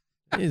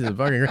 He's a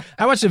fucking.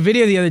 I watched a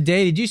video the other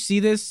day. Did you see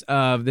this?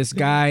 This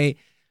guy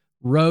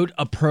wrote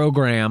a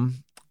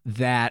program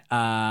that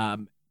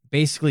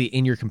basically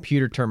in your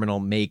computer terminal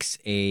makes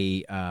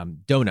a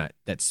donut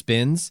that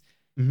spins,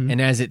 Mhm.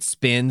 and as it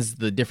spins,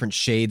 the different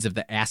shades of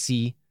the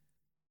ashy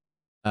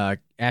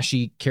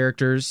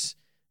characters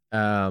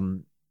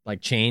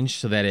like change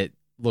so that it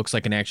looks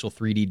like an actual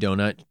 3D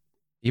donut.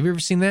 Have you ever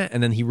seen that?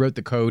 And then he wrote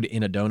the code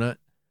in a donut.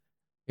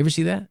 You ever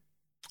see that?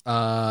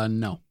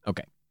 No.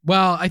 Okay.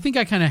 Well, I think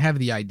I kind of have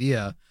the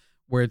idea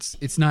where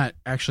it's not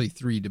actually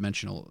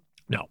 3-dimensional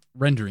No.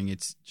 rendering.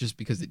 It's just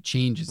because it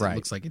changes. Right. It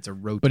looks like it's a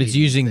rotating But it's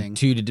using thing.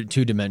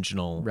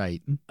 two-dimensional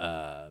Right.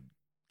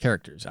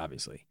 characters,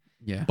 obviously.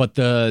 Yeah. But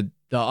the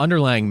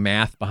underlying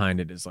math behind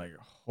it is like,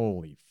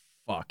 holy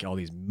fuck, all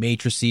these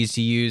matrices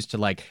to use to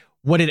like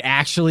what it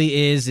actually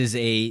is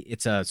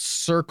it's a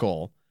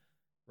circle,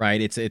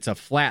 right? It's a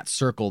flat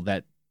circle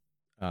that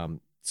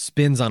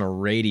spins on a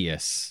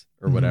radius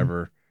or Mhm.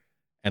 whatever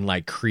and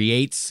like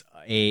creates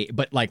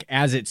but like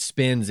as it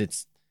spins,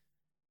 it's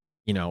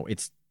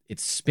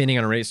spinning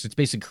on a radius. So it's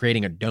basically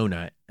creating a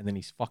donut, and then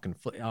he's fucking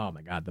oh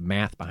my god, the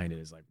math behind it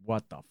is like,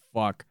 what the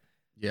fuck?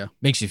 Yeah.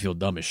 Makes you feel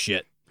dumb as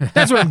shit.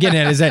 That's what I'm getting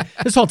at, is that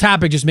this whole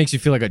topic just makes you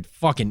feel like a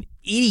fucking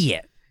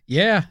idiot.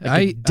 Yeah.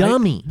 Like a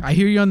dummy. I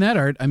hear you on that,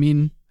 Art. I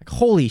mean, Like,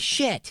 holy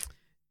shit.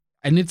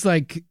 and it's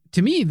like,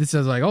 to me, this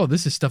is like, oh,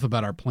 this is stuff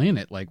about our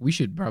planet. Like, we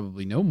should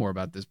probably know more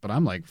about this. But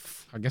I'm like,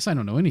 I guess I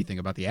don't know anything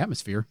about the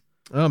atmosphere.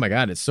 Oh my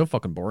god, it's so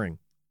fucking boring.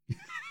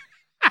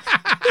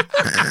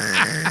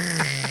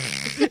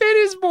 It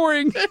is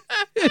boring.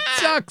 It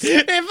sucks.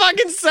 It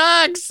fucking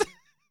sucks.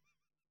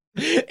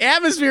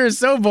 Atmosphere is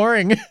so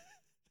boring.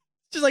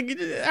 Just like,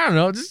 I don't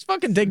know, just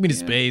fucking take me to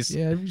space.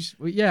 Yeah.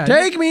 Yeah.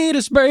 Take me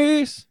to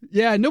space.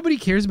 Yeah. Nobody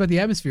cares about the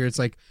atmosphere. It's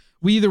like,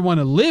 we either want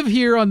to live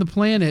here on the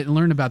planet and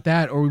learn about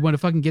that, or we want to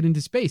fucking get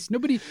into space.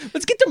 Nobody.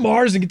 Let's get to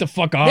Mars and get the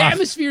fuck off. The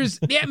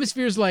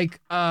atmosphere's like,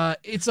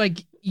 it's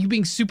like you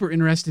being super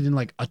interested in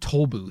like a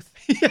toll booth.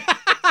 You're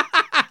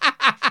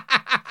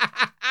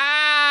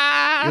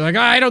like,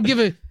 I don't give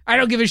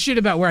a shit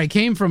about where I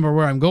came from or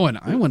where I'm going.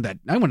 I want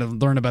to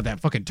learn about that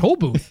fucking toll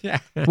booth. Yeah.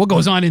 What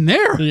goes on in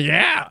there?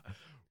 Yeah.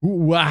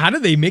 How do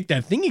they make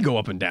that thingy go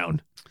up and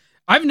down?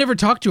 I've never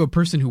talked to a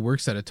person who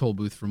works at a toll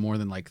booth for more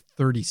than like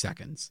 30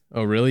 seconds.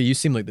 Oh, really? You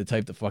seem like the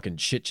type to fucking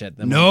shit chat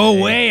them. No all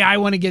day. way. I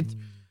want to get.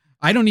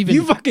 I don't even.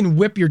 You fucking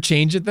whip your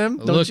change at them,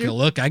 don't you?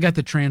 Look. I got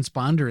the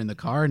transponder in the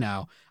car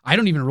now. I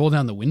don't even roll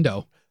down the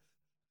window.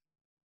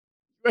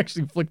 You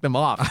actually flick them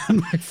off. I'm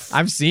like,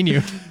 I've seen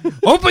you.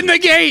 open the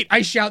gate!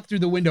 I shout through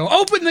the window,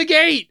 open the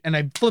gate! And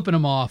I'm flipping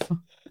them off.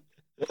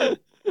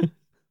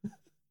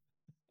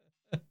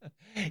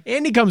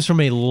 Andy comes from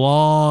a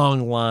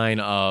long line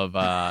of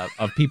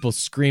people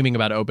screaming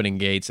about opening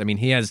gates. I mean,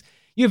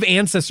 you have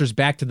ancestors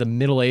back to the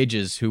Middle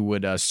Ages who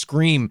would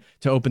scream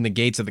to open the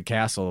gates of the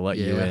castle to let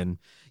you in.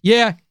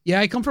 Yeah.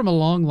 I come from a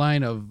long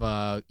line of,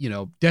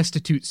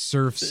 destitute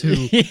serfs who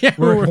Yeah,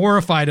 were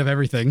horrified of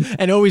everything.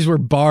 and always were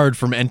barred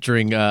from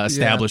entering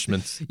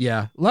establishments.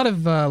 Yeah, a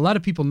lot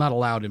of people not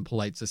allowed in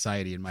polite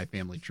society in my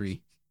family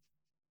tree.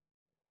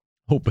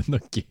 Open the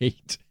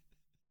gate.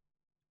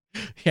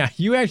 Yeah,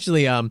 you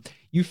actually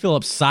you fill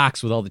up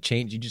socks with all the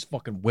change. You just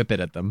fucking whip it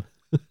at them.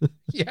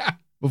 Yeah.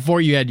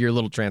 Before you had your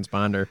little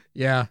transponder.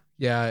 Yeah.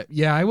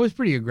 I was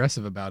pretty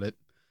aggressive about it.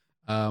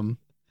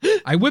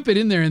 I whip it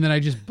in there and then I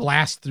just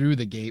blast through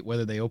the gate,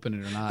 whether they open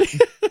it or not.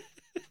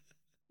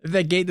 If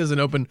that gate doesn't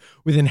open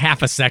within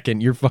half a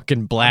second, you're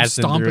fucking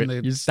blasting through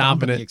it. You're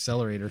stomping the it.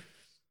 accelerator.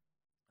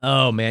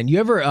 Oh man, you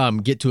ever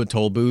get to a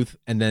toll booth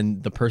and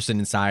then the person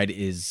inside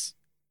is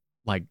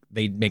like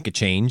they make a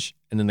change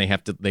and then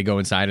they go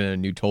inside and a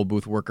new toll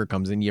booth worker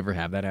comes in? You ever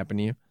have that happen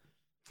to you?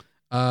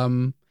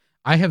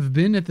 I have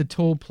been at the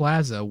toll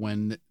plaza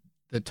when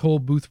the toll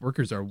booth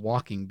workers are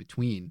walking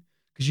between,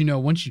 because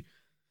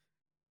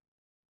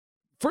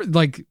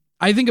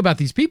I think about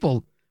these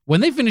people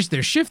when they finish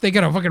their shift, they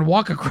gotta fucking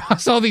walk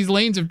across all these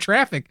lanes of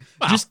traffic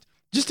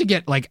just to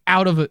get like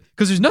out of it,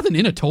 because there's nothing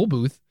in a toll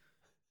booth.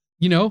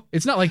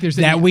 It's not like there's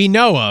That we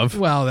know of.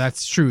 Well,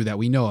 that's true that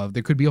we know of.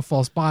 There could be a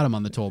false bottom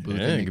on the toll booth.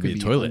 Yeah, and it could be a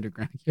toilet.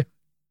 Underground.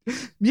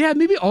 Yeah,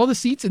 maybe all the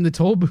seats in the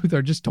toll booth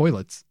are just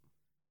toilets.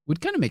 Would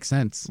kind of make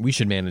sense. We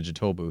should manage a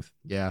toll booth.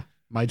 Yeah,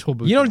 my toll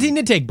booth. You don't need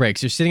to take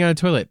breaks. You're sitting on a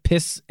toilet,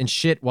 piss and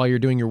shit while you're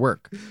doing your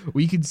work.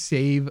 We could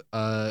save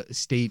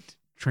state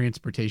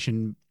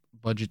transportation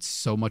budgets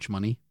so much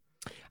money.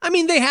 I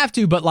mean, they have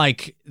to, but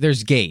like,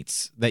 there's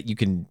gates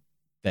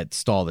that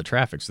stall the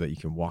traffic so that you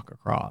can walk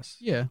across.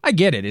 Yeah, I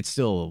get it. It's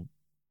still,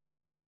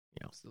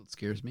 still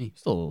scares me.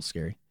 Still a little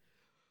scary.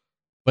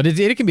 But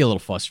it can be a little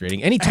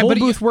frustrating. Any toll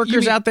booth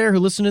workers out there who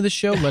listen to this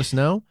show, let us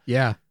know.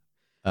 Yeah.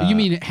 You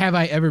mean, have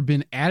I ever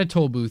been at a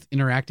toll booth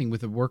interacting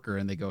with a worker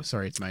and they go,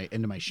 sorry, it's my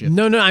end of my shift?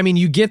 No. I mean,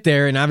 you get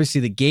there and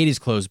obviously the gate is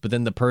closed, but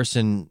then the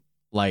person,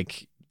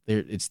 like,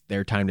 it's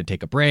their time to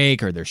take a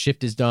break or their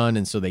shift is done.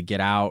 And so they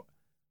get out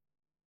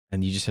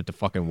and you just have to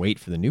fucking wait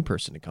for the new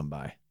person to come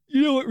by.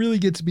 You know what really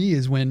gets me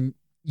is when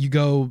you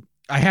go,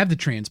 I have the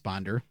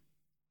transponder.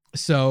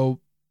 So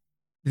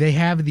they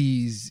have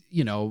these,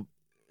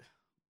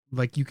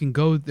 like you can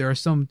go, there are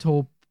some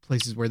toll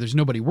places where there's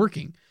nobody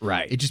working.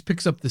 Right. It just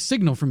picks up the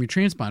signal from your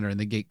transponder and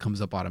the gate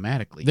comes up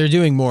automatically. They're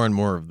doing more and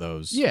more of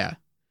those. Yeah.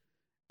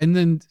 And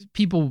then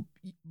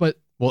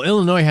Well,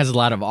 Illinois has a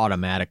lot of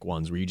automatic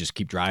ones where you just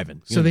keep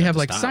driving. So they have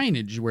like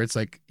signage where it's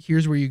like,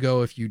 here's where you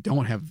go if you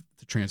don't have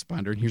the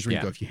transponder, and here's where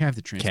you go if you have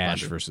the transponder.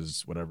 Cash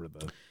versus whatever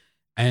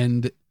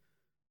And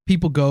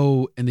people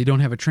go and they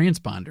don't have a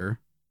transponder,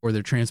 or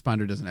their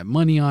transponder doesn't have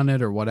money on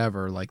it, or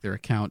whatever. Like their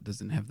account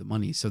doesn't have the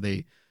money, so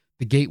the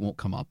gate won't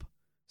come up.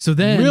 So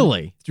then,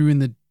 really through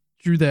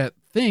that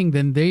thing,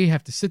 then they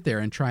have to sit there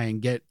and try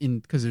and get in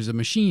because there's a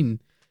machine.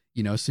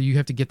 So you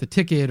have to get the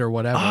ticket or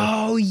whatever.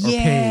 Oh,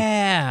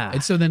 yeah.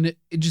 And so then it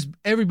just,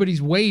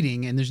 everybody's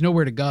waiting and there's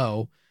nowhere to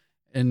go.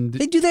 And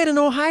they do that in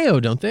Ohio,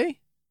 don't they?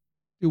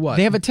 Do what?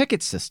 They have a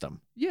ticket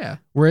system. Yeah.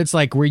 Where it's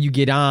like where you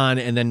get on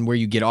and then where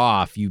you get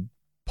off, you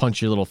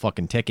punch your little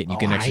fucking ticket. And you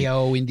can actually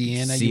Ohio,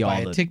 Indiana, see you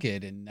buy all a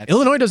ticket. And that's,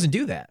 Illinois doesn't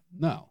do that.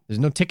 No. There's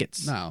no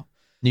tickets. No.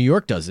 New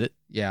York does it.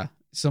 Yeah.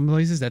 Some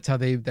places, that's how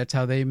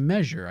they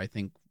measure, I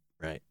think.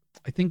 Right.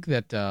 I think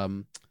that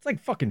it's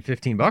like fucking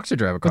 $15 to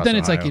drive across. But then Ohio.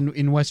 it's like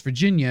in West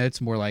Virginia, it's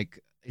more like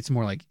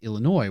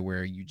Illinois,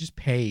 where you just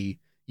pay.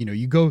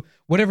 You go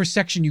whatever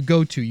section you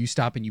go to, you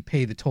stop and you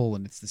pay the toll,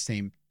 and it's the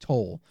same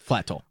toll,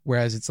 flat toll.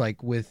 Whereas it's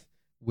like with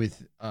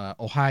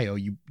Ohio,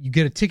 you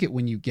get a ticket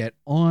when you get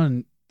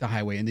on the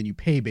highway, and then you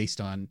pay based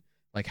on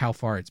like how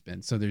far it's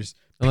been. So there's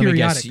periodic. Let me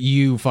guess,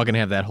 you fucking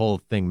have that whole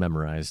thing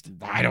memorized.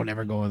 I don't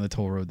ever go on the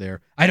toll road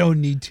there. I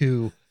don't need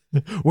to.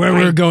 Where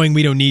we're going,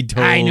 we don't need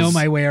tolls. I know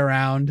my way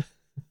around.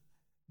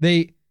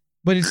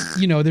 But it's,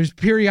 there's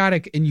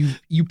periodic, and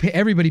you pay,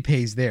 everybody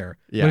pays there.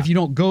 Yeah. But if you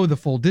don't go the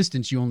full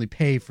distance, you only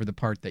pay for the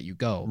part that you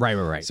go.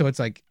 Right. So it's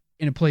like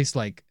in a place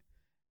like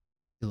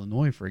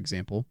Illinois, for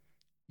example,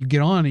 you get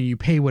on and you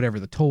pay whatever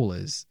the toll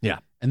is. Yeah.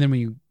 And then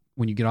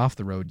when you get off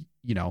the road,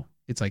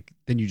 it's like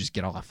then you just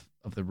get off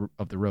of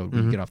the road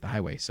when you get off the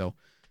highway. So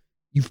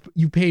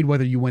you paid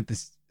whether you went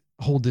this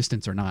whole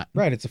distance or not.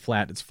 Right. It's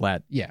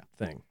flat yeah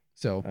thing.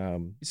 So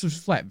it's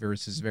just flat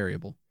versus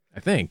variable. I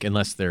think,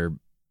 unless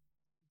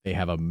they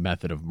have a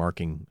method of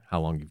marking how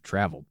long you've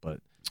traveled,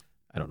 but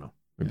I don't know.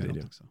 Maybe they do.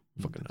 Think so.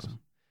 Fucking knows. So.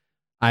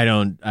 I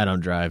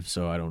don't drive,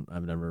 so I don't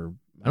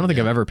think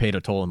I've ever paid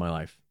a toll in my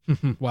life.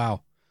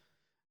 Wow.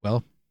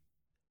 Well,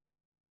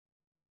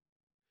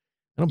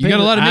 you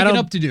got a lot of making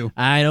up to do.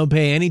 I don't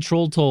pay any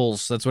troll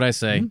tolls. That's what I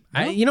say.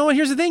 You know what?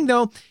 Here's the thing,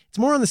 though. It's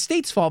more on the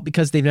state's fault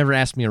because they've never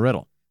asked me a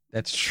riddle.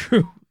 That's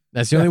true.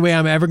 That's the only way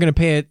I'm ever going to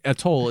pay a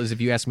toll is if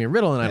you ask me a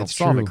riddle and I don't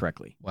solve it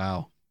correctly.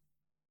 Wow.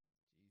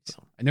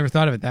 I never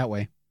thought of it that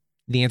way.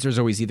 The answer is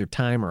always either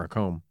time or a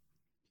comb.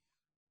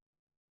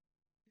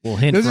 Well,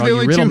 hint Those for are all the you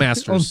only riddle two,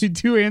 masters. only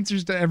two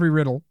answers to every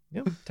riddle.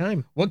 Yep,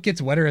 time. What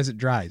gets wetter as it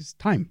dries?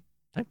 Time.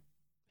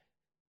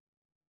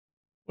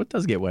 What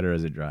does get wetter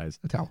as it dries?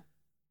 A towel.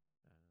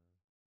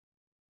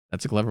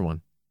 That's a clever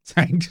one.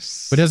 But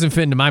it doesn't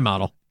fit into my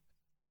model.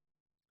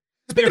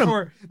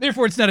 Therefore,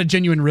 it's not a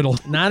genuine riddle.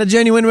 Not a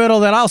genuine riddle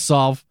that I'll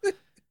solve.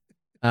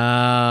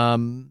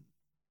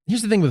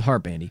 Here's the thing with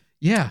HAARP, Andy.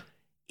 Yeah.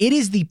 It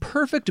is the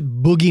perfect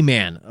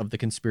boogeyman of the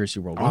conspiracy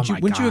world.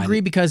 Wouldn't you agree?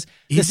 Because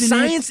the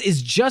science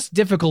is just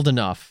difficult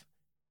enough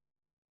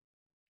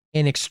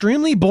and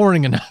extremely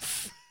boring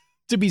enough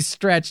to be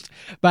stretched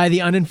by the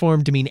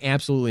uninformed to mean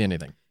absolutely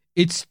anything.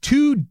 It's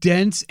too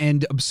dense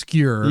and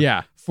obscure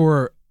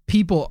for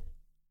people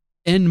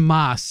en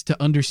masse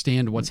to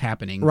understand what's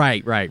happening.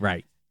 Right.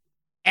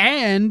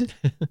 And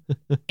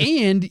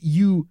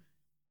you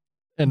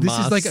this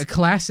is like a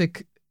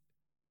classic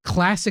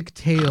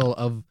tale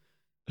of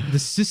the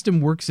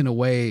system works in a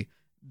way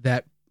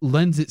that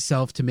lends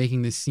itself to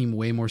making this seem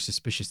way more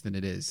suspicious than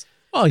it is.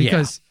 Oh,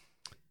 because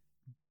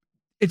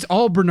it's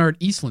all Bernard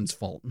Eastland's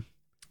fault.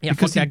 Yeah,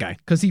 fuck that guy.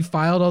 Because he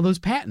filed all those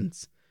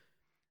patents.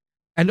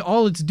 And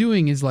all it's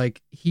doing is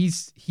like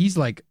he's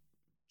like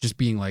just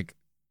being like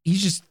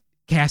he's just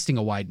casting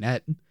a wide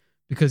net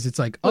because it's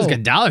like he's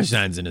got dollar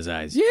signs in his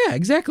eyes. Yeah,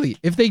 exactly.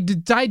 If they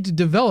decide to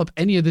develop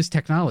any of this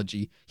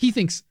technology, he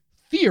thinks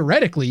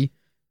theoretically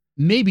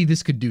maybe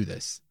this could do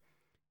this,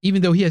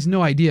 even though he has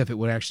no idea if it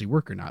would actually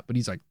work or not. But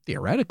he's like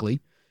theoretically,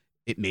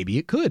 maybe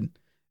it could.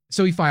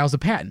 So he files a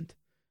patent.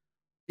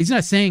 He's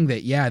not saying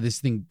that this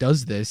thing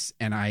does this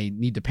and I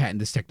need to patent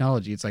this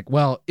technology. It's like,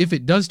 well, if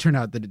it does turn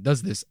out that it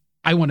does this,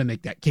 I want to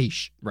make that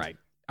quiche. Right.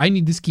 I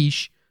need this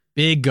quiche.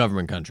 Big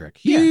government contract.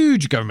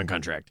 Huge government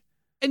contract.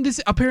 And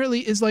this apparently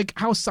is like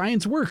how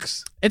science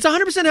works. It's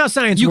 100% how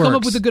science works. You come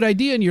up with a good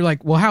idea and you're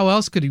like, well, how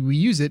else could we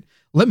use it?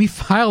 Let me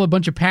file a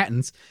bunch of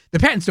patents. The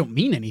patents don't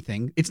mean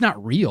anything. It's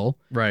not real.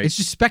 Right. It's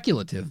just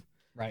speculative.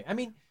 Right. I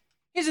mean,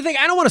 here's the thing.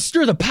 I don't want to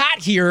stir the pot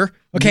here,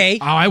 okay?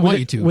 Oh, I want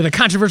you to. With a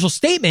controversial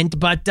statement,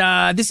 but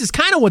this is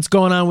kind of what's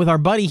going on with our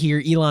buddy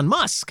here, Elon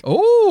Musk.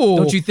 Oh.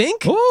 Don't you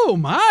think? Oh,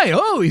 my.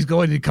 Oh, he's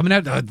coming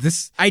out.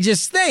 This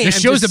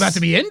show's about to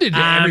be ended,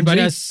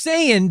 everybody. I'm just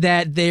saying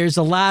that there's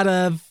a lot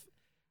of...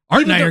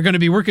 Art and I are going to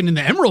be working in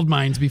the emerald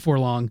mines before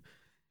long.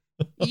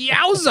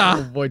 Yowza!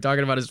 Oh boy,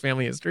 talking about his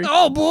family history.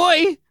 Oh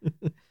boy!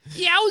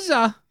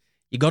 Yowza!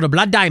 You go to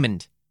Blood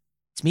Diamond.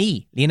 It's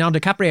me, Leonardo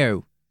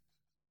DiCaprio,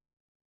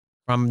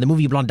 from the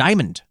movie Blood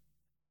Diamond.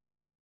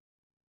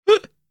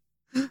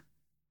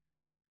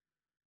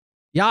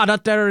 Yeah,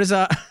 that there is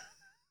a...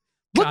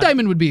 Blood God.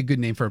 Diamond would be a good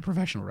name for a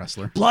professional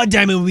wrestler. Blood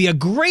Diamond would be a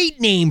great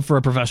name for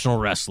a professional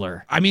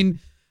wrestler. I mean,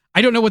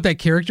 I don't know what that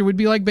character would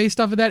be like based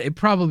off of that. It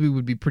probably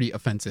would be pretty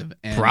offensive.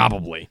 And,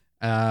 Probably.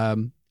 I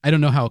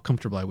don't know how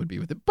comfortable I would be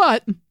with it,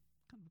 but cool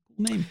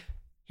name.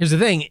 Here's the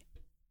thing.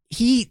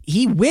 He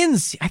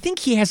wins. I think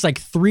he has like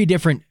 3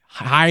 different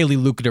highly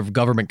lucrative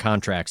government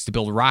contracts to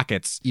build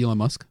rockets. Elon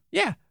Musk.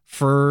 Yeah,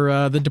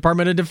 for the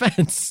Department of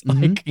Defense.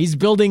 Mhm. Like he's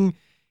building,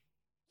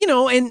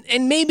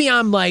 and maybe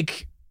I'm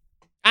like,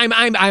 I'm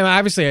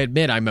obviously I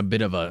admit I'm a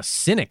bit of a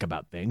cynic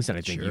about things, and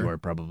I think Sure. you are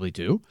probably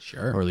too,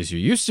 Sure. or at least you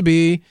used to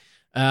be.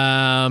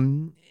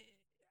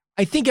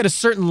 I think at a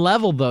certain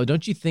level, though,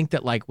 don't you think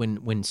that like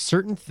when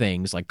certain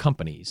things like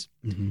companies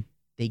Mm-hmm.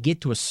 they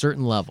get to a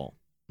certain level,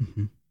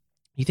 Mm-hmm.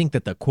 you think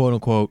that the quote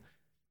unquote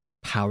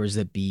powers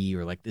that be,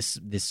 or like this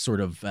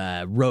sort of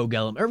rogue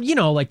element,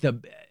 or like the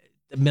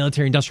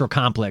military industrial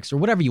complex, or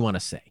whatever you want to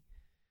say,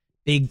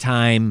 big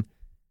time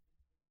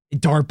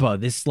DARPA,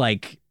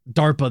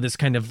 this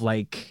kind of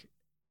like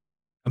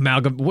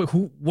amalgam.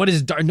 What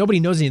is DARPA? Nobody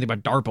knows anything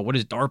about DARPA. What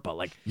is DARPA?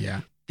 Like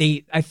Yeah.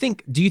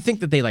 do you think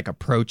that they like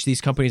approach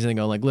these companies and they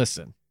go like,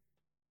 listen,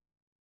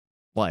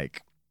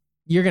 like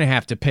you're gonna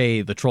have to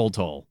pay the troll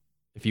toll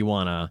if you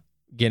want to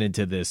get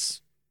into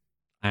this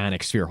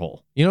ionic sphere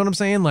hole. You know what I'm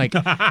saying? Like, do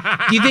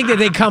you think that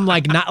they come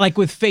like, not like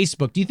with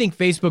Facebook? Do you think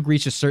Facebook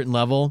reached a certain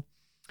level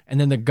and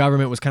then the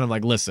government was kind of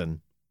like,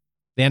 listen,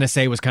 the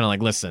NSA was kind of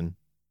like, listen,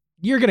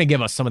 you're going to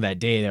give us some of that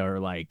data, or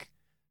like,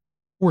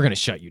 we're going to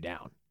shut you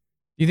down.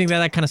 Do you think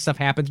that kind of stuff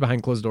happens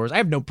behind closed doors? I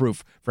have no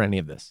proof for any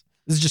of this.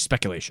 This is just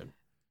speculation.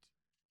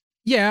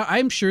 Yeah,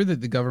 I'm sure that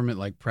the government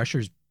like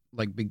pressures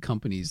like big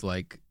companies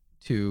like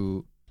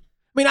to.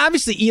 I mean,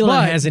 obviously Elon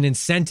But- has an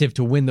incentive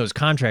to win those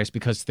contracts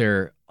because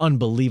they're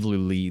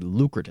unbelievably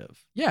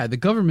lucrative. Yeah, the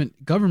government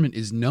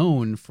is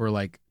known for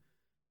like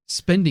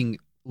spending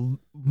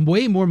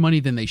way more money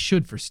than they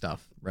should for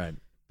stuff Right.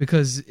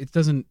 because it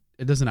doesn't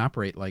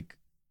operate like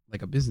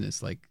a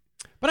business like.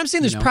 But I'm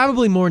saying You there's know?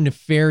 probably more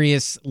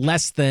nefarious,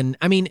 less than,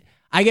 I mean,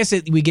 I guess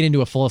we get into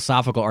a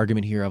philosophical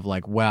argument here of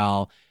like,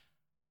 well,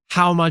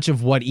 how much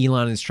of what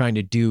Elon is trying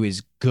to do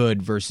is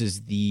good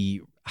versus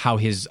how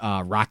his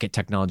rocket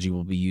technology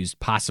will be used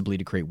possibly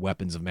to create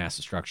weapons of mass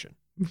destruction.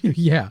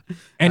 Yeah,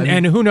 And I mean-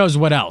 and who knows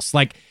what else?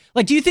 Like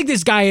do you think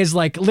this guy is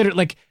like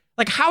literally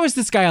like how is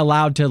this guy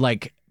allowed to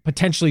like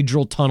potentially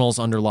drill tunnels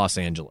under Los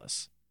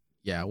Angeles?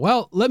 yeah.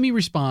 Well, let me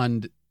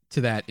respond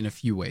to that in a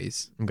few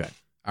ways. Okay.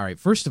 All right.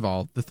 First of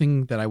all, the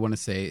thing that I want to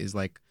say is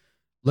like,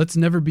 let's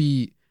never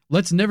be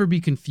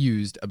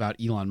confused about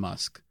Elon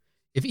Musk.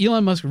 If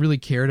Elon Musk really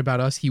cared about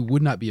us, he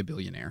would not be a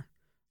billionaire.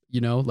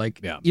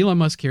 Yeah. Elon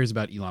Musk cares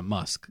about Elon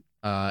Musk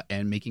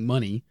and making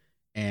money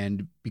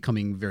and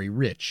becoming very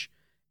rich.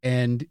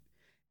 And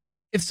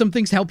if some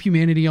things help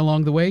humanity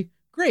along the way,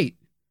 great.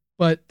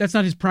 But that's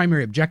not his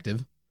primary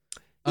objective.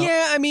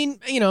 Yeah, I mean,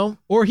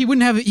 Or he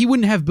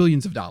wouldn't have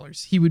billions of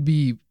dollars. He would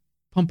be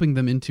pumping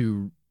them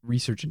into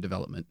research and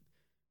development.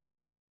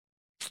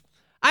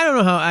 I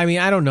don't know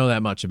I don't know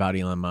that much about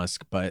Elon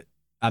Musk, but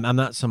I'm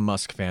not some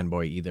Musk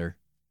fanboy either.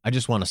 I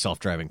just want a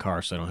self-driving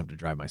car so I don't have to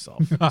drive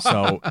myself.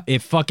 So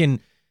if what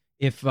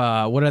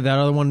are that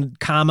other one,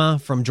 comma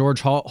from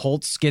George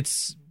Holtz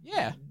gets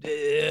Yeah.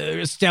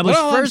 established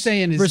Well, all I'm first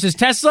saying is- versus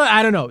Tesla,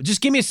 I don't know.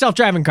 Just give me a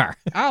self-driving car.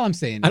 All I'm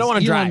saying is I don't wanna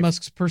Elon drive.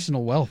 Musk's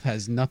personal wealth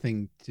has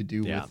nothing to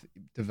do Yeah. with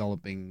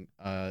developing.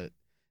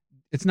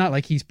 It's not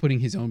like he's putting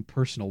his own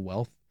personal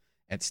wealth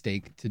at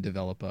stake to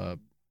develop a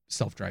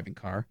self-driving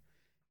car.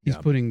 He's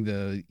Yeah. putting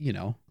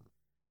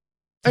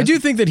I do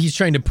think that he's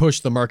trying to push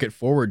the market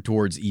forward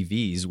towards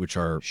EVs, which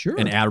are Sure.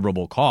 an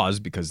admirable cause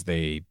because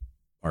they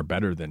are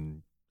better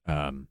than,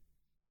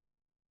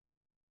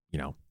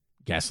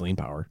 gasoline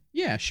power.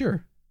 Yeah,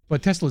 sure.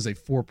 But Tesla's a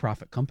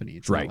for-profit company.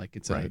 It's Right, not like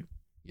it's right.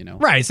 a.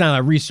 Right. It's not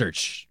a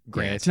research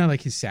grant. Yeah, it's not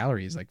like his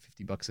salary is like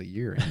 $50 a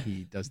year and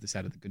he does this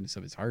out of the goodness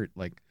of his heart.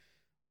 Like,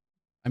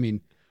 I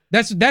mean,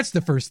 that's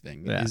the first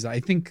thing Yeah. is I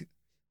think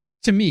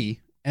to me,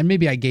 and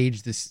maybe I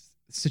gauge this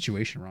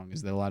situation wrong,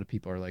 is that a lot of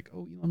people are like,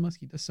 oh, Elon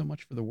Musk, he does so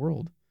much for the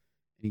world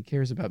and he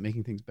cares about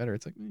making things better.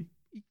 It's like,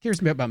 he cares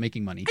about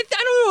making money. I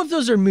don't know if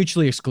those are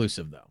mutually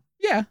exclusive, though.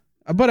 Yeah.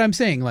 But I'm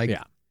saying like,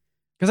 Yeah.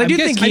 Because I I'm do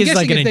guess- think I'm he's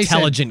like guessing an if they said-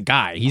 intelligent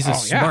guy. He's a Oh,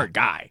 yeah. smart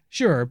guy.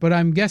 sure. But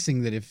I'm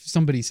guessing that if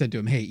somebody said to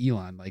him, hey,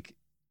 Elon, like,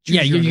 choose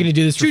Yeah, your you're own- going to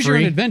do this for choose your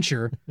own free.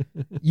 adventure,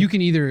 you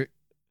can either,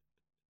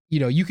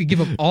 you could give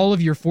up all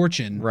of your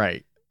fortune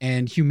Right.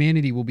 and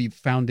humanity will be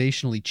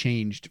foundationally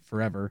changed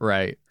forever.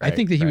 Right. I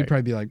think that he would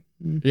probably be like,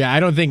 Yeah,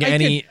 I don't think I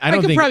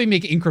could probably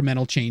make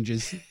incremental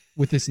changes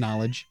with this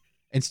knowledge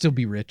and still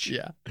be rich.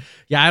 Yeah.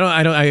 Yeah,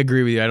 I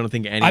agree with you. I don't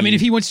think any. I mean,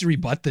 if he wants to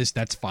rebut this,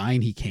 that's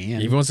fine. He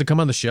can. if he wants to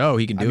come on the show,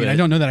 he can do it. I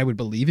don't know that I would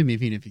believe him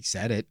even if he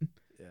said it.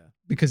 Yeah.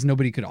 Because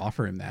nobody could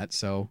offer him that.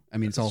 So, I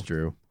mean, it's all That's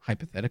true.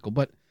 hypothetical.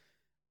 But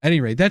At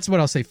any rate, that's what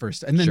I'll say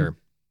first. And then Sure.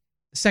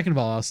 second of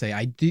all, I'll say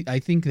I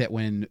think that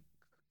when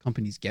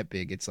companies get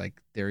big, it's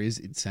like there is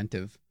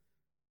incentive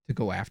to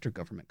go after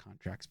government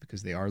contracts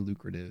because they are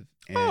lucrative.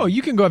 And Oh,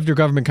 you can go after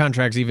government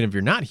contracts even if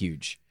you're not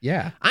huge.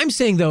 yeah. I'm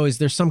saying, though, is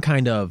there's some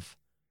kind of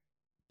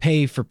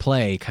pay for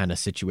play kind of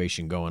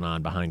situation going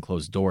on behind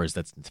closed doors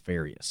that's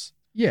nefarious.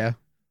 Yeah.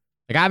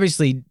 Like,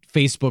 obviously,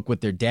 Facebook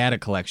with their data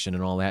collection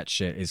and all that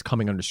shit is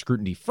coming under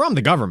scrutiny from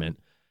the government.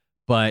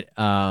 But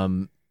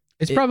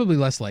It's probably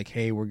less like,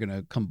 hey, we're going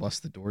to come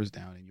bust the doors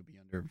down and you'll be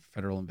under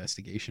federal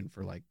investigation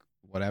for like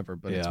whatever.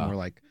 But it's Yeah. more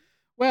like,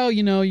 well,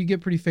 you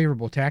get pretty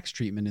favorable tax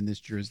treatment in this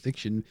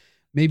jurisdiction.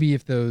 Maybe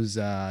if those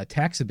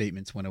tax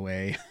abatements went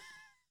away.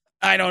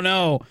 I don't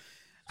know.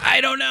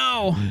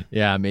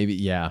 yeah, maybe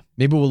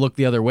we'll look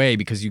the other way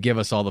because you give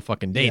us all the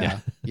fucking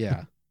data.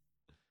 Yeah.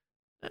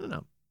 I don't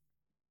know.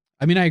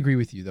 I mean, I agree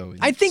with you, though. in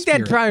I think that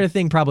spirit. prior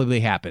thing probably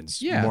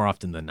happens Yeah. more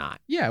often than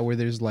not. Yeah, where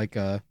there's like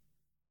a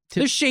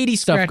There's shady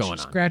stuff going on.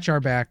 Scratch our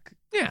back.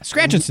 Yeah,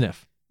 scratch and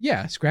sniff.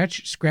 Yeah,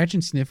 scratch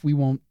and sniff. We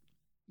won't,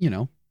 we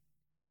won't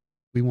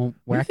What do you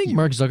whack think you.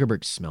 Mark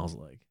Zuckerberg smells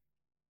like?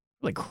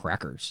 Like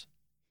crackers,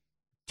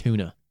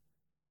 tuna,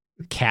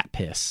 cat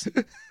piss.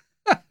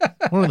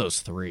 One of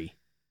those three.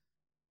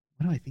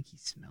 What do I think he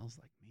smells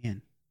like,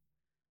 man?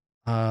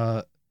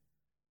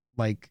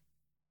 Like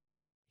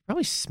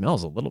Probably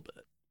smells a little bit.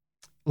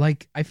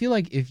 I feel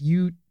like if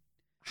you,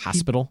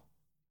 Hospital,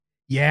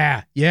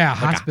 yeah,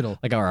 hospital,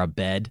 or a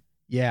bed,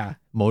 yeah.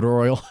 motor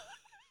oil.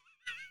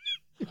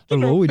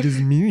 Hello, it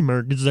is me,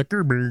 Mark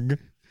Zuckerberg.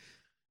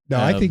 No,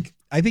 I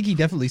think he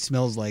definitely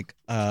smells like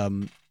a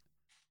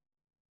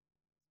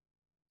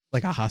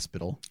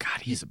hospital.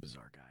 God, he's a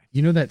bizarre guy.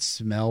 You know that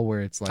smell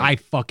where it's like I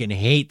fucking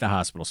hate the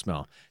hospital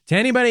smell. To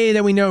anybody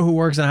that we know who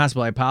works in a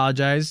hospital, I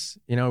apologize.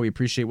 We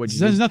appreciate what you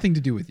it has do. nothing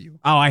to do with you.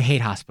 Oh, I hate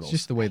It's hospitals.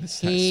 just the way the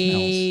smells.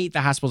 hate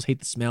the hospitals, hate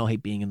the smell,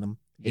 hate being in them.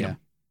 Hate Yeah. 'em.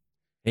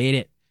 Hate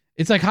it.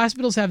 It's like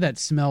hospitals have that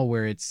smell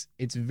where it's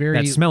very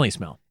That smelly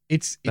smell.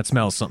 it's That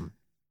smells something.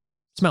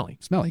 Smelly.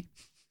 smelly.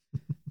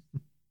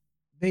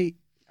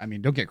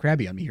 Don't get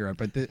crabby on me here,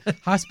 but the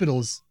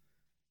hospitals,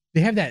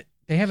 they have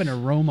an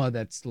aroma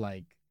that's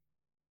like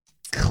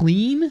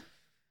clean,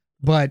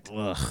 but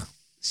Ugh.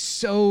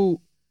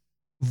 so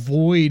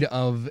void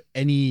of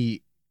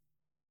any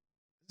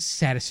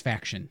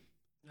satisfaction.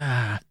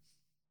 I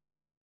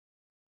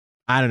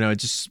don't know.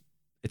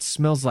 It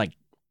smells like,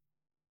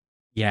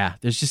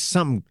 there's just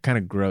something kind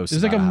of gross.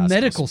 There's like a about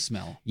hospitals. medical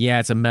smell. Yeah,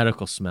 it's a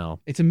medical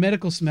smell. It's a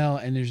medical smell,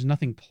 and there's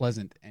nothing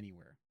pleasant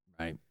anywhere.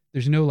 Right.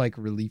 There's no like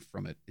relief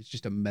from it. It's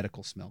just a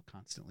medical smell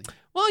constantly.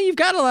 Well, you've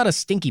got a lot of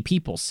stinky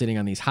people sitting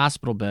on these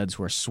hospital beds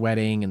who are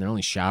sweating and they're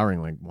only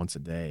showering like once a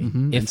day,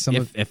 Mhm.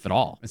 And if at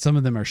all. And some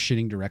of them are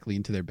shitting directly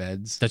into their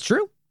beds. That's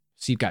true.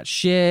 So you've got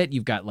shit.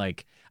 You've got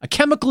like a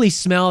chemically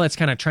smell that's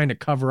kind of trying to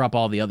cover up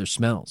all the other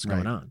smells going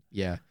Right. on.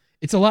 Yeah.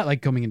 It's a lot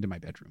like coming into my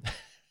bedroom.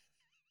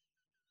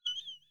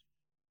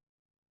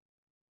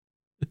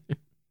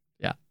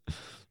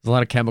 There's a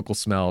lot of chemical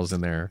smells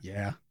in there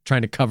Yeah.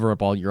 trying to cover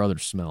up all your other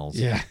smells.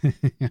 Yeah.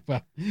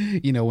 Well,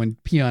 when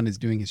Peon is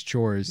doing his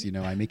chores,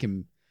 I make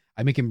him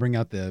bring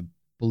out the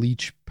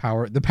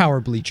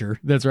power bleacher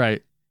That's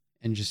right.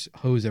 and just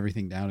hose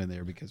everything down in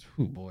there because,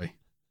 oh boy.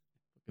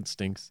 It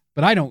stinks.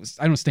 But I don't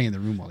stay in the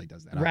room while he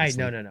does that.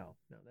 obviously. No.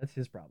 That's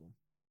his problem.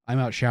 I'm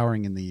out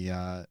showering in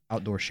the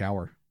outdoor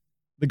shower.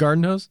 The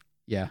garden hose?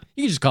 Yeah.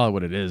 You can just call it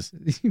what it is.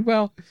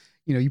 Well,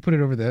 you put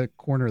it over the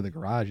corner of the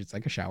garage. It's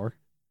like a shower.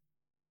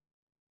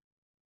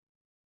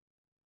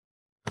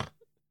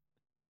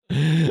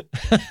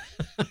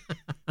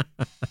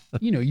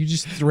 You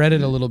just thread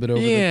it a little bit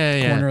over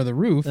the corner of the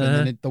roof,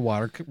 and then the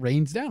water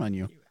rains down on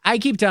you. I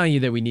keep telling you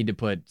that we need to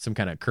put some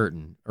kind of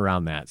curtain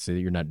around that so that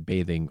you're not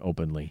bathing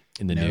openly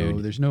in the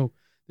nude. There's no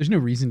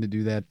reason to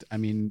do that. I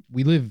mean,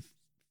 we live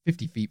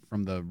 50 feet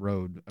from the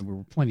road, and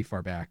we're plenty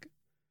far back.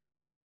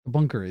 The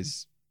bunker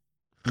is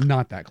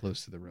not that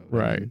close to the road.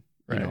 Right,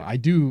 I mean,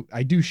 right.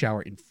 I do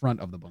shower in front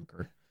of the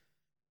bunker,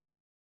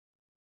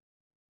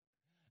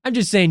 I'm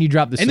just saying you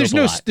drop the soap and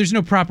a lot. there's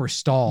no proper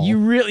stall. You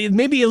really,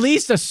 maybe at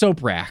least a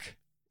soap rack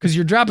because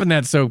you're dropping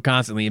that soap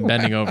constantly and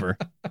bending over.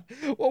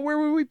 Well, where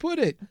would we put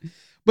it?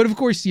 But of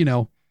course, it's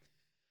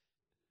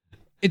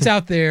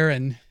out there,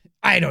 and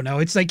I don't know.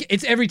 It's like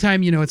it's every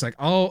time it's like,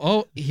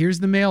 oh, here's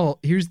the mail,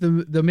 here's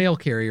the mail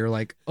carrier.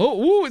 Like,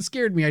 ooh, it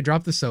scared me. I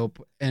dropped the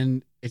soap,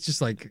 and it's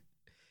just like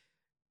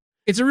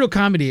it's a real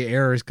comedy of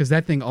errors because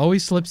that thing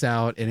always slips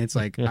out, and it's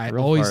like I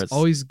Real always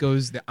farce.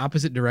 goes the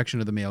opposite direction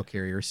of the mail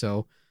carrier.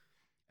 So,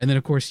 and then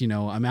of course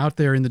I'm out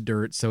there in the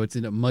dirt, so it's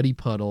in a muddy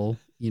puddle,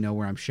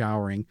 where I'm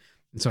showering.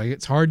 And so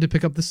it's hard to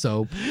pick up the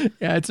soap.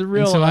 Yeah, it's a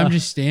real. And so I'm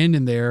just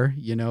standing there,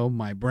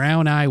 my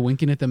brown eye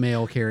winking at the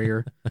mail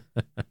carrier.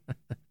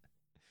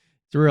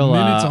 It's a real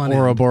minutes on end.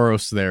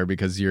 Ouroboros there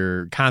because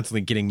you're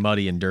constantly getting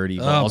muddy and dirty,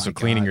 but Oh, also my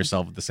cleaning God.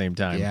 yourself at the same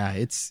time. Yeah,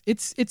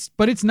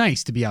 but it's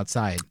nice to be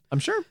outside. I'm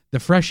sure. The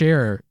fresh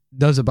air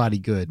does a body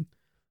good.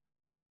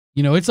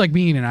 It's like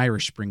being in an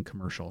Irish Spring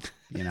commercial,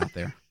 being out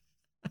there.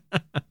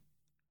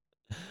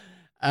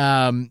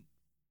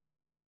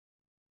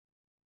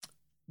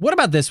 What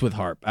about this with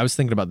HAARP? I was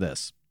thinking about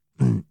this.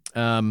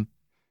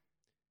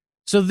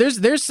 So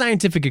there's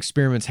scientific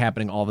experiments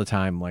happening all the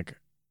time, like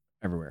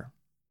everywhere,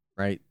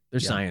 right?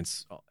 There's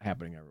science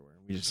happening everywhere.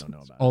 We just don't know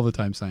about it. All the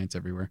time, science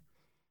everywhere.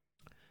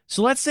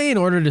 So let's say in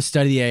order to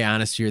study the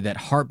ionosphere that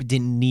HAARP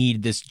didn't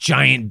need this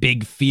giant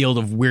big field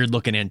of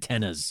weird-looking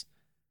antennas.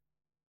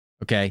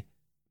 Okay?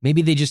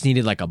 Maybe they just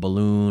needed like a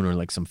balloon or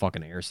like some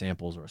fucking air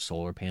samples or a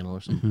solar panel or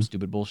some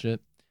stupid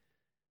bullshit.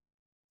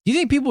 Do you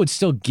think people would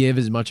still give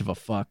as much of a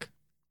fuck?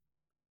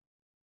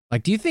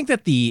 Like, do you think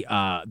that the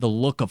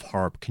look of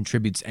HAARP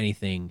contributes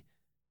anything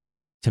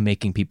to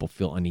making people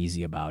feel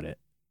uneasy about it?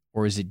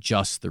 Or is it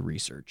just the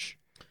research,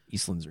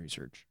 Eastland's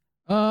research?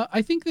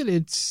 I think that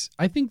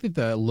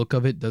the look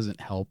of it doesn't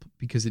help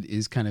because it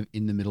is kind of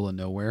in the middle of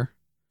nowhere.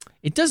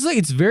 It does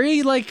it's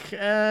very like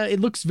it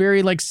looks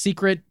very like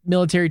secret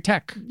military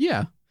tech.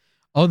 Yeah.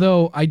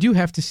 Although I do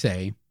have to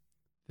say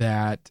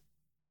that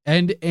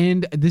and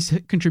this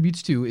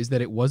contributes to is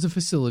that it was a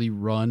facility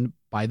run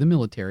by the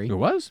military. It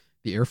was?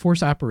 The Air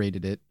Force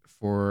operated it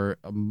for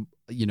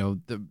the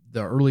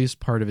earliest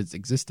part of its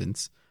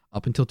existence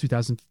up until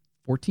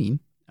 2014,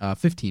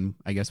 15,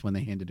 I guess, when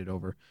they handed it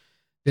over.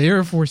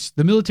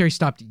 The military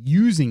stopped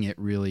using it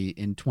really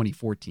in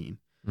 2014,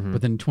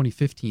 but then in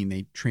 2015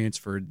 they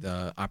transferred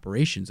the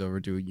operations over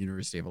to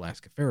University of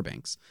Alaska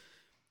Fairbanks.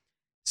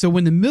 So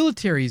when the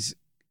military's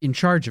in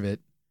charge of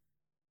it,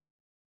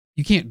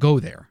 you can't go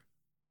there.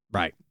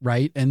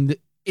 Right? And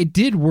it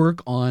did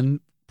work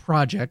on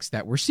projects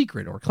that were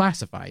secret or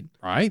classified.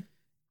 Right.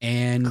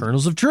 And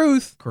Kernels of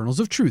truth.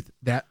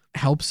 That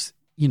helps,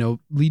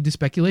 lead to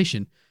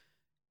speculation.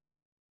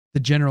 The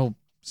general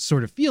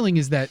sort of feeling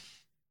is that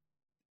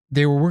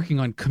they were working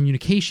on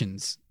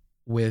communications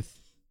with,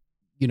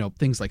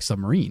 things like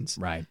submarines.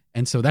 Right.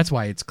 And so that's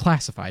why it's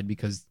classified,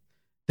 because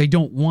they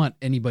don't want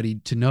anybody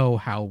to know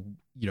how,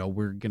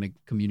 we're going to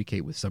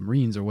communicate with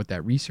submarines or what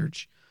that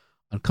research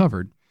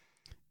uncovered.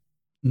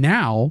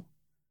 Now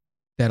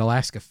that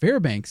Alaska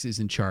Fairbanks is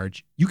in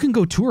charge, you can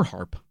go tour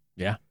HAARP.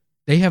 Yeah.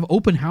 They have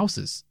open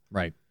houses.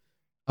 Right.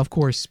 Of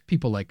course,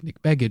 people like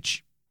Nick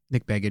Begich.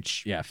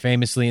 Yeah,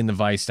 famously in the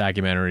Vice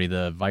documentary,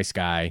 the Vice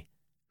guy,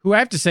 who I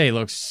have to say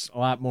looks a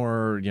lot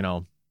more,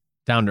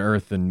 down to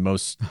earth than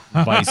most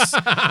Vice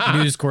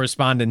news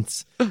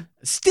correspondents.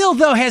 Still,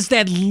 though, has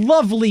that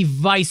lovely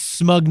Vice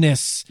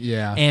smugness.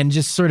 Yeah. And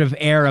just sort of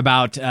air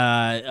about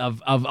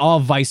of all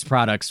Vice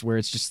products where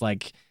it's just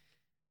like,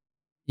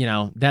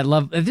 that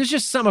love. There's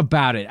just something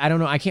about it. I don't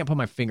know. I can't put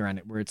my finger on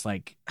it where it's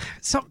like,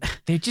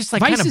 they're just like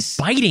Vice kind of is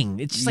biting.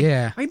 It's just like,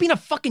 Yeah. are you being a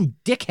fucking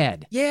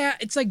dickhead? Yeah,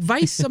 it's like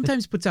Vice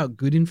sometimes puts out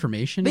good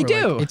information. They or,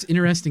 like, do. it's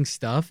interesting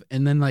stuff.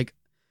 And then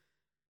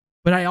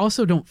but I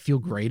also don't feel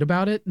great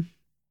about it.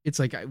 It's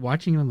like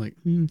watching it, I'm like,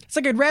 It's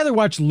like I'd rather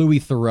watch Louis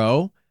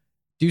Theroux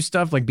do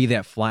stuff like be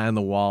that fly on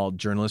the wall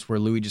journalist where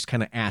Louis just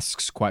kind of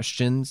asks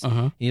questions.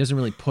 He doesn't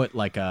really put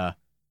like a.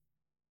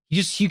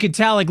 You could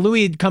tell like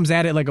Louis comes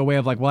at it like a way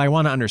of like, well, I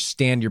want to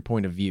understand your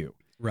point of view,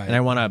 Right. and I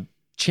want to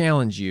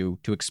challenge you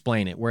to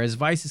explain it. Whereas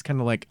Vice is kind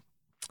of like,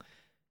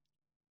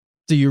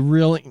 do you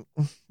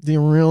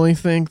really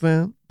think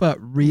that? But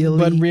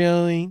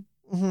really,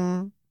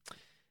 Mm-hmm.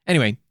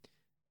 Anyway.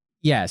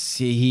 Yes,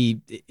 he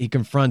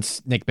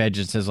confronts Nick Begich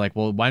and says, like,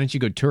 well, why don't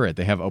you go tour it?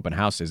 They have open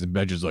houses. And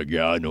Begich is like,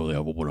 yeah, I know they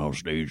have open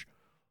house days.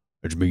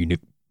 It's me,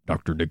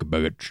 Dr. Nick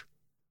Begich.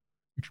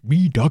 It's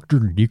me, Dr.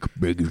 Nick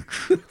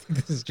Begich.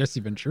 this is Jesse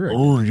Ventura.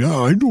 Oh, yeah,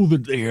 I know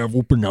that they have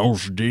open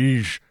house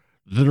days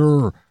that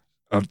are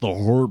at the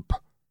HAARP.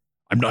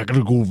 I'm not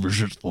going to go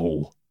visit,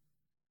 though.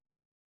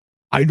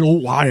 I know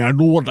why. I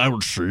know what I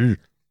would see.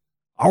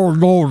 I don't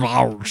know what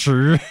I would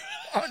see.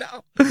 Oh,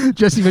 no.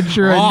 Jesse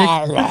Ventura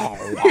and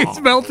Nick. It's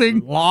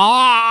melting.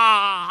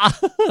 Oh,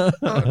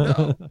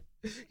 no.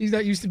 He's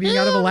not used to being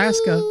out of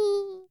Alaska.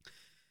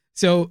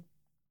 So,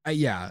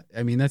 yeah,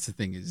 I mean, that's the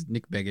thing is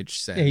Nick Begich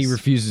says Yeah, he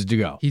refuses to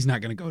go. he's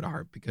not going to go to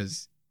HAARP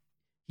because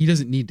he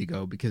doesn't need to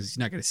go because he's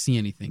not going to see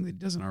anything that he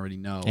doesn't already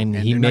know. And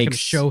they're he not going to makes-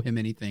 show him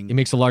anything. He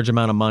makes a large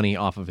amount of money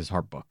off of his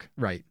HAARP book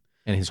Right.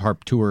 and his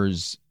HAARP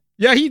tours.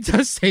 Yeah, he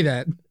does say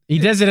that. He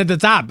does it at the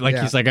top. Like,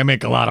 Yeah. he's like, I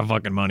make a lot of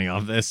fucking money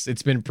off this.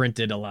 It's been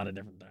printed a lot of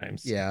different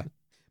times. Yeah.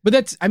 But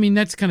that's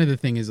kind of the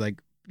thing is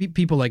like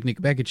people like Nick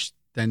Begich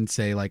then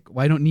say like,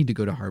 well, I don't need to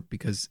go to HAARP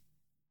because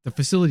the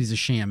facility's a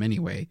sham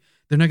anyway.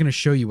 They're not going to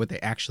show you what they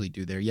actually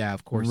do there. Yeah,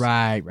 of course.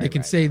 Right. They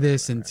can say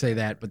this and say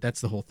that, but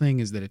that's the whole thing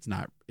is that it's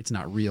not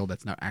real.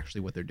 That's not actually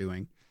what they're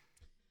doing.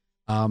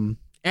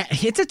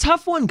 It's a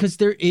tough one because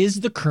there is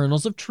the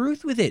kernels of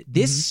truth with it.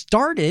 This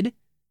started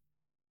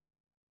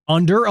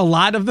under a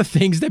lot of the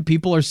things that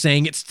people are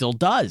saying it still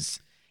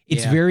does.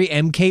 It's Yeah. very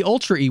MK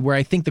Ultra-y, where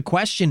I think the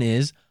question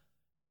is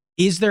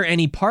there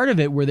any part of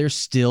it where they're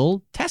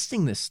still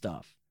testing this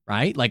stuff,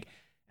 right? Like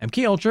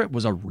MK Ultra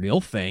was a real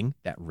thing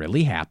that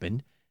really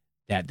happened,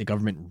 that the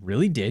government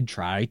really did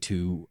try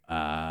to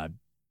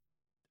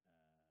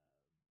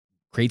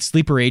create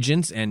sleeper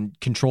agents and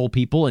control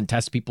people and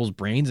test people's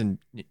brains and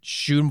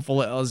shoot them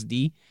full of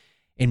LSD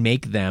and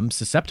make them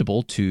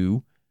susceptible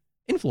to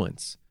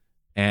influence,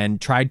 and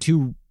tried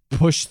to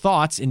push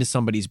thoughts into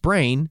somebody's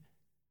brain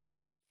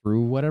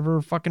through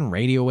whatever fucking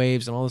radio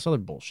waves and all this other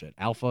bullshit.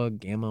 Alpha,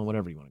 gamma,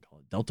 whatever you want to call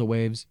it. Delta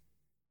waves.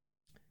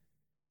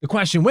 The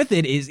question with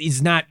it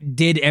is not,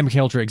 did MK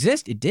Ultra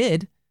exist? It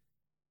did.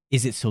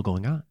 Is it still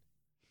going on?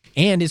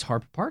 And is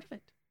HAARP part of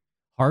it?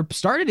 HAARP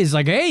started as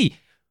like, hey,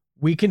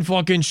 we can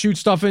fucking shoot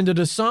stuff into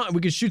the sun.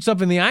 We can shoot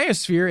stuff in the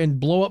ionosphere and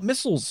blow up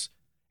missiles.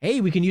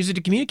 Hey, we can use it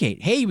to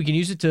communicate. Hey, we can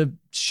use it to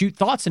shoot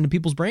thoughts into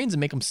people's brains and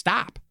make them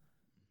stop.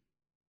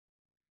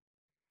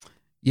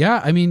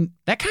 Yeah, I mean,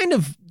 That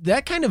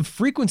kind of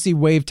frequency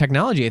wave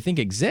technology, I think,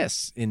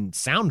 exists in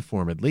sound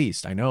form, at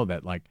least. I know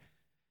that, like,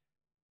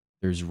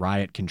 there's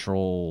riot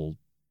control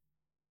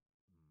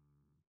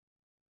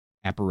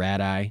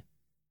apparati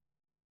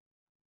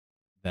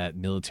that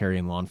military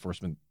and law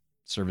enforcement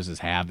services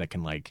have that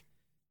can, like,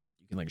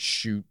 you can, like,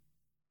 shoot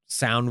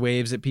sound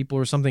waves at people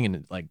or something, and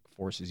it, like,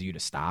 forces you to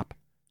stop. 'Cause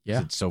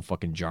Yeah. it's so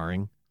fucking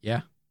jarring.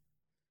 yeah.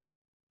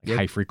 Like Yep.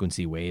 high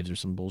frequency waves or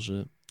some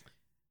bullshit.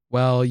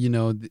 Well, you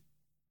know, they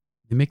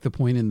make the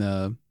point in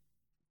the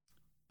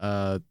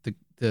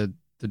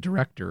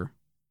director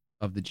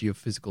of the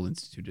Geophysical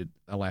Institute at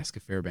Alaska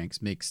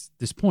Fairbanks makes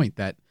this point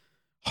that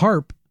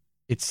HAARP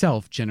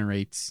itself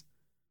generates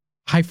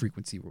high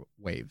frequency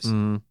waves.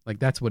 Like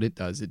that's what it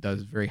does. It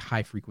does very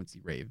high frequency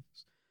waves.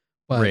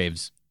 But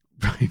Raves.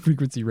 high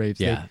frequency raves.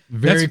 Yeah. They-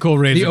 Very that's- cool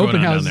raves The are going open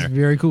on house down is there.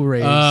 very cool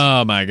raves.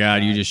 Oh my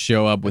God. You just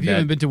show up If with you that.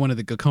 haven't been to one of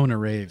the Gakona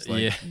raves,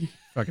 like Yeah. you're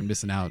fucking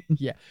missing out.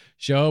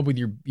 Show up with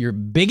your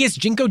biggest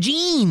Jinko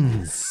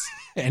jeans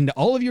And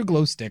all of your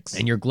glow sticks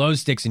and your glow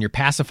sticks and your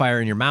pacifier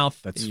in your mouth.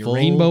 That's and your full.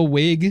 rainbow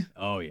wig.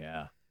 Oh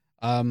yeah.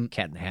 Um,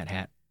 Cat in the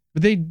hat.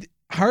 but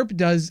HAARP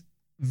does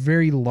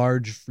very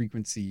large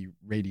frequency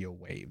radio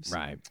waves.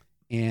 Right.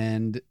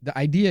 And the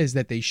idea is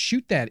that they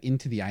shoot that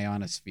into the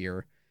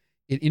ionosphere.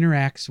 It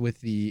interacts with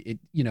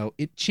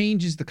it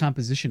changes the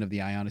composition of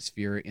the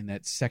ionosphere in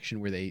that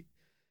section where they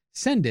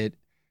send it.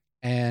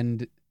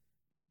 And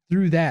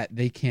through that,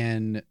 they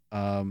can,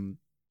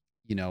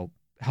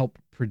 help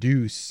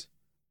produce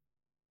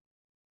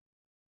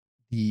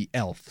the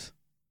ELF.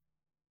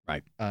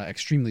 Right.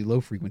 Extremely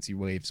low frequency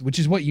waves, which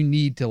is what you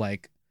need to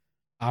like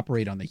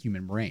operate on the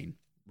human brain.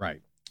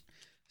 Right.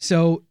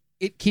 So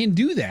it can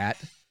do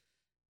that.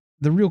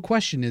 The real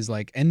question is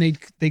like, and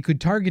they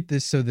could target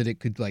this so that it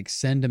could like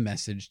send a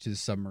message to the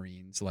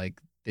submarines.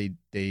 Like they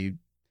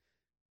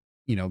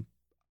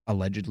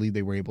allegedly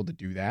they were able to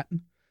do that.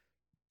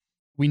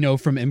 We know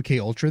from MK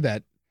Ultra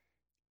that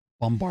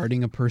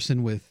bombarding a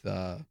person with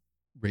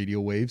radio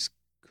waves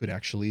could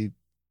actually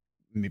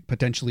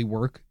potentially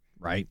work.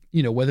 Right.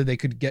 Whether they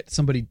could get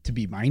somebody to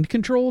be mind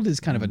controlled is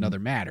kind of another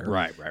matter.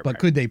 Right. But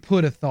could they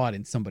put a thought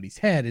in somebody's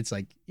head? It's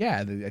like, yeah,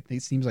 I think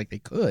it seems like they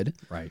could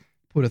Right.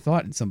 put a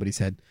thought in somebody's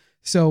head.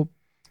 So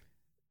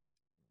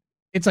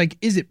it's like,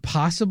 is it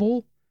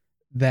possible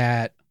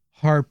that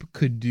HAARP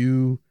could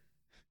do,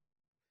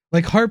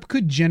 like HAARP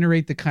could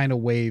generate the kind of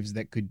waves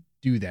that could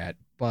do that,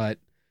 but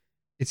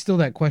it's still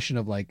that question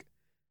of like,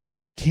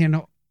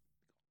 can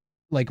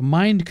like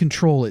mind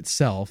control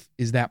itself,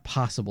 is that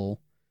possible?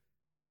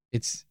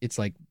 It's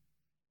like,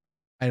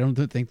 I don't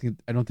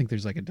think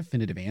there's like a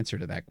definitive answer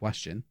to that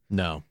question.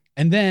 No.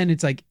 And then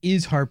it's like,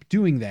 is HAARP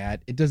doing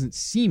that? It doesn't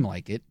seem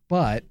like it,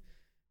 but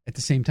at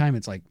the same time,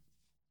 it's like,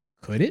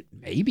 could it?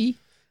 Maybe.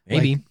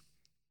 Maybe. Like,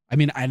 I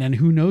mean, and then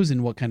who knows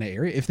in what kind of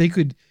area? If they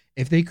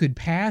could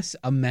pass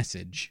a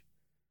message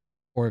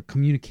or a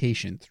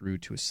communication through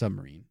to a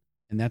submarine,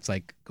 and that's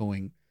like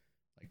going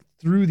like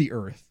through the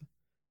earth,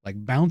 like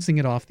bouncing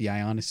it off the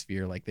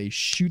ionosphere, like they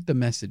shoot the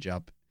message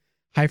up,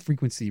 high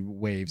frequency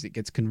waves, it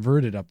gets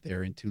converted up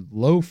there into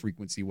low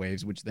frequency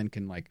waves, which then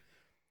can like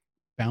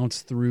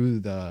bounce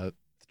through the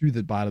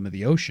bottom of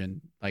the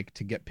ocean, like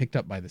to get picked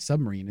up by the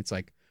submarine. It's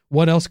like,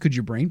 what else could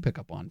your brain pick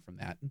up on from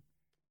that?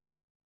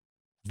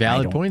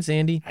 Valid points,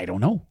 Andy. I don't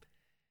know.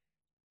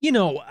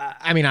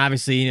 I mean,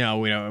 obviously,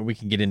 we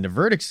can get into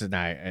verdicts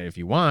tonight if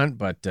you want,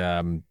 but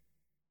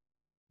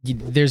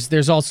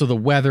there's also the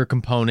weather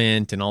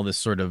component and all this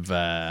sort of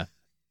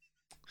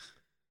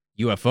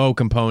UFO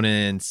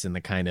components and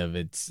the kind of,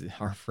 it's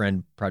our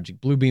friend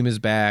Project Bluebeam is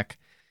back.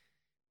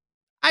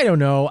 I don't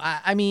know.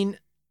 I mean,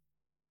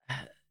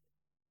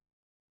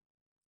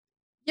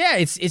 yeah,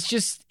 it's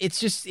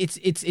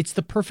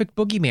the perfect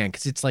boogeyman,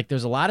 because it's like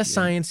there's a lot of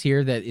science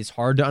here that is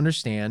hard to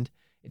understand.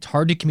 It's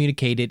hard to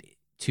communicate it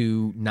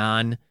to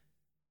non-science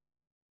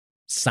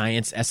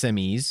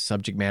SMEs,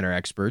 subject matter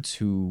experts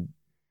who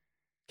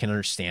can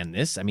understand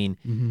this. I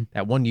mean,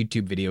 that one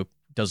YouTube video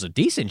does a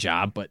decent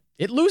job, but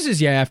it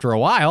loses you after a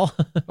while.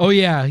 Oh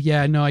yeah.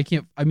 No, I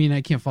can't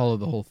follow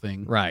the whole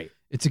thing. Right.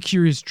 It's a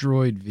Curious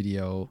Droid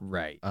video,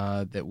 Right.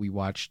 that we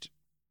watched,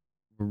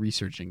 we're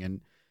researching,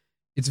 and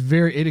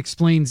it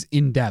explains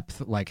in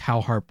depth like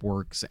how HAARP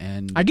works,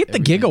 and I get the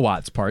everything.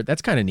 gigawatts part.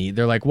 That's kind of neat.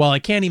 They're like, well, I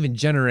can't even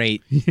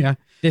generate Yeah.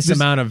 this This-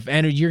 amount of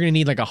energy. You're going to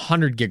need like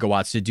 100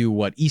 gigawatts to do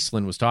what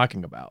Eastland was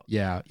talking about.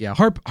 Yeah.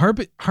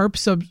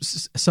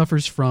 HAARP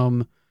suffers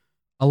from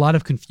a lot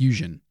of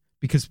confusion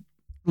because,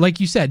 like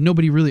you said,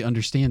 nobody really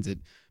understands it,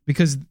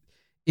 because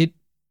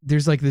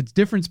there's like the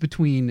difference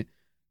between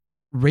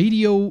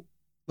radio,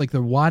 like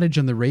the wattage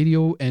on the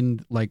radio,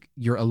 and like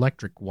your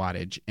electric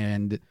wattage.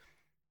 And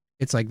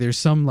it's like there's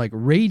some like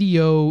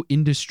radio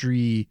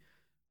industry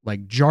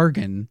like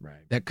jargon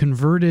that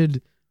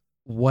converted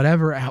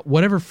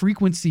whatever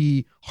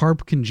frequency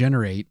HAARP can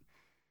generate.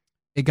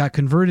 It got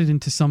converted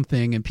into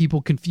something, and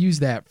people confuse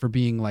that for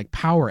being like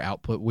power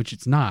output, which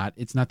it's not.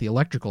 It's not the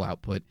electrical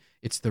output.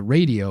 It's the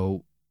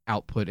radio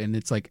output. And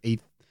it's like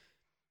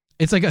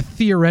a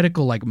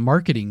theoretical, like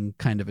marketing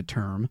kind of a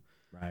term.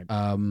 Right.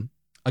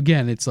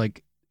 Again, it's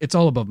like, it's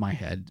all above my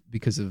head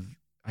because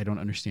I don't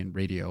understand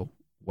radio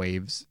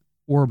waves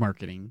or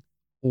marketing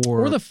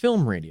or the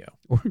film radio.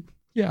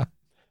 Yeah.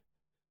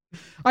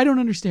 I don't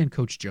understand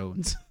Coach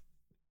Jones.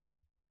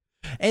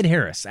 Ed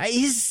Harris.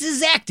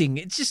 His acting,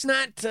 it's just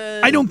not...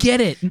 I don't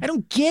get it. I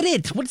don't get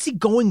it. What is he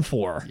going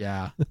for?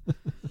 Yeah.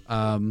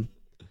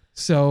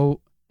 So...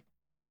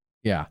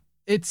 Yeah.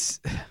 It's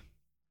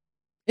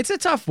a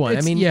tough one.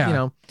 I mean, yeah. you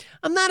know,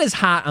 I'm not as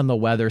hot on the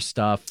weather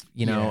stuff,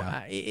 you know,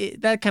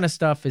 that kind of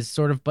stuff is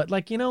sort of, but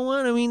like, you know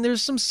what? I mean,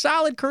 there's some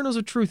solid kernels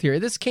of truth here.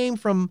 This came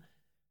from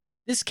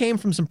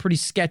some pretty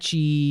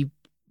sketchy,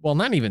 well,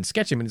 not even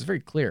sketchy. I mean, it's very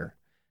clear,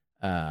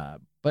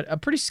 but a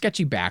pretty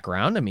sketchy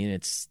background. I mean,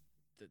 it's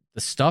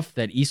the stuff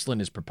that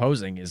Eastland is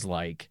proposing is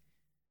like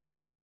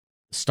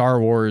Star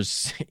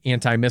Wars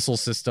anti-missile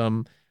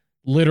system,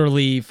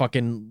 literally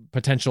fucking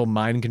potential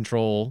mind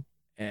control.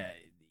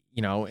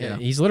 You know,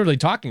 he's literally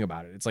talking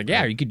about it. It's like,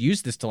 yeah, you could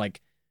use this to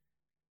like,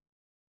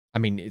 I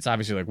mean, it's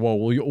obviously like, whoa,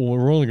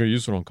 we're only going to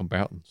use it on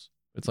combatants.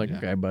 It's like,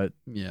 okay, but.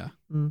 Yeah.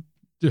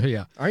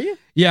 Yeah. Are you?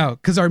 Yeah,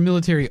 because our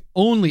military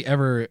only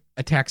ever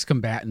attacks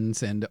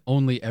combatants and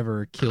only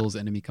ever kills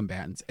enemy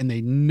combatants, and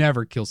they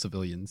never kill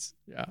civilians.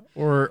 Yeah.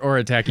 Or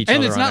attack each other.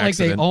 And it's not on like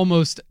accident. they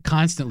almost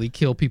constantly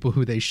kill people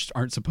who they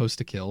aren't supposed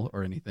to kill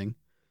or anything.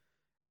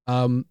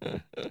 On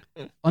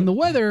the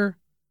weather,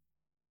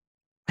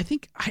 I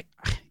think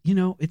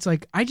it's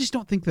like, I just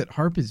don't think that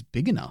HAARP is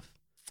big enough.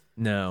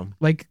 No.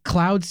 Like,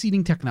 cloud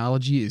seeding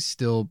technology is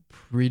still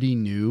pretty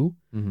new.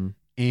 Mm-hmm.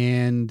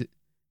 And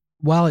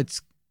while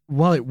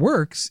it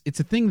works, it's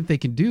a thing that they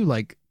can do.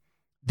 Like,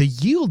 the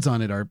yields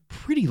on it are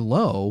pretty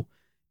low,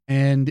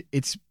 and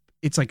it's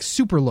like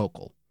super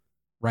local,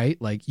 right?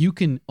 Like, you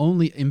can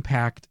only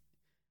impact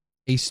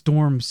a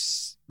storm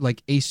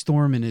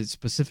in a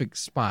specific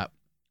spot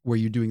where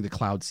you're doing the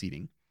cloud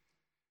seeding.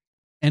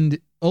 And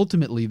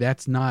ultimately,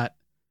 that's not,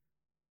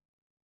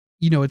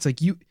 it's like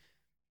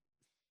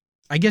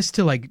I guess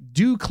to like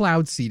do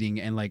cloud seeding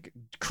and like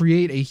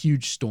create a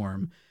huge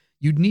storm,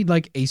 you'd need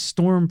like a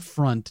storm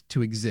front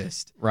to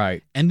exist.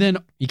 Right. And then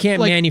you can't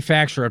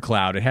manufacture a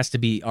cloud. It has to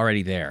be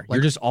already there.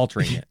 You're just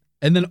altering it.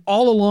 And then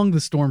all along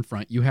the storm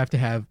front, you have to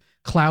have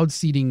cloud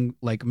seeding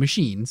like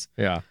machines.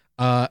 Yeah.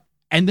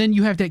 And then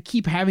you have to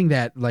keep having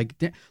that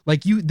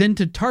then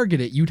to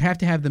target it, you'd have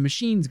to have the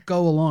machines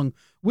go along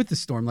with the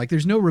storm. Like,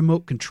 there's no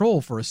remote control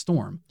for a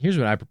storm. Here's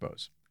what I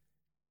propose.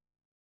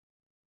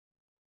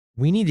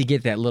 We need to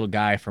get that little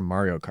guy from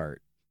Mario Kart,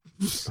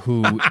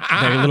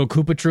 that little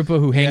Koopa Troopa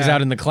who hangs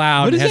out in the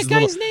cloud. What is has that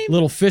guy's name?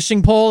 Little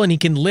fishing pole, and he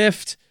can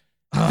lift.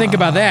 Think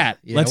about that.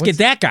 Yeah, Let's get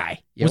that guy.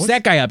 Yeah, what's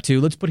that guy up to?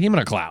 Let's put him in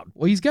a cloud.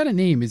 Well, he's got a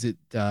name. Is it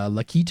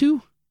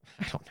Lakitu?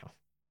 I don't know.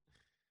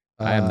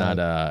 I am not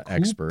an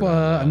expert.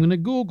 I'm going to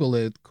Google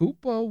it.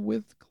 Koopa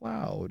with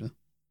cloud.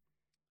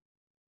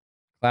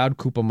 Cloud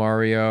Koopa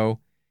Mario.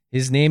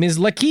 His name is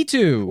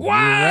Lakitu. Wow,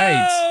 you're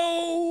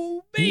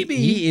right. baby.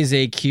 He is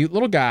a cute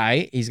little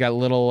guy. He's got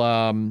little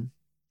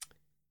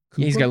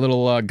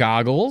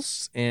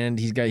goggles, and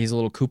he's a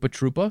little Koopa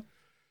Troopa.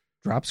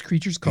 Drops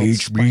creatures called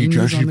It's me, spines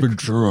Jesse on the...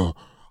 Ventura.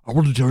 I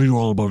want to tell you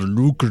all about a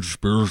new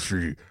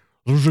conspiracy.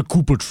 There's a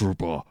Koopa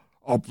Troopa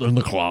up in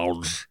the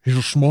clouds. He's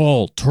a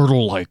small,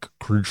 turtle-like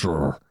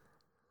creature.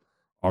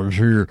 And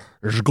he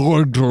is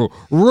going to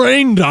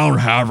rain down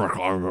havoc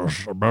on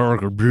us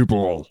American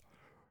people.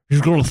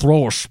 He's going to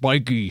throw a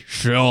spiky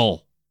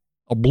shell,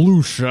 a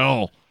blue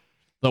shell,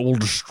 that will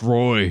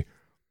destroy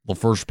the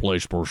first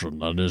place person.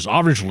 That is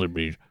obviously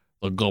me,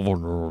 the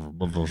governor of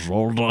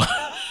Minnesota.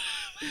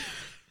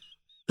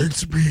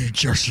 It's me,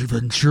 Jesse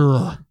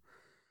Ventura.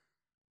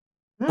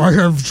 I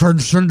have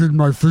transcended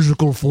my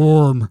physical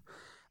form,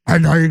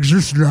 and I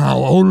exist now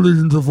only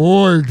in the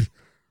void,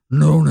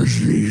 known as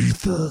the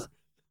ether.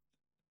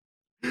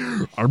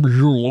 I'm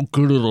here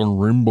located on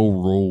Rainbow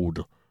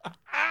Road.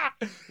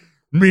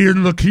 Me and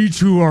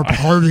Lakitu are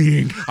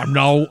partying. I'm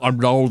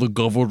now the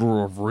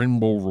governor of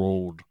Rainbow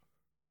Road.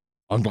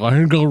 I'm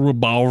hanging out with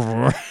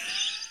Bowser.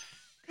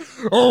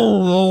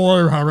 Oh no,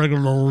 I'm having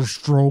a little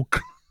stroke.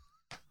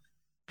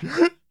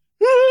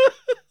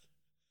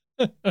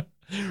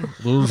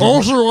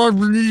 Also, I've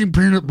been eating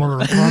peanut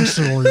butter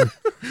constantly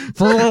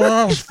for the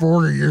last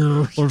 40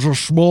 years. There's a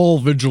small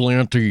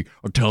vigilante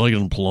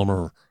Italian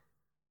plumber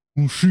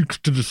who seeks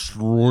to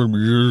destroy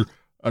me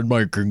and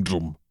my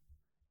kingdom.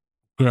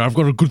 Okay, I've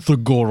got a good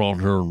thing going on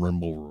here in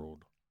Rainbow Road.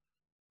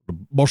 The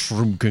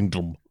Mushroom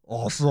Kingdom.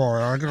 Oh,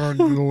 sorry, I gotta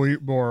go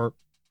eat more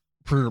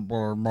peanut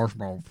butter and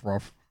marshmallow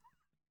fluff.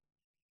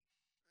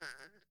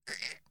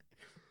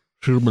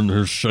 Him and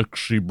his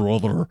sexy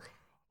brother,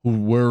 who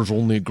wears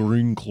only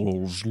green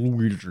clothes,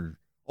 Luigi,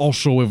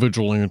 also a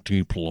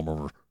vigilante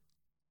plumber,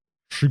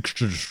 seeks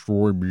to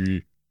destroy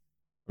me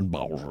and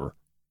Bowser.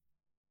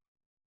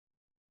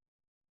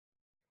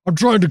 I'm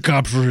trying to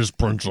capture his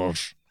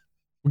princess.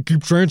 We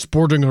keep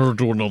transporting her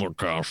to another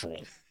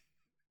castle.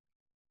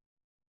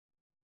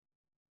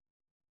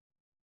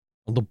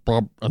 And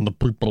the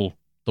people,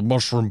 the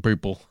mushroom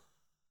people.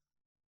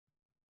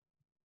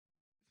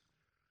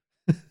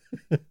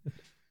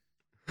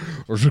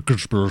 There's a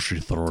conspiracy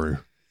theory.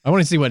 I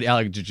want to see what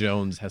Alex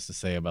Jones has to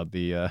say about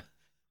the.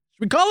 Should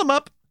we call him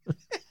up?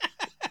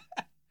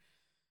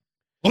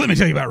 Well, let me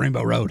tell you about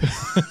Rainbow Road.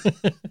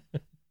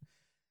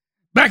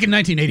 Back in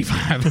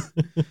 1985,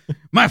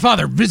 my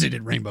father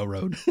visited Rainbow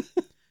Road.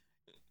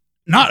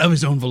 Not of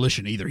his own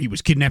volition either. He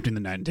was kidnapped in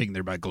the night and taken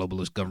there by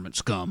globalist government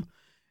scum.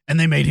 And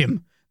they made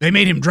him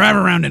drive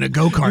around in a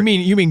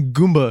go-kart. You mean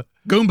Goomba?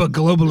 Goomba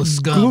globalist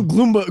scum.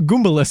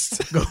 Goombalist.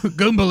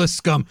 Goombalist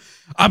scum.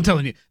 I'm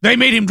telling you, they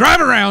made him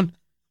drive around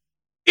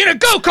in a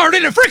go-kart,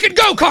 in a freaking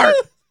go-kart.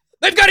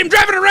 They've got him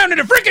driving around in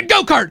a freaking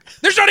go-kart.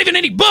 There's not even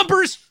any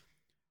bumpers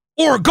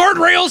or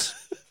guardrails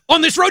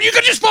on this road. You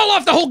could just fall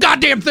off the whole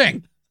goddamn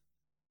thing.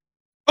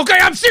 Okay,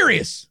 I'm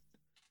serious.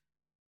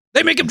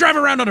 They make him drive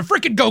around on a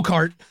freaking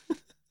go-kart.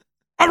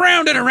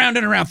 Around and around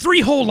and around.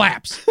 3 whole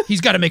laps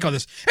he's got to make on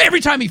this. Every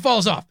time he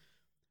falls off,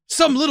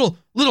 some little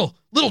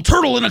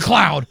turtle in a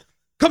cloud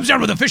comes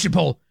down with a fishing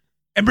pole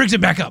and brings him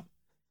back up.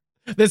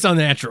 That's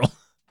unnatural.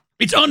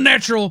 It's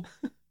unnatural.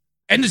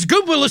 And this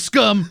Goombalist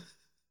scum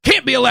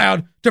can't be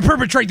allowed to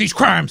perpetrate these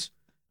crimes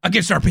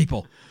against our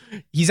people.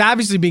 He's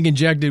obviously being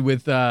injected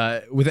with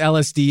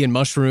LSD and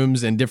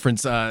mushrooms and different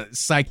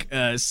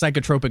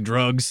psychotropic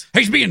drugs.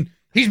 He's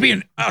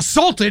being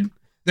assaulted.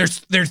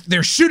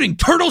 They're shooting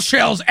turtle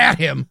shells at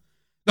him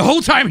the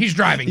whole time he's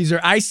driving. These are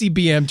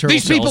ICBM turtle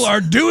These shells. people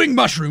are doing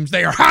mushrooms.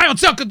 They are high on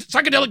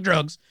psychedelic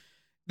drugs.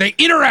 They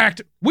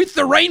interact with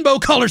the rainbow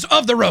colors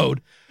of the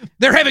road.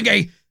 They're having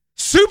a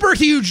super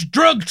huge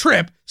drug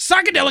trip,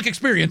 psychedelic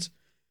experience.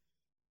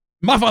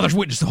 My father's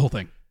witnessed the whole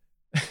thing.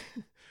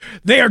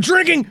 They are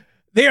drinking.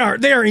 They are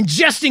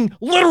ingesting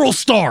literal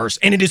stars,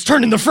 and it is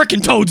turning the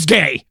frickin' Toads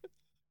gay.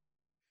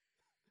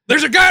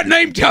 There's a guy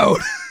named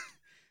Toad,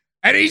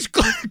 and he's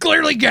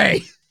clearly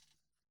gay.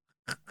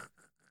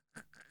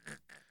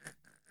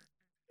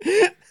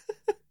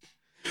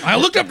 I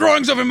looked up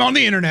drawings of him on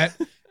the internet,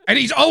 and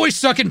he's always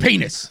sucking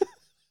penis.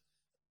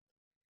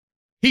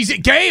 He's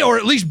gay or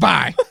at least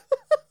bi.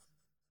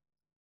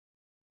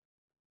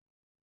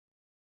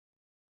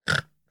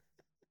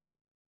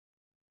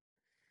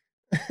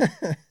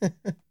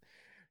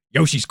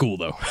 Yoshi's cool,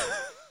 though.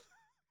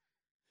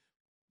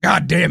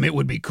 God damn, it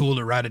would be cool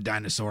to ride a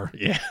dinosaur.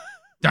 Yeah.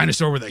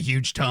 Dinosaur with a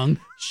huge tongue.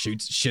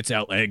 Shits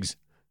out eggs.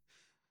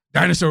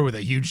 Dinosaur with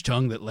a huge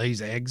tongue that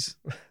lays eggs.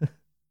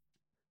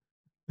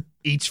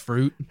 Eats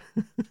fruit.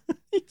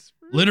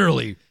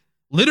 Literally,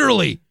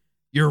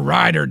 you're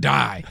ride or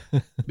die.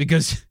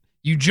 Because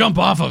you jump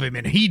off of him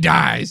and he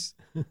dies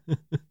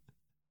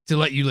to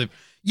let you live.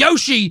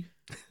 Yoshi,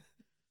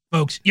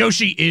 folks,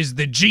 Yoshi is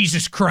the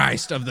Jesus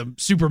Christ of the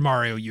Super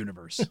Mario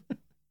universe.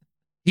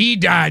 He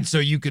died so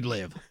you could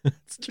live.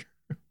 That's true.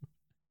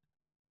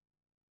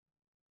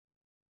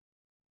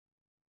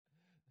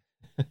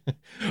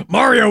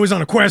 Mario is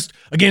on a quest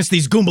against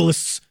these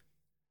Goombalists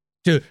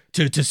to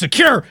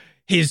secure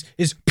his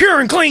pure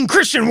and clean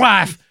Christian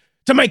wife,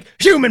 to make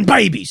human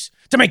babies,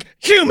 to make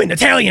human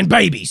Italian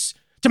babies,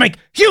 to make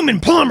human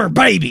plumber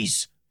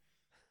babies.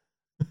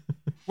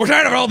 We're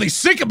tired of all these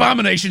sick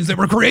abominations that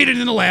were created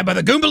in the lab by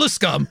the Goombalist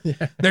scum.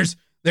 Yeah.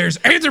 There's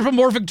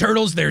anthropomorphic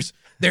turtles. There's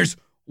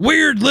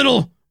weird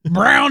little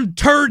brown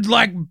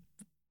turd-like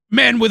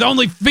men with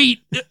only feet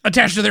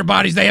attached to their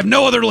bodies. They have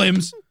no other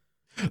limbs.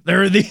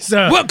 There are these...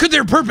 what could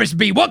their purpose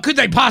be? What could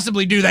they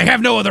possibly do? They have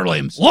no other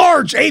limbs.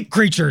 Large ape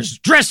creatures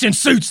dressed in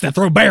suits that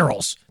throw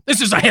barrels. This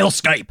is a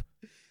hellscape.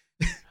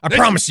 I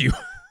promise you.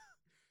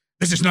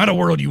 This is not a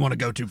world you want to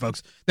go to,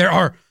 folks. There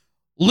are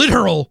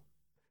literal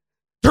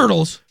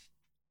turtles.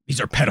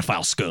 These are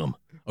pedophile scum.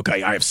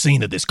 Okay, I have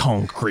seen that this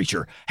Kong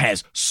creature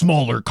has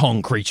smaller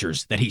Kong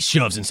creatures that he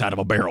shoves inside of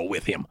a barrel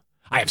with him.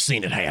 I have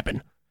seen it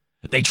happen.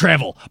 They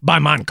travel by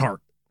minecart.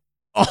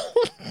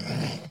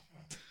 Oh.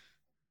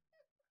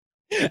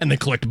 And they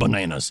collect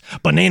bananas.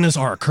 Bananas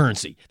are a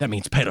currency. That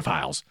means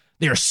pedophiles.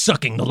 They are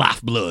sucking the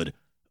lifeblood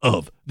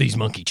of these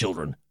monkey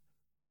children.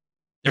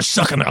 They're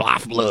sucking their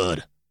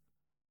lifeblood.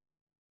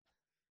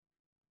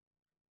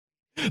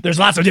 There's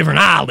lots of different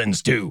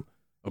islands, too.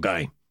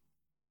 Okay?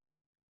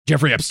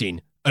 Jeffrey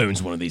Epstein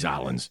owns one of these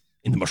islands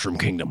in the Mushroom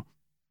Kingdom.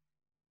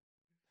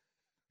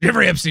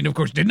 Jeffrey Epstein, of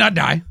course, did not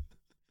die.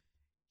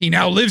 He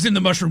now lives in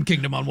the Mushroom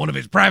Kingdom on one of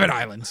his private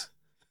islands,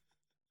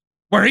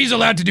 where he's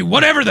allowed to do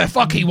whatever the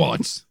fuck he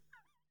wants.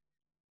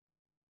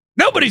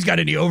 Nobody's got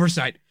any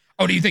oversight.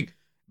 Oh, do you think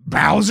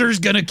Bowser's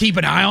gonna keep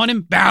an eye on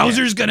him?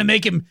 Bowser's gonna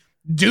make him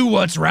do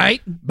what's right?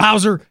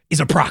 Bowser is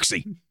a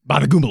proxy by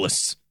the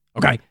Goombalists.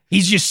 Okay?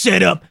 He's just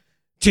set up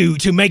to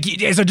make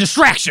it as a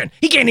distraction.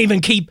 He can't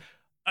even keep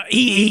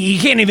He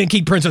can't even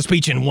keep Princess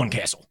Peach in one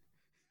castle.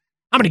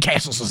 How many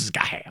castles does this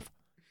guy have?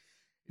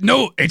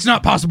 No, it's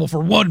not possible for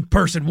one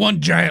person,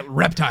 one giant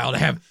reptile, to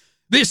have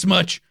this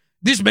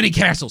many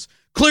castles.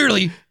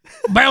 Clearly,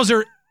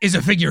 Bowser is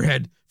a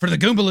figurehead for the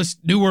Goombaless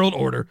New World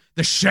Order,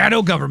 the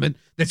shadow government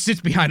that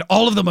sits behind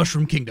all of the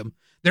Mushroom Kingdom.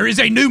 There is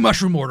a new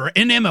Mushroom Order,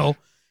 NMO,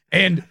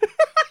 and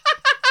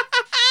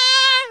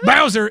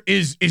Bowser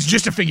is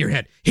just a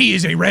figurehead. He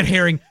is a red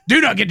herring.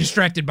 Do not get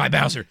distracted by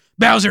Bowser.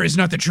 Bowser is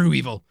not the true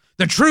evil.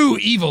 The true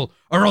evil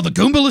are all the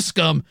Goombaless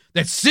scum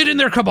that sit in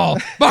their cabal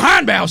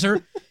behind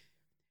Bowser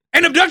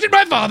and abducted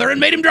my father and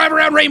made him drive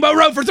around Rainbow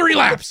Road for 3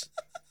 laps.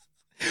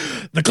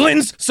 The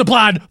Clintons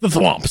supplied the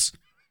thwomps.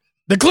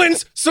 The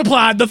Clintons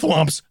supplied the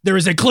thwomps. There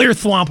is a clear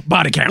thwomp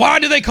body count. Why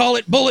do they call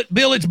it Bullet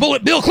Bill? It's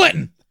Bullet Bill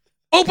Clinton.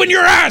 Open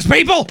your eyes,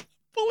 people.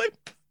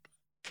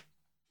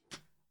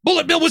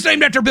 Bullet Bill was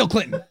named after Bill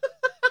Clinton.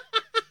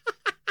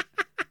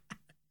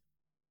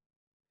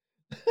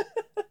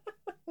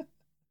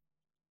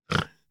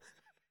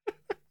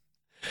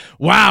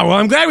 Wow, well,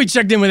 I'm glad we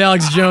checked in with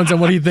Alex Jones on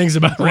what he thinks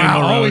about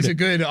Rainbow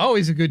Road.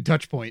 always a good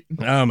touch point.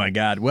 Oh my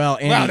God! Well,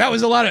 Andy, Wow, that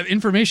was a lot of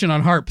information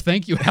on Harp.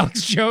 Thank you,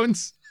 Alex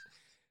Jones.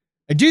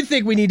 I do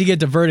think we need to get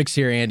to verdicts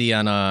here, Andy,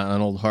 on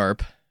old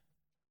Harp.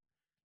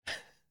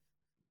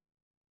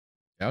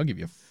 I'll give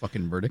you a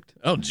fucking verdict.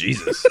 Oh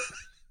Jesus!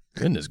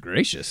 Goodness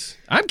gracious!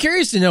 I'm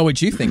curious to know what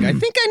you think. I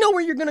think I know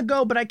where you're going to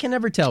go, but I can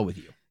never tell with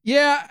you.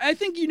 Yeah, I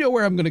think you know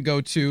where I'm going to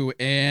go to,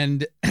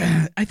 and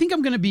I think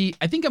I'm going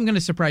to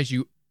surprise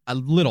you a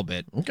little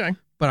bit. Okay.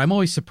 But I'm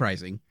always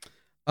surprising.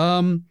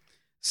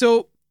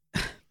 So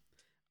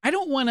I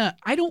don't want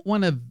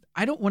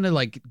to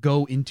like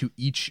go into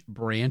each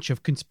branch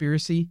of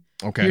conspiracy.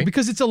 Okay. Here,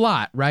 because it's a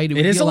lot, right?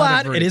 It is a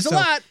lot. It is a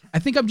lot. I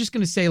think I'm just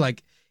going to say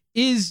like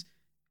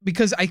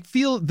because I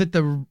feel that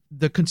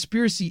the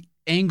conspiracy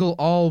angle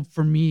all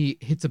for me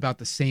hits about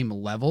the same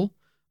level.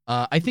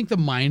 I think the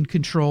mind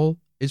control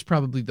is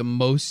probably the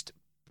most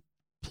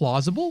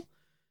plausible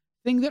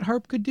thing that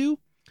Harp could do,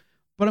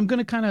 but I'm going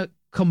to kind of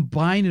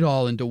combine it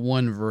all into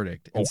one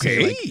verdict. And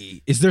say,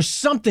 like, is there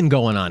something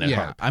going on at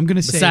Harp? I'm going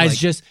to say besides like,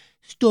 just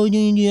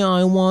studying the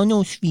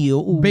ionosphere.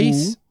 Ooh.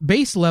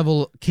 Base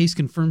level case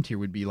confirmed here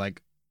would be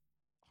like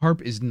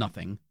Harp is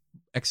nothing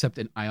except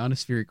an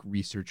ionospheric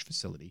research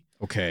facility.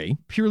 Okay.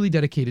 Purely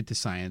dedicated to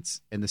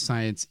science, and the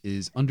science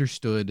is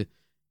understood, and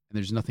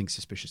there's nothing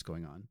suspicious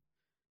going on.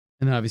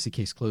 And then obviously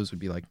case closed would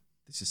be like,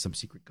 this is some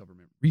secret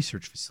government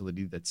research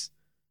facility that's,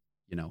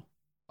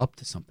 up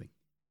to something.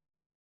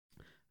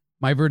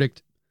 My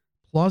verdict,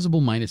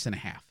 plausible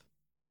 -1.5.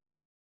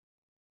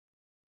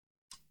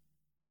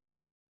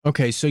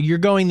 Okay, so you're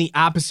going the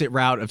opposite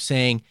route of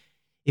saying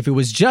if it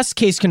was just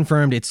case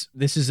confirmed,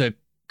 this is a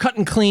cut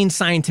and clean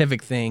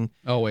scientific thing.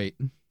 Oh, wait.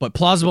 But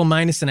plausible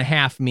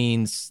 -1.5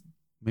 means...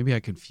 Maybe I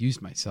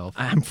confused myself.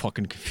 I'm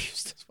fucking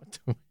confused.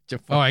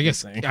 I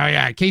guess. Oh,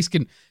 yeah.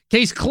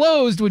 Case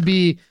closed would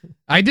be...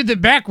 I did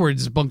that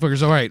backwards,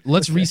 bunkfuckers. All right,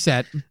 let's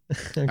reset.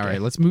 Okay. All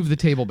right, let's move the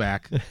table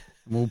back.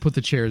 We'll put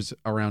the chairs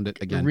around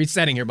it again. We're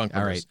resetting here, bunkfuckers.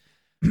 All right.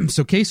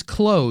 So case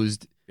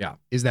closed. Yeah.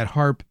 Is that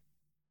Harp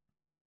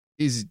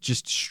is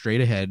just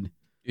straight ahead.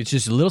 It's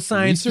just a little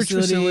science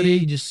research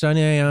facility. Just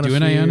sunny ionosphere.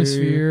 Doing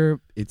ionosphere.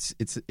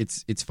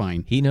 It's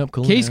fine. Heating up,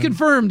 cooling Case down.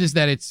 confirmed is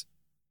that it's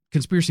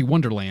Conspiracy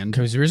Wonderland.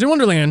 Conspiracy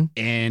Wonderland.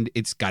 And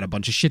it's got a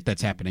bunch of shit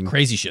that's happening.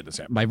 Crazy shit that's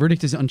happening. My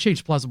verdict is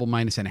unchanged, plausible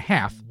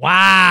 -1.5.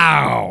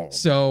 Wow.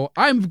 So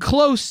I'm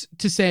close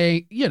to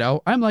saying,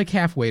 I'm like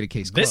halfway to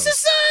case closed. This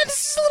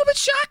is a little bit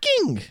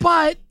shocking.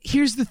 But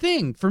here's the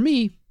thing. For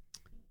me,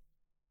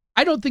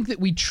 I don't think that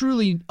we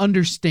truly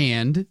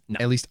understand,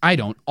 at least I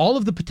don't, all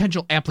of the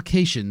potential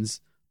applications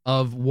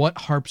of what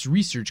Harp's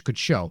research could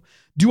show.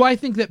 Do I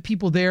think that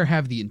people there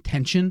have the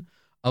intention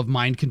of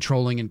mind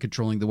controlling and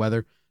controlling the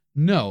weather?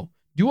 No.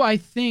 Do I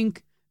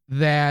think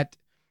that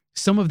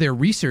some of their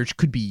research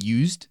could be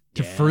used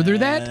to further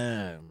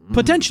that?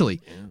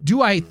 Potentially. Yeah.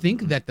 Do I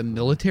think that the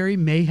military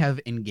may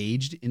have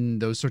engaged in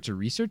those sorts of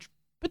research?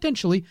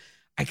 Potentially.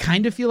 I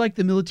kind of feel like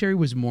the military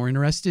was more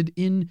interested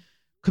in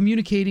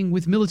communicating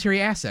with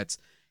military assets.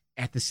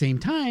 At the same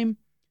time,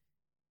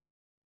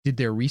 did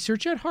their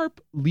research at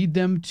Harp lead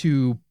them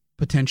to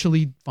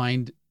potentially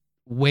find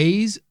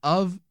ways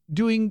of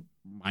doing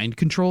mind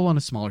control on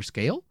a smaller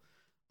scale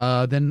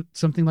than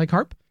something like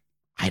Harp?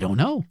 I don't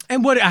know.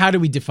 And how do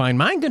we define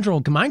mind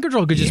control? Mind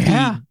control could just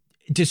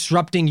be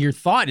disrupting your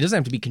thought. It doesn't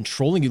have to be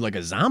controlling you like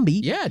a zombie.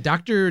 Yeah,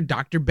 Dr.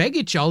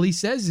 Begich, all he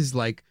says is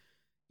like,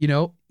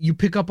 you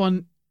pick up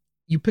on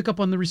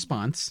the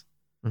response.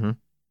 Mm-hmm.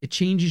 It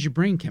changes your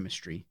brain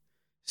chemistry.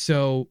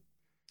 So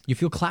you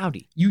feel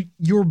cloudy.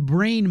 Your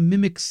brain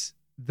mimics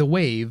the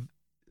wave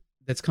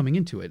that's coming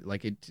into it.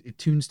 Like it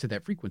tunes to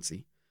that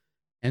frequency.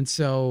 And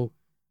so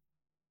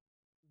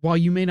while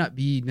you may not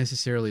be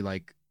necessarily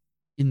like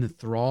in the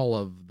thrall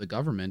of the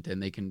government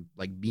and they can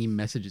like beam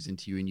messages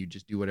into you and you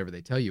just do whatever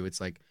they tell you,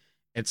 it's like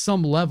at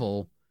some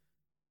level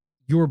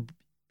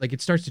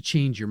it starts to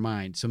change your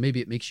mind. So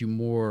maybe it makes you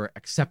more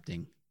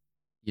accepting,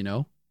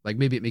 like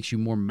maybe it makes you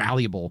more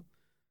malleable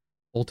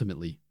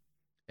ultimately.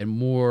 and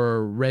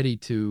more ready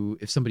to,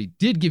 if somebody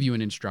did give you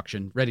an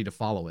instruction, ready to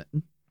follow it.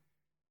 More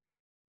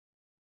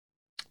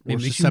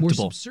It makes you more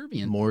susceptible.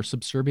 subservient. More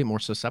subservient, more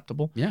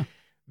susceptible. Yeah.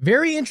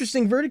 Very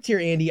interesting verdict here,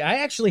 Andy. I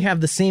actually have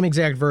the same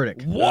exact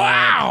verdict.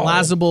 Wow.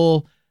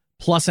 Plausible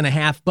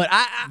 +1.5. But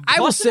I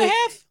will say.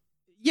 half?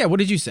 Yeah, what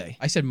did you say?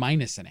 I said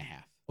 -1.5.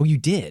 Oh, you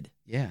did?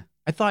 Yeah.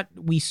 I thought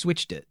we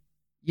switched it.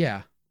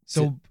 Yeah.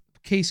 So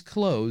case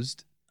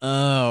closed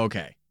Oh,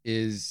 okay.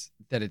 is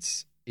that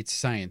it's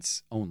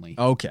science only.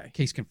 Okay.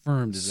 Case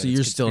confirmed is that So it's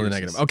you're still in the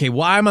conspiracies. negative. Okay,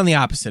 well, I'm on the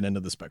opposite end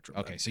of the spectrum.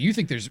 Okay, so you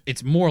think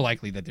it's more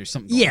likely that there's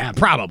something going Yeah, on.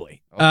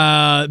 probably.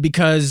 Okay.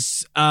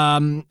 Because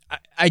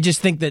I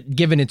just think that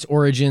given its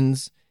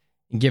origins,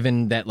 and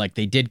given that like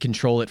they did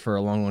control it for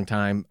a long, long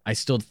time, I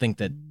still think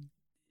that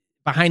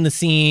behind the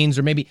scenes,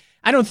 or maybe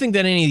I don't think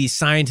that any of these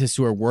scientists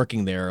who are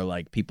working there are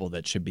like people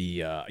that should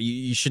be.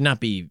 You should not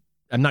be.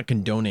 I'm not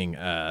condoning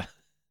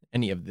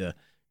any of the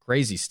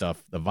crazy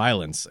stuff, the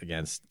violence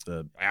against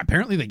the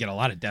Apparently they get a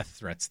lot of death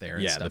threats there.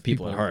 And yeah, stuff. the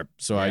people at HARP.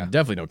 So I yeah.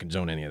 definitely don't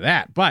condone any of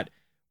that. But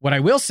what I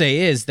will say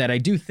is that I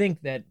do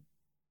think that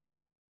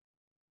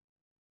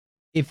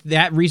if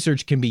that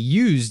research can be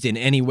used in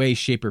any way,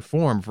 shape, or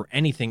form for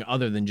anything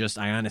other than just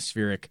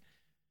ionospheric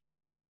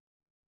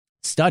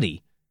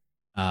study,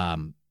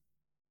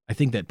 I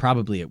think that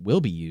probably it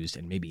will be used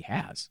and maybe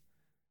has.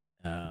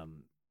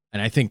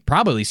 And I think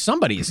probably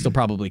somebody is still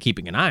probably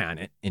keeping an eye on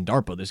it in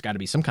DARPA. There's got to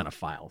be some kind of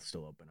file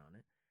still open on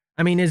it.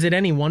 I mean, is it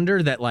any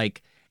wonder that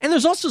like, and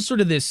there's also sort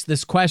of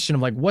this question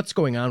of like, what's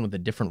going on with the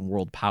different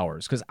world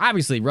powers? Because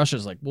obviously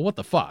Russia's like, well, what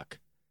the fuck?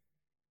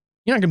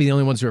 You're not going to be the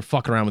only ones who are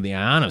fucking around with the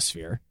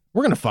ionosphere.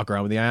 We're going to fuck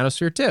around with the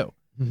ionosphere too.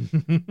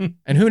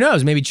 And who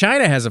knows? Maybe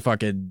China has a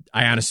fucking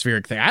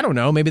ionospheric thing. I don't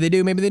know. Maybe they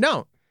do. Maybe they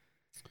don't.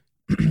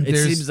 It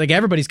seems like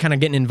everybody's kind of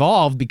getting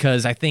involved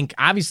because I think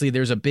obviously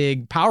there's a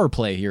big power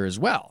play here as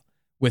well.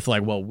 With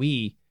like, well,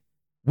 we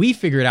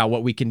figured out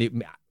what we can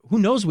do. Who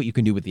knows what you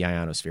can do with the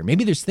ionosphere?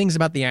 Maybe there's things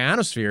about the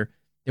ionosphere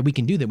that we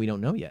can do that we don't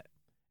know yet.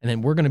 And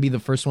then we're going to be the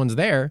first ones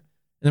there. And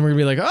then we're going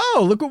to be like,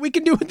 oh, look what we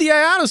can do with the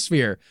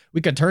ionosphere.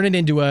 We could turn it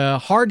into a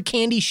hard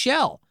candy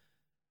shell,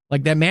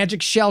 like that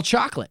magic shell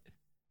chocolate.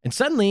 And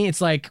suddenly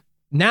it's like,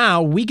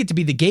 now we get to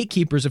be the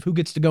gatekeepers of who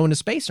gets to go into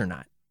space or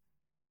not.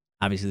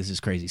 Obviously, this is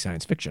crazy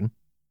science fiction.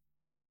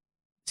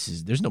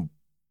 There's no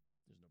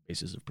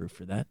basis of proof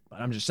for that.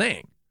 But I'm just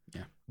saying.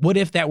 Yeah. What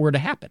if that were to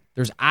happen?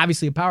 There's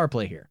obviously a power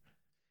play here.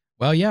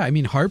 Well, yeah. I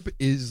mean, HARP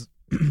is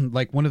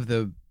like one of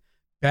the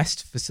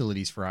best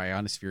facilities for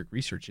ionospheric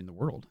research in the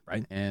world,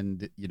 right?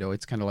 And,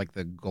 it's kind of like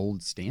the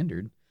gold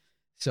standard.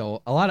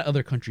 So a lot of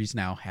other countries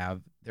now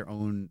have their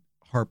own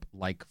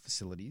HARP-like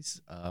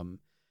facilities,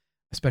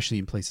 especially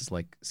in places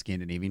like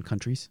Scandinavian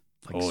countries,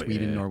 like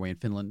Sweden, Norway,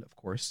 and Finland, of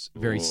course.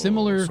 Very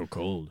similar. So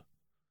cold.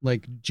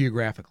 Like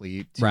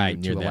geographically to,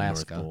 right, to near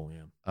Alaska. That North Pole,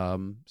 yeah.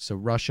 So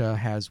Russia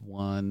has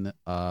one,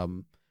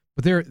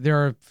 but there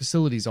are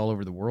facilities all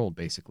over the world,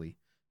 basically.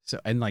 So,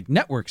 and like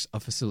networks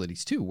of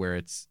facilities too, where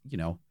it's,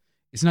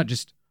 it's not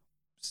just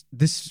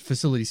this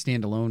facility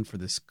standalone for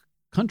this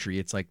country.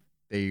 It's like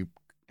they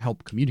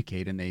help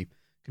communicate and they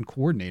can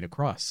coordinate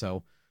across.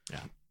 So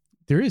yeah,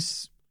 there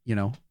is,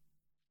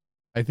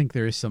 I think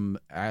there is some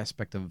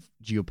aspect of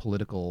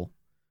geopolitical,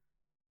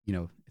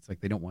 it's like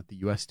they don't want the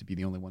U.S. to be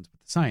the only ones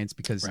with the science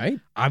because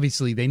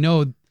obviously they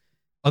know,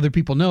 other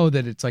people know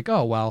that it's like,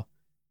 oh, well,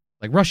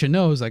 like Russia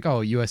knows like, oh,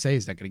 USA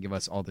is not going to give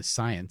us all this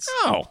science.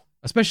 Oh.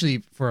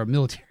 Especially for a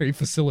military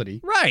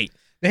facility. Right.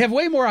 They have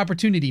way more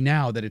opportunity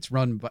now that it's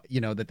run by,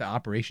 that the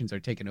operations are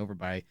taken over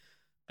by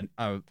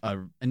an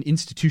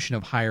institution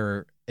of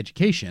higher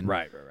education.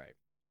 Right.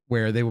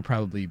 Where they will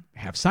probably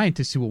have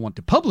scientists who will want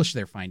to publish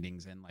their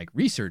findings and like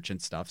research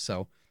and stuff.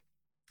 So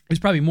it's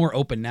probably more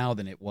open now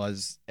than it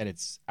was at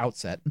its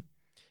outset.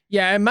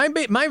 Yeah, and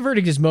my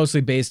verdict is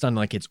mostly based on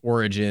like its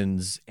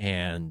origins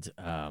and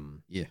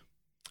yeah.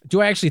 Do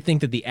I actually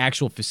think that the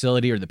actual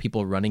facility or the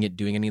people running it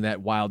doing any of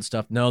that wild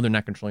stuff? No, they're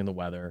not controlling the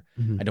weather.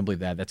 Mm-hmm. I don't believe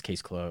that. That's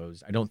case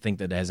closed. I don't think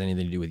that it has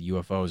anything to do with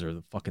UFOs or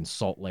the fucking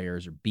salt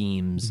layers or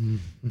beams.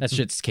 Mm-hmm. That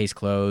shit's case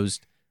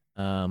closed.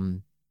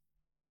 But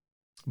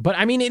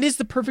I mean, it is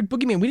the perfect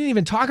boogeyman. We didn't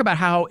even talk about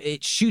how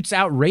it shoots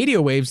out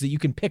radio waves that you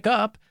can pick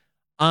up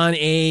on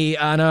an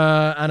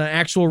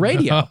actual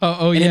radio.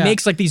 Oh, and yeah. it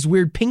makes like these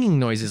weird pinging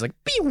noises, like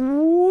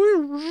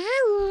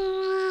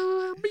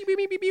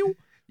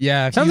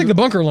yeah. Sounds like the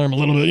bunker alarm a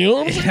little bit, you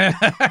know?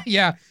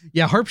 Yeah.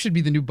 HARP should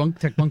be the new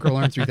Tech Bunker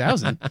Alarm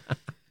 3000.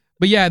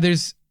 But yeah,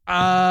 there's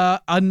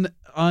in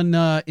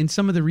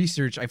some of the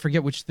research, I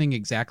forget which thing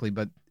exactly,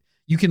 but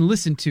you can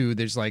listen to.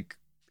 It's like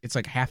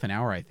half an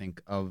hour, I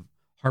think, of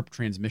HARP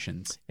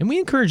transmissions. And we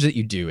encourage that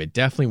you do. It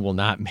definitely will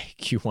not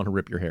make you want to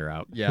rip your hair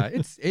out. Yeah,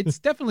 it's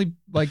definitely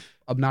like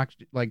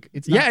obnoxious. Like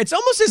it's not, yeah, it's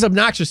almost as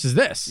obnoxious as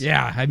this.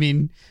 Yeah, I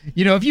mean,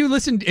 if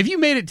you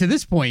made it to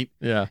this point,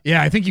 yeah,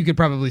 I think you could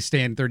probably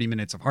stand 30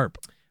 minutes of HARP.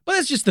 But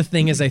that's just the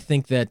thing is I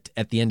think that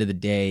at the end of the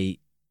day,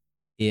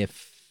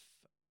 if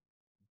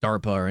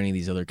DARPA or any of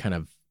these other kind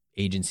of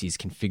agencies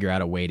can figure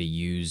out a way to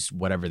use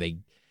whatever they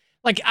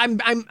Like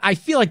I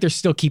feel like they're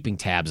still keeping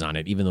tabs on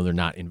it, even though they're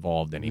not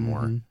involved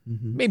anymore.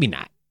 Mm-hmm. Maybe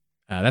not.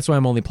 That's why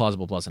I'm only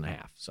plausible plus and a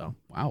half. So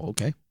Wow.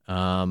 Okay.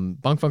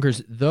 Bunk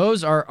Funkers,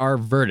 those are our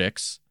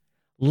verdicts.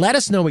 Let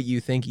us know what you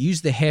think.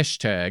 Use the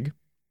hashtag.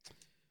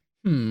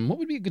 What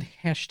would be a good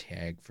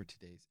hashtag for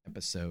today's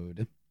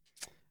episode?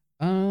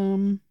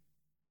 I'm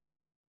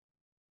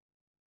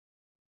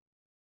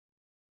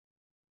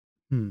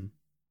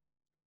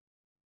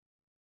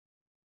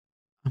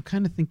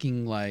kind of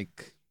thinking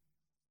like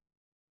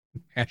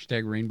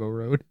hashtag Rainbow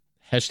Road.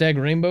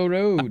 Hashtag Rainbow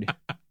Road.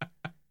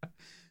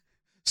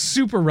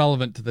 Super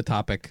relevant to the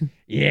topic.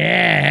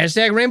 Yeah,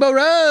 hashtag Rainbow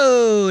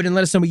Road. And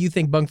let us know what you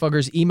think,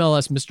 Bunkfuckers. Email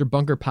us,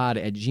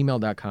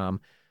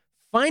 MrBunkerPod@gmail.com.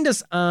 Find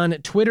us on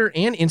Twitter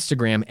and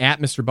Instagram at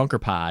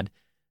MrBunkerPod.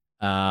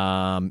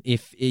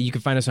 If you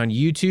can find us on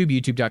YouTube,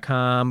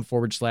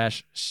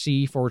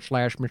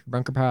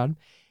 youtube.com/C/MrBunkerPod.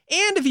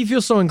 And if you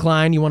feel so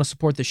inclined, you want to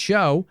support the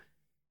show,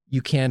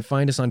 you can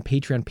find us on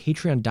Patreon,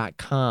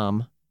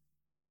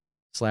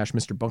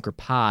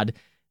 patreon.com/MrBunkerPod.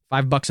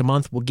 $5 a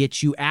month will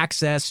get you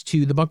access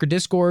to the Bunker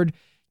Discord.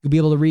 You'll be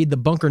able to read the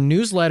Bunker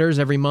newsletters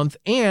every month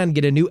and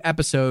get a new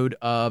episode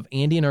of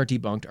Andy and Art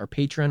Debunked, our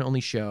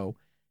Patreon-only show,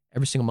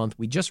 every single month.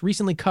 We just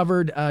recently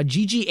covered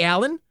G.G.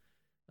 Allen.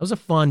 That was a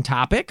fun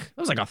topic.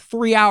 That was like a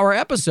 3-hour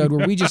episode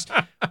where we just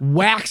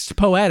waxed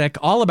poetic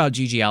all about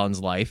G.G.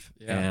 Allen's life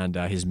and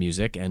his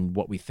music and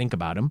what we think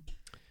about him.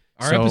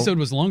 Our episode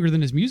was longer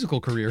than his musical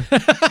career.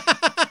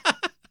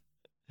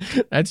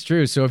 That's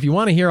true. So if you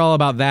want to hear all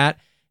about that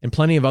and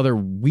plenty of other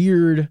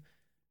weird,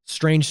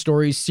 strange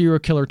stories, serial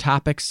killer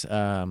topics,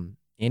 Andy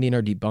and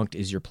Art Debunked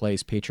is your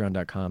place.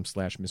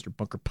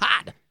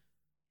 Patreon.com/MrBunkerPod.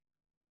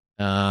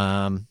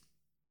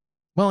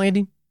 Well,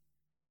 Andy,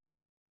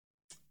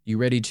 you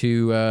ready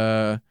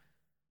to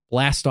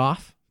blast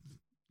off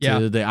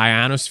to the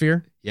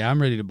ionosphere? Yeah,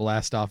 I'm ready to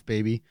blast off,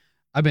 baby.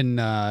 I've been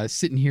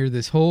sitting here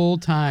this whole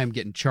time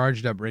getting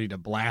charged up, ready to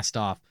blast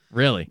off.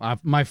 Really?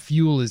 My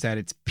fuel is at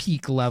its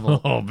peak level.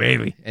 Oh,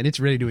 baby. And it's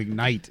ready to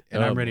ignite,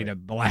 and I'm ready to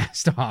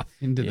blast off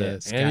into the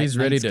sky. And he's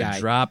ready to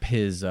drop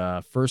his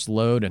first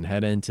load and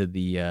head into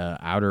the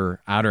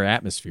outer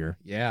atmosphere.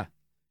 Yeah.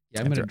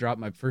 I'm going to drop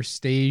my first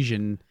stage,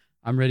 and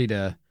I'm ready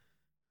to,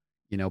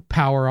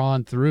 power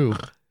on through.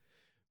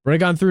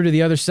 Break on through to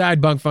the other side,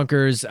 Bunk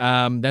Funkers.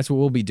 That's what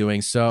we'll be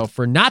doing. So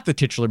for not the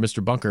titular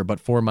Mr. Bunker, but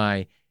for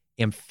my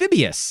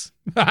amphibious.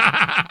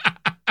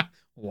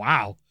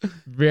 Wow.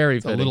 Very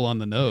it's fitting. A little on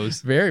the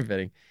nose. Very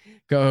fitting.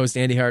 Co-host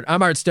Andy Hart.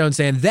 I'm Art Stone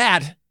saying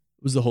that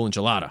was the whole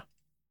enchilada.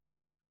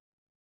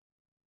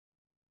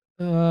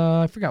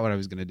 I forgot what I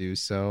was going to do,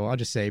 so I'll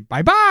just say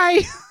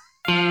bye-bye.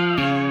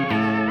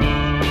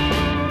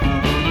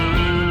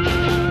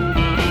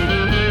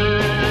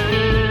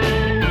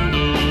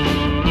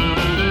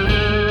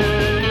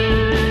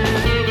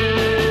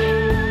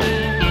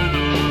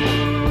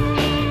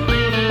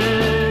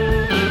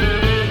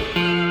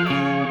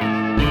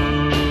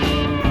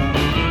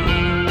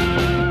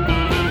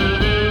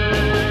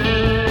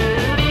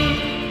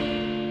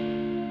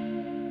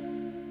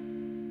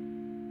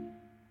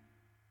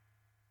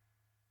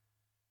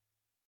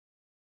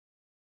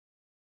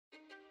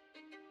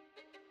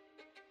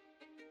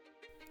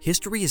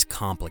 History is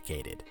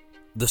complicated.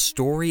 The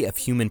story of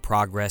human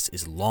progress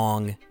is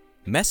long,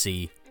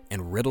 messy,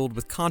 and riddled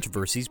with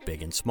controversies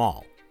big and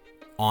small.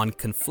 On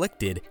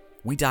Conflicted,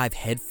 we dive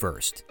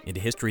headfirst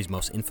into history's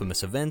most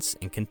infamous events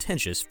and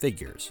contentious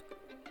figures.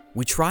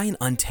 We try and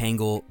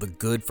untangle the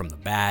good from the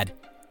bad,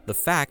 the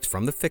fact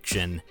from the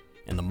fiction,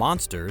 and the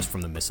monsters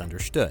from the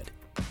misunderstood.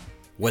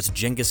 Was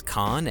Genghis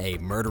Khan a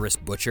murderous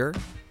butcher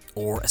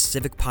or a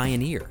civic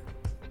pioneer?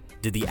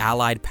 Did the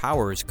Allied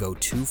powers go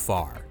too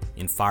far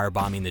in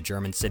firebombing the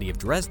German city of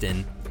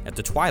Dresden at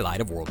the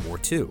twilight of World War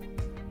II?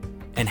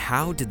 And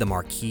how did the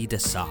Marquis de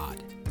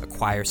Sade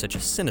acquire such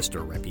a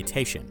sinister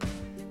reputation?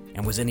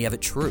 And was any of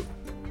it true?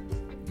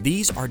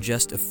 These are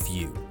just a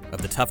few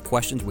of the tough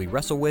questions we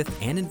wrestle with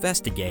and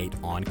investigate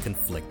on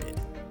Conflicted.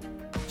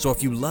 So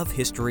if you love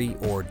history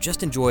or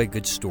just enjoy a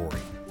good story,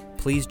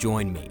 please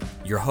join me,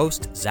 your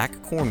host,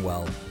 Zach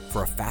Cornwell,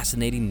 for a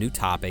fascinating new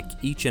topic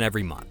each and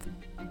every month.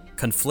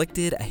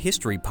 Conflicted, a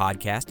history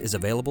podcast, is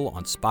available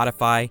on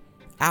Spotify,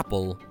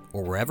 Apple,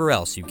 or wherever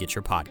else you get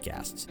your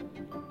podcasts.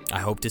 I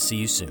hope to see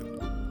you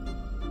soon.